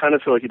don't know, I kind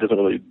of feel like he doesn't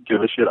really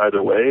give a shit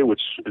either way,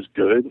 which is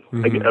good.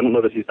 I don't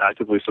know that he's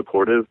actively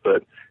supportive,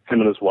 but him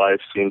and his wife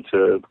seem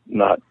to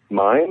not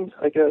mind,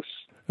 I guess.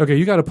 Okay,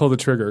 you got to pull the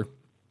trigger.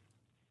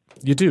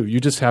 You do. You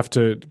just have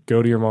to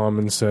go to your mom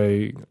and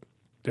say,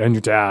 and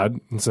your dad,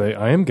 and say,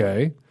 I am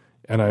gay,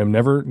 and I am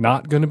never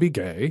not going to be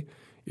gay.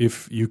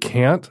 If you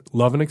can't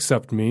love and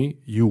accept me,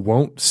 you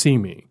won't see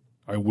me.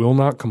 I will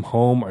not come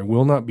home. I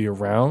will not be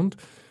around.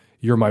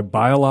 You're my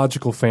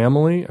biological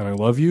family, and I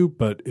love you,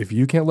 but if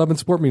you can't love and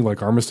support me like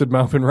Armistead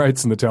Maupin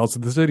writes in the Tales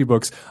of the City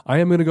books, I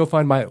am going to go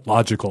find my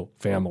logical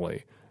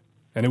family.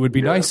 And it would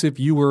be nice if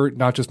you were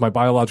not just my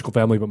biological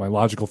family, but my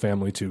logical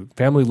family too.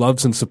 Family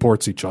loves and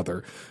supports each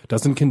other,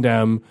 doesn't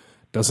condemn,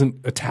 doesn't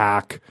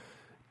attack,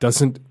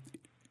 doesn't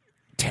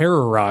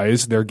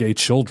terrorize their gay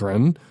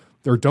children,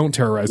 or don't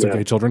terrorize their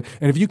gay children.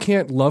 And if you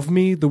can't love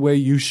me the way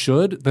you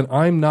should, then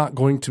I'm not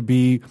going to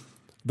be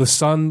the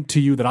son to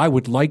you that I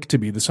would like to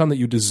be, the son that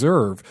you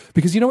deserve.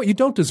 Because you know what? You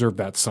don't deserve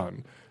that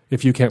son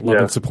if you can't love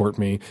and support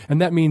me. And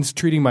that means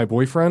treating my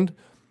boyfriend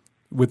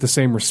with the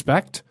same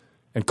respect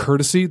and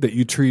courtesy that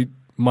you treat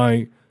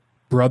my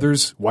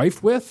brother's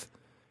wife with?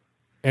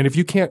 And if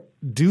you can't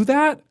do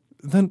that,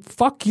 then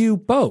fuck you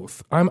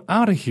both. I'm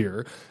out of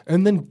here.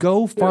 And then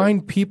go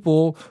find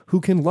people who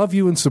can love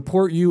you and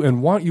support you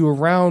and want you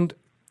around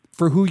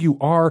for who you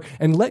are,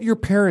 and let your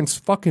parents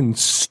fucking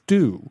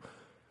stew.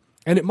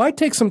 And it might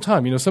take some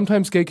time. You know,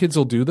 sometimes gay kids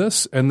will do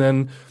this, and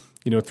then,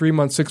 3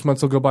 months, 6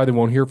 months will go by, they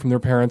won't hear from their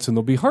parents, and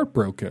they'll be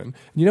heartbroken. And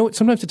you know what?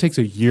 Sometimes it takes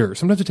a year.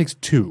 Sometimes it takes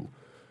 2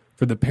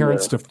 for the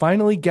parents to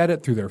finally get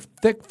it through their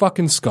thick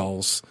fucking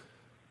skulls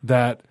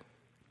that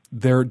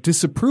their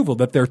disapproval,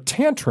 that their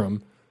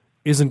tantrum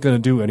isn't going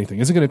to do anything,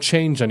 isn't going to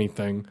change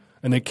anything,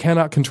 and they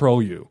cannot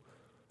control you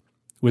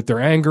with their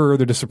anger or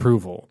their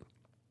disapproval.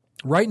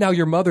 Right now,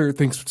 your mother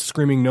thinks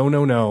screaming no,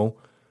 no, no,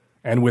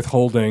 and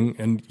withholding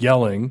and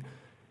yelling,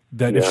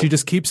 that if she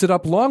just keeps it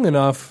up long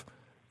enough,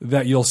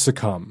 that you'll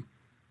succumb,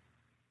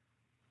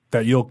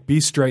 that you'll be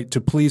straight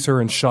to please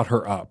her and shut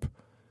her up.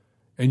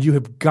 And you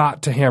have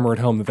got to hammer it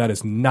home that that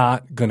is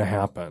not going to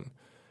happen.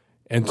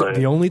 And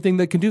the only thing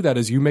that can do that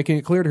is you making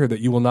it clear to her that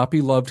you will not be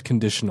loved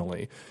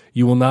conditionally.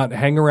 You will not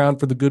hang around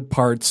for the good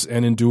parts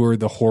and endure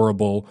the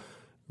horrible,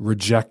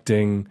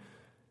 rejecting,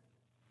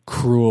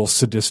 cruel,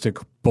 sadistic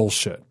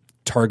bullshit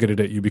targeted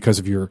at you because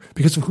of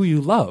who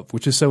you love,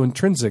 which is so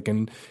intrinsic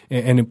and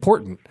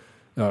important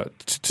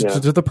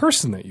to the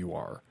person that you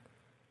are.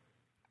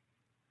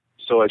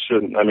 So I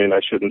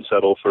shouldn't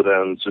settle for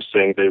them just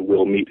saying they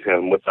will meet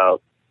him with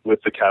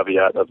the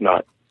caveat of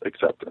not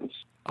acceptance.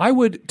 I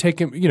would take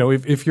him,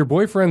 if your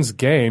boyfriend's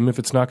game, if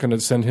it's not going to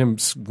send him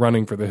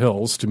running for the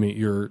hills to meet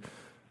your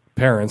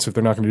parents, if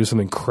they're not going to do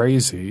something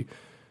crazy,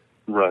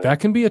 that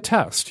can be a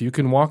test. You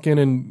can walk in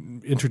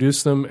and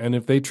introduce them, and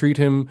if they treat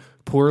him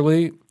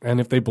poorly, and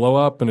if they blow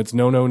up and it's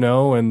no, no,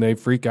 no, and they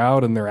freak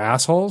out and they're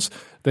assholes,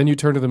 then you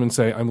turn to them and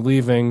say, I'm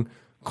leaving.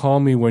 Call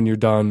me when you're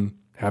done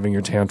having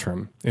your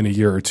tantrum in a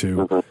year or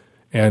 2.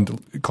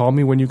 And call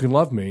me when you can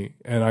love me,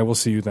 and I will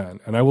see you then.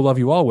 And I will love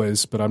you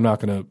always, but I'm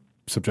not going to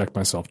subject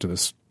myself to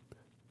this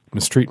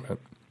mistreatment.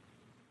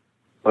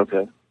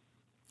 Okay.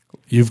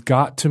 You've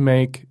got to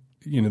make,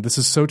 this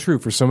is so true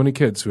for so many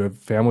kids who have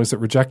families that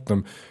reject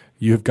them.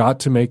 You've got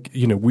to make,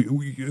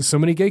 so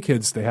many gay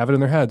kids, they have it in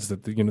their heads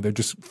that, they're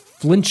just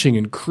flinching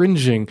and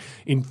cringing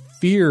in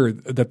fear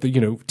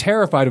that,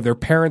 terrified of their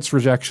parents'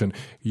 rejection.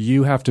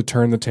 You have to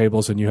turn the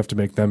tables and you have to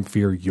make them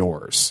fear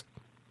yours.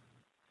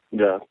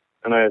 Yeah.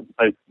 And I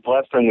the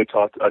last time I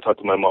talked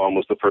to my mom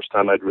was the first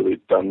time I'd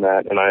really done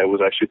that. And I was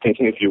actually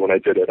thinking of you when I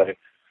did it. I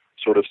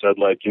sort of said,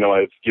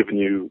 I've given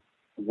you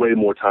way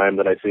more time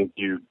than I think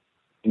you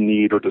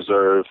need or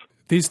deserve.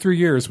 These 3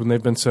 years when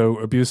they've been so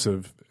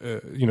abusive,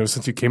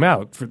 since you came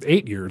out, for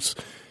 8 years,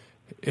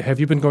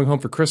 have you been going home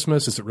for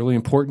Christmas? Is it really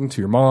important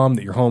to your mom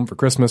that you're home for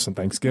Christmas and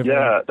Thanksgiving?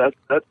 Yeah,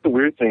 that's the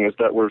weird thing, is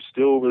that we're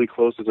still really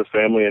close as a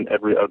family in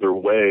every other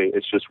way.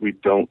 It's just we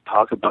don't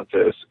talk about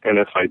this. And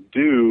if I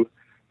do,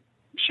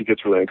 she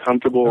gets really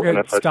uncomfortable. Okay, and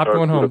if stop I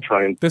going home.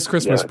 trying this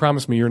Christmas,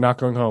 promise me you're not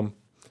going home.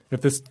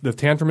 If the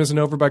tantrum isn't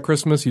over by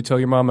Christmas, you tell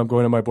your mom I'm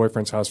going to my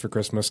boyfriend's house for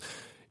Christmas.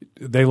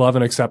 They love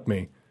and accept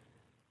me.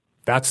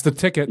 That's the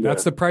ticket. Yeah.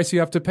 That's the price you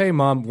have to pay,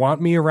 Mom.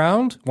 Want me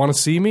around? Want to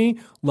see me?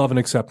 Love and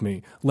accept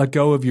me. Let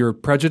go of your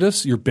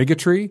prejudice, your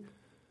bigotry.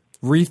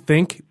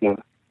 Rethink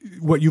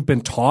what you've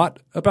been taught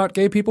about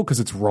gay people,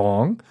 because it's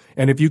wrong.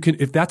 And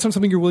if that's not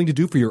something you're willing to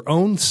do for your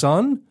own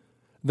son,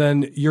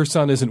 then your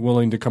son isn't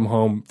willing to come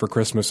home for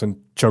Christmas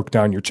and choke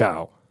down your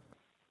chow.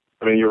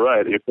 I mean, you're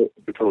right. You're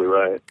totally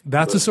right.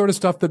 That's the sort of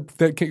stuff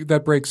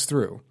that breaks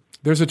through.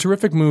 There's a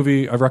terrific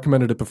movie. I've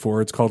recommended it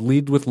before. It's called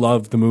Lead with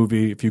Love, the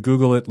movie. If you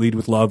Google it, Lead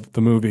with Love,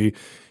 the movie,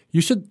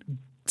 you should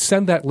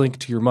send that link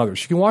to your mother.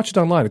 She can watch it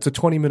online. It's a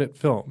 20-minute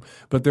film.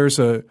 But there's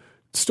a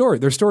story.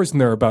 There's stories in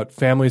there about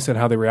families and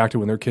how they reacted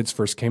when their kids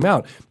first came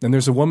out. And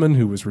there's a woman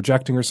who was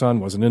rejecting her son,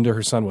 wasn't into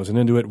her son, wasn't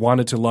into it,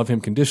 wanted to love him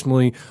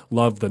conditionally,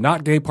 love the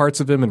not gay parts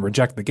of him and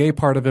reject the gay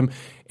part of him.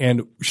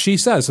 And she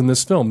says in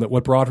this film that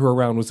what brought her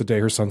around was the day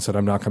her son said,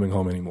 I'm not coming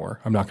home anymore.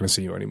 I'm not going to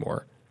see you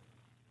anymore.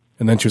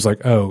 And then she was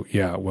like, oh,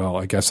 yeah, well,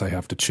 I guess I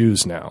have to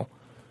choose now.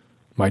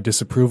 My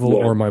disapproval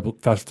or my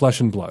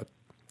flesh and blood.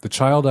 The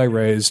child I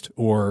raised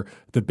or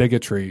the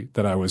bigotry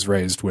that I was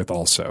raised with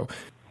also.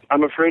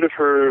 I'm afraid of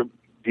her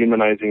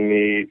demonizing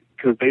me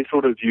because they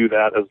sort of view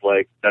that as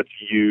that's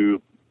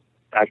you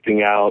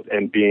acting out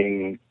and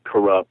being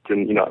corrupt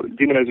and,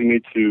 demonizing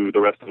me to the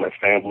rest of my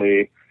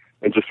family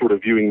and just sort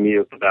of viewing me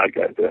as the bad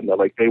guy then.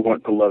 That, they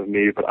want to love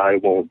me, but I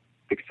won't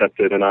accept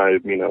it. And I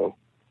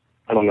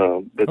don't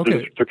know.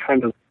 They're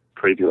kind of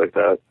crazy like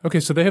that. Okay,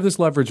 so they have this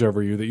leverage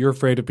over you that you're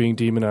afraid of being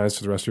demonized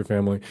to the rest of your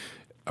family.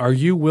 Are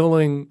you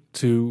willing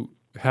to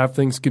have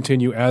things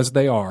continue as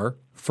they are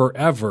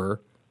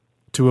forever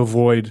to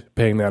avoid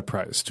paying that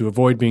price, to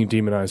avoid being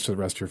demonized to the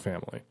rest of your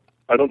family?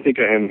 I don't think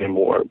I am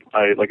anymore.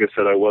 Like I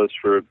said, I was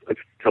for a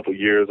couple of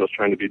years. I was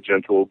trying to be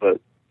gentle, but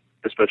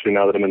especially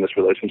now that I'm in this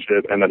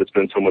relationship and that it's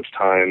been so much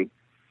time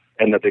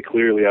and that they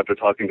clearly, after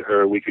talking to her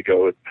a week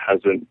ago, it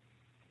hasn't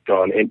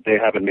gone, they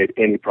haven't made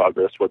any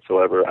progress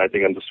whatsoever. I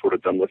think I'm just sort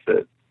of done with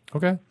it.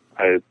 Okay.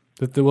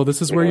 Well,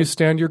 this is where you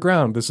stand your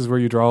ground. This is where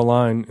you draw a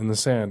line in the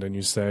sand and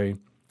you say,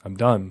 I'm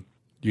done.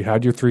 You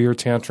had your 3-year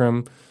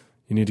tantrum.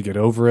 You need to get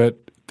over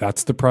it.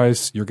 That's the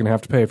price you're going to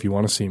have to pay if you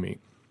want to see me.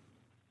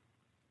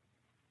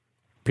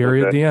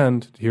 Period. Okay. The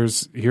end.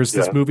 Here's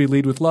this movie,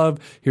 Lead with Love.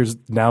 Here's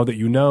Now That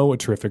You Know, a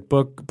terrific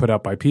book put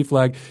out by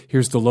PFLAG.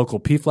 Here's the local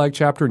PFLAG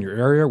chapter in your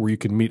area where you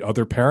can meet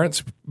other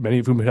parents, many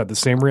of whom had the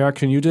same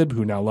reaction you did,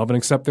 who now love and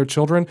accept their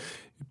children.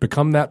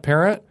 Become that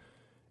parent,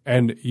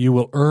 and you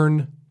will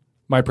earn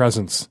my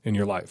presence in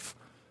your life.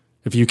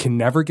 If you can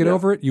never get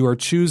over it, you are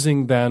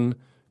choosing then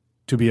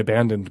to be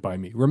abandoned by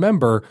me.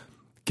 Remember,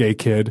 gay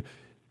kid,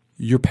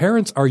 your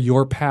parents are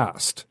your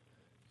past.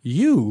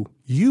 You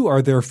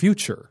are their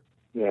future.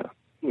 Yeah.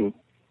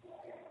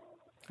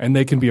 And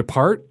they can be a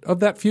part of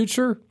that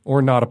future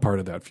or not a part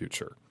of that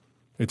future.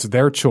 It's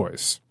their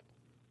choice.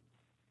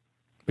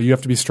 But you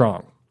have to be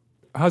strong.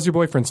 How's your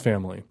boyfriend's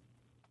family?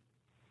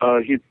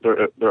 I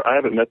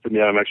haven't met them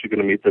yet. I'm actually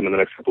going to meet them in the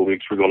next couple of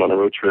weeks. We're going on a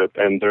road trip,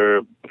 and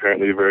they're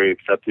apparently very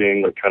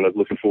accepting, like kind of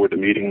looking forward to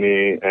meeting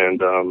me.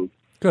 And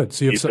good.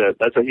 So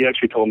he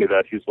actually told me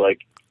that. He's like,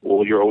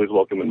 well, you're always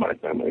welcome in my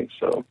family.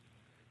 So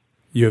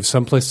you have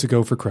someplace to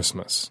go for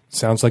Christmas.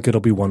 Sounds like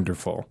it'll be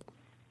wonderful.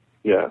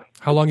 Yeah.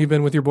 How long you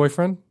been with your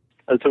boyfriend?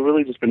 It's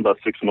really just been about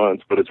 6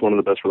 months, but it's one of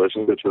the best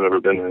relationships I've ever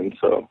been in.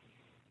 So,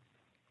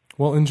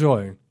 well,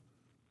 enjoy.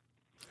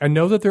 And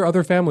know that there are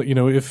other family,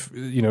 if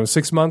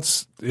 6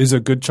 months is a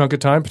good chunk of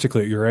time,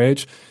 particularly at your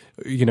age,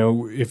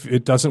 if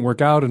it doesn't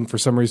work out and for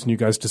some reason you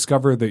guys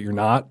discover that you're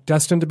not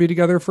destined to be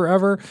together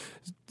forever,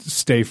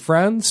 stay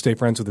friends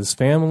with his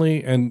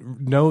family,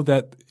 and know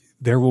that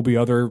there will be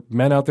other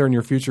men out there in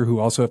your future who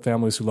also have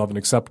families who love and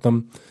accept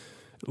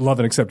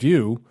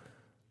you,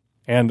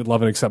 and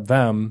love and accept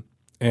them.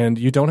 And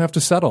you don't have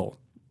to settle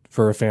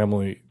for a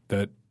family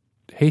that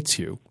hates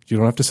you. You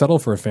don't have to settle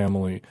for a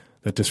family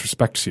that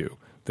disrespects you.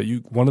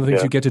 One of the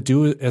things you get to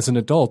do as an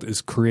adult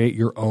is create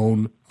your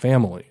own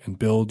family and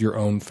build your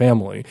own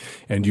family.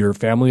 And your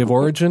family of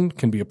origin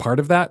can be a part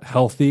of that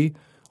healthy,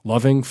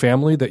 loving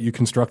family that you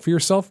construct for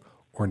yourself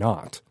or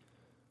not.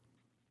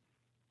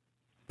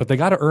 But they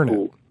got to earn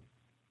it.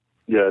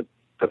 Yeah,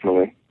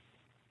 definitely.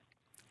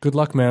 Good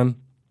luck, man.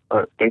 All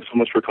right. Thanks so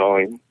much for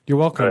calling. You're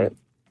welcome. All right.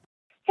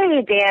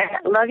 Hey,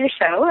 Dan. Love your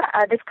show.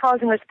 This call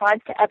is in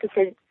response to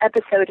episode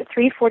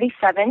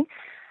 347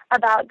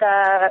 about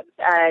the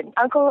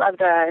uncle of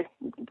the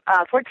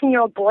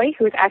 14-year-old boy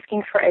who was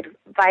asking for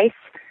advice,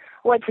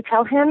 what to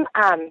tell him.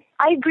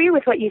 I agree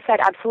with what you said,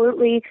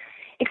 absolutely,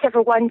 except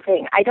for one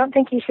thing. I don't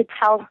think you should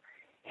tell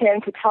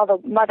him to tell the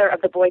mother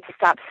of the boy to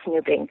stop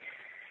snooping.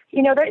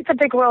 It's a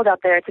big world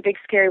out there. It's a big,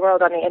 scary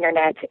world on the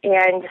Internet.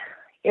 And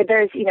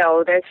there's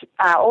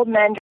old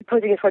men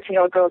posing as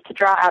 14-year-old girls to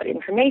draw out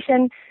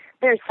information.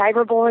 There's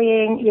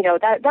cyberbullying.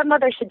 That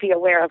mother should be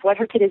aware of what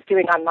her kid is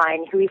doing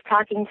online, who he's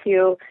talking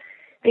to,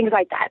 things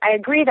like that. I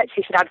agree that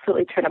she should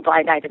absolutely turn a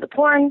blind eye to the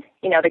porn.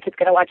 The kid's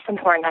going to watch some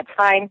porn, that's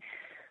fine.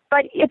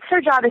 But it's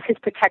her job as his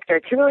protector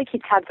to really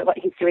keep tabs on what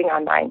he's doing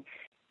online.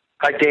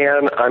 Hi,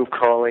 Dan. I'm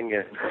calling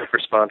in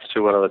response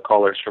to one of the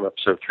callers from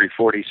episode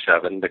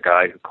 347, the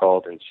guy who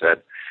called and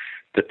said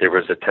that there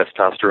was a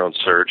testosterone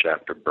surge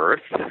after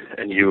birth,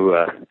 and you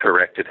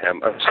corrected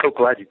him. I'm so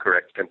glad you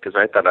corrected him because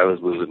I thought I was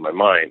losing my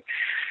mind.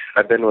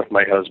 I've been with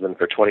my husband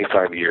for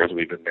 25 years.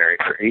 We've been married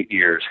for 8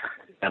 years,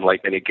 and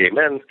like many gay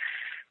men,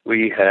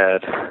 we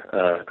had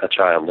a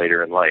child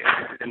later in life.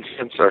 And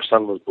since our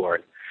son was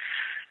born,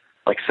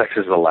 sex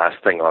is the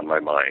last thing on my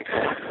mind.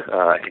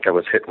 I think I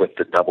was hit with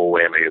the double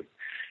whammy of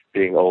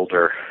being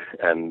older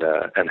and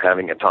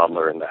having a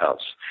toddler in the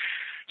house.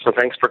 So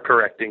thanks for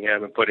correcting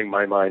him and putting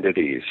my mind at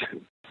ease.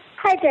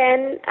 Hi,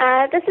 Dan.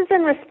 This is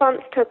in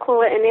response to a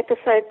caller in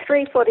episode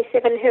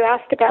 347 who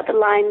asked about the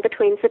line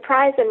between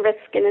surprise and risk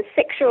in a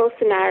sexual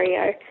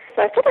scenario.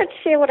 So I thought I'd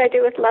share what I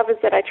do with lovers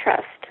that I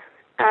trust.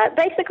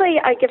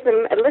 Basically, I give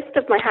them a list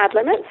of my hard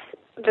limits,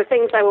 the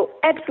things I will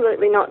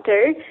absolutely not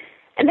do,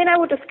 and then I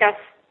will discuss,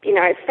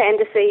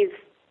 fantasies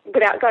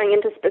without going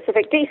into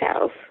specific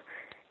details.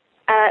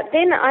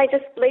 Then I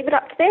just leave it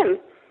up to them.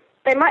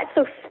 They might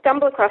still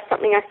stumble across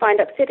something I find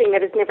upsetting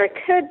that has never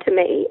occurred to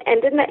me,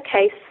 and in that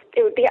case,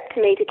 it would be up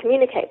to me to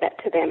communicate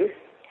that to them.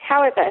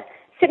 However,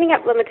 setting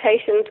up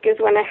limitations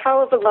gives one a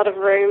hell of a lot of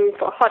room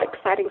for hot,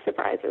 exciting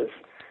surprises.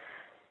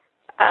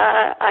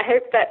 I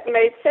hope that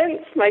made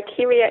sense. My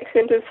Kiwi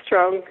accent is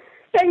strong.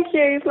 Thank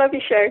you. Love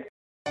your show.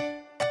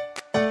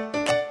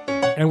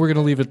 And we're going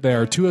to leave it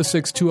there.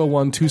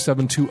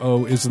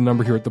 206-201-2720 is the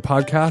number here at the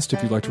podcast.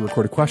 If you'd like to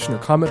record a question or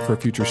comment for a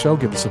future show,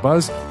 give us a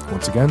buzz.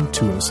 Once again,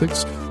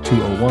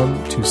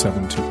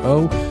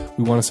 206-201-2720.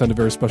 We want to send a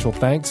very special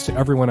thanks to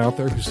everyone out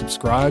there who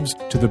subscribes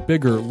to the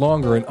bigger,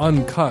 longer, and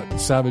uncut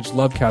Savage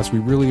Lovecast. We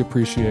really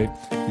appreciate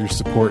your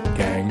support,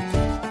 gang.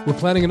 We're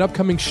planning an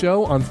upcoming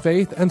show on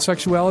faith and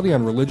sexuality,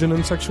 on religion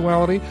and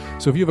sexuality.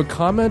 So if you have a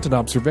comment, an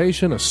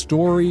observation, a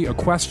story, a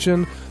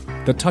question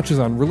that touches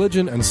on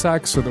religion and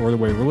sex, or the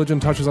way religion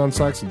touches on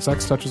sex and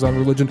sex touches on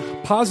religion,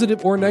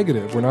 positive or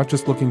negative, we're not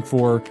just looking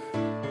for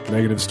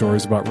negative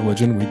stories about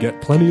religion. We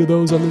get plenty of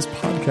those on this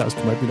podcast.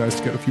 It might be nice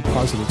to get a few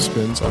positive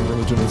spins on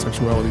religion and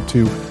sexuality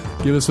too.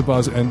 Give us a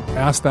buzz and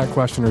ask that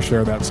question or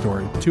share that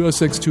story.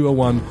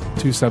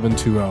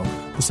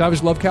 206-201-2720. The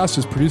Savage Lovecast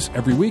is produced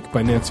every week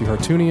by Nancy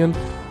Hartunian.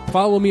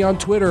 Follow me on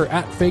Twitter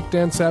at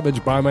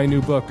FakeDanSavage. Buy my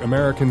new book,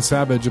 American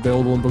Savage,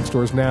 available in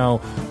bookstores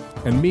now.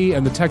 And me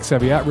and the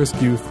tech-savvy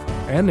at-risk youth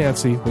and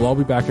Nancy will all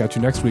be back at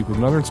you next week with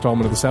another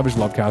installment of the Savage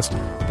Lovecast.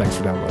 Thanks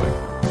for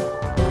downloading.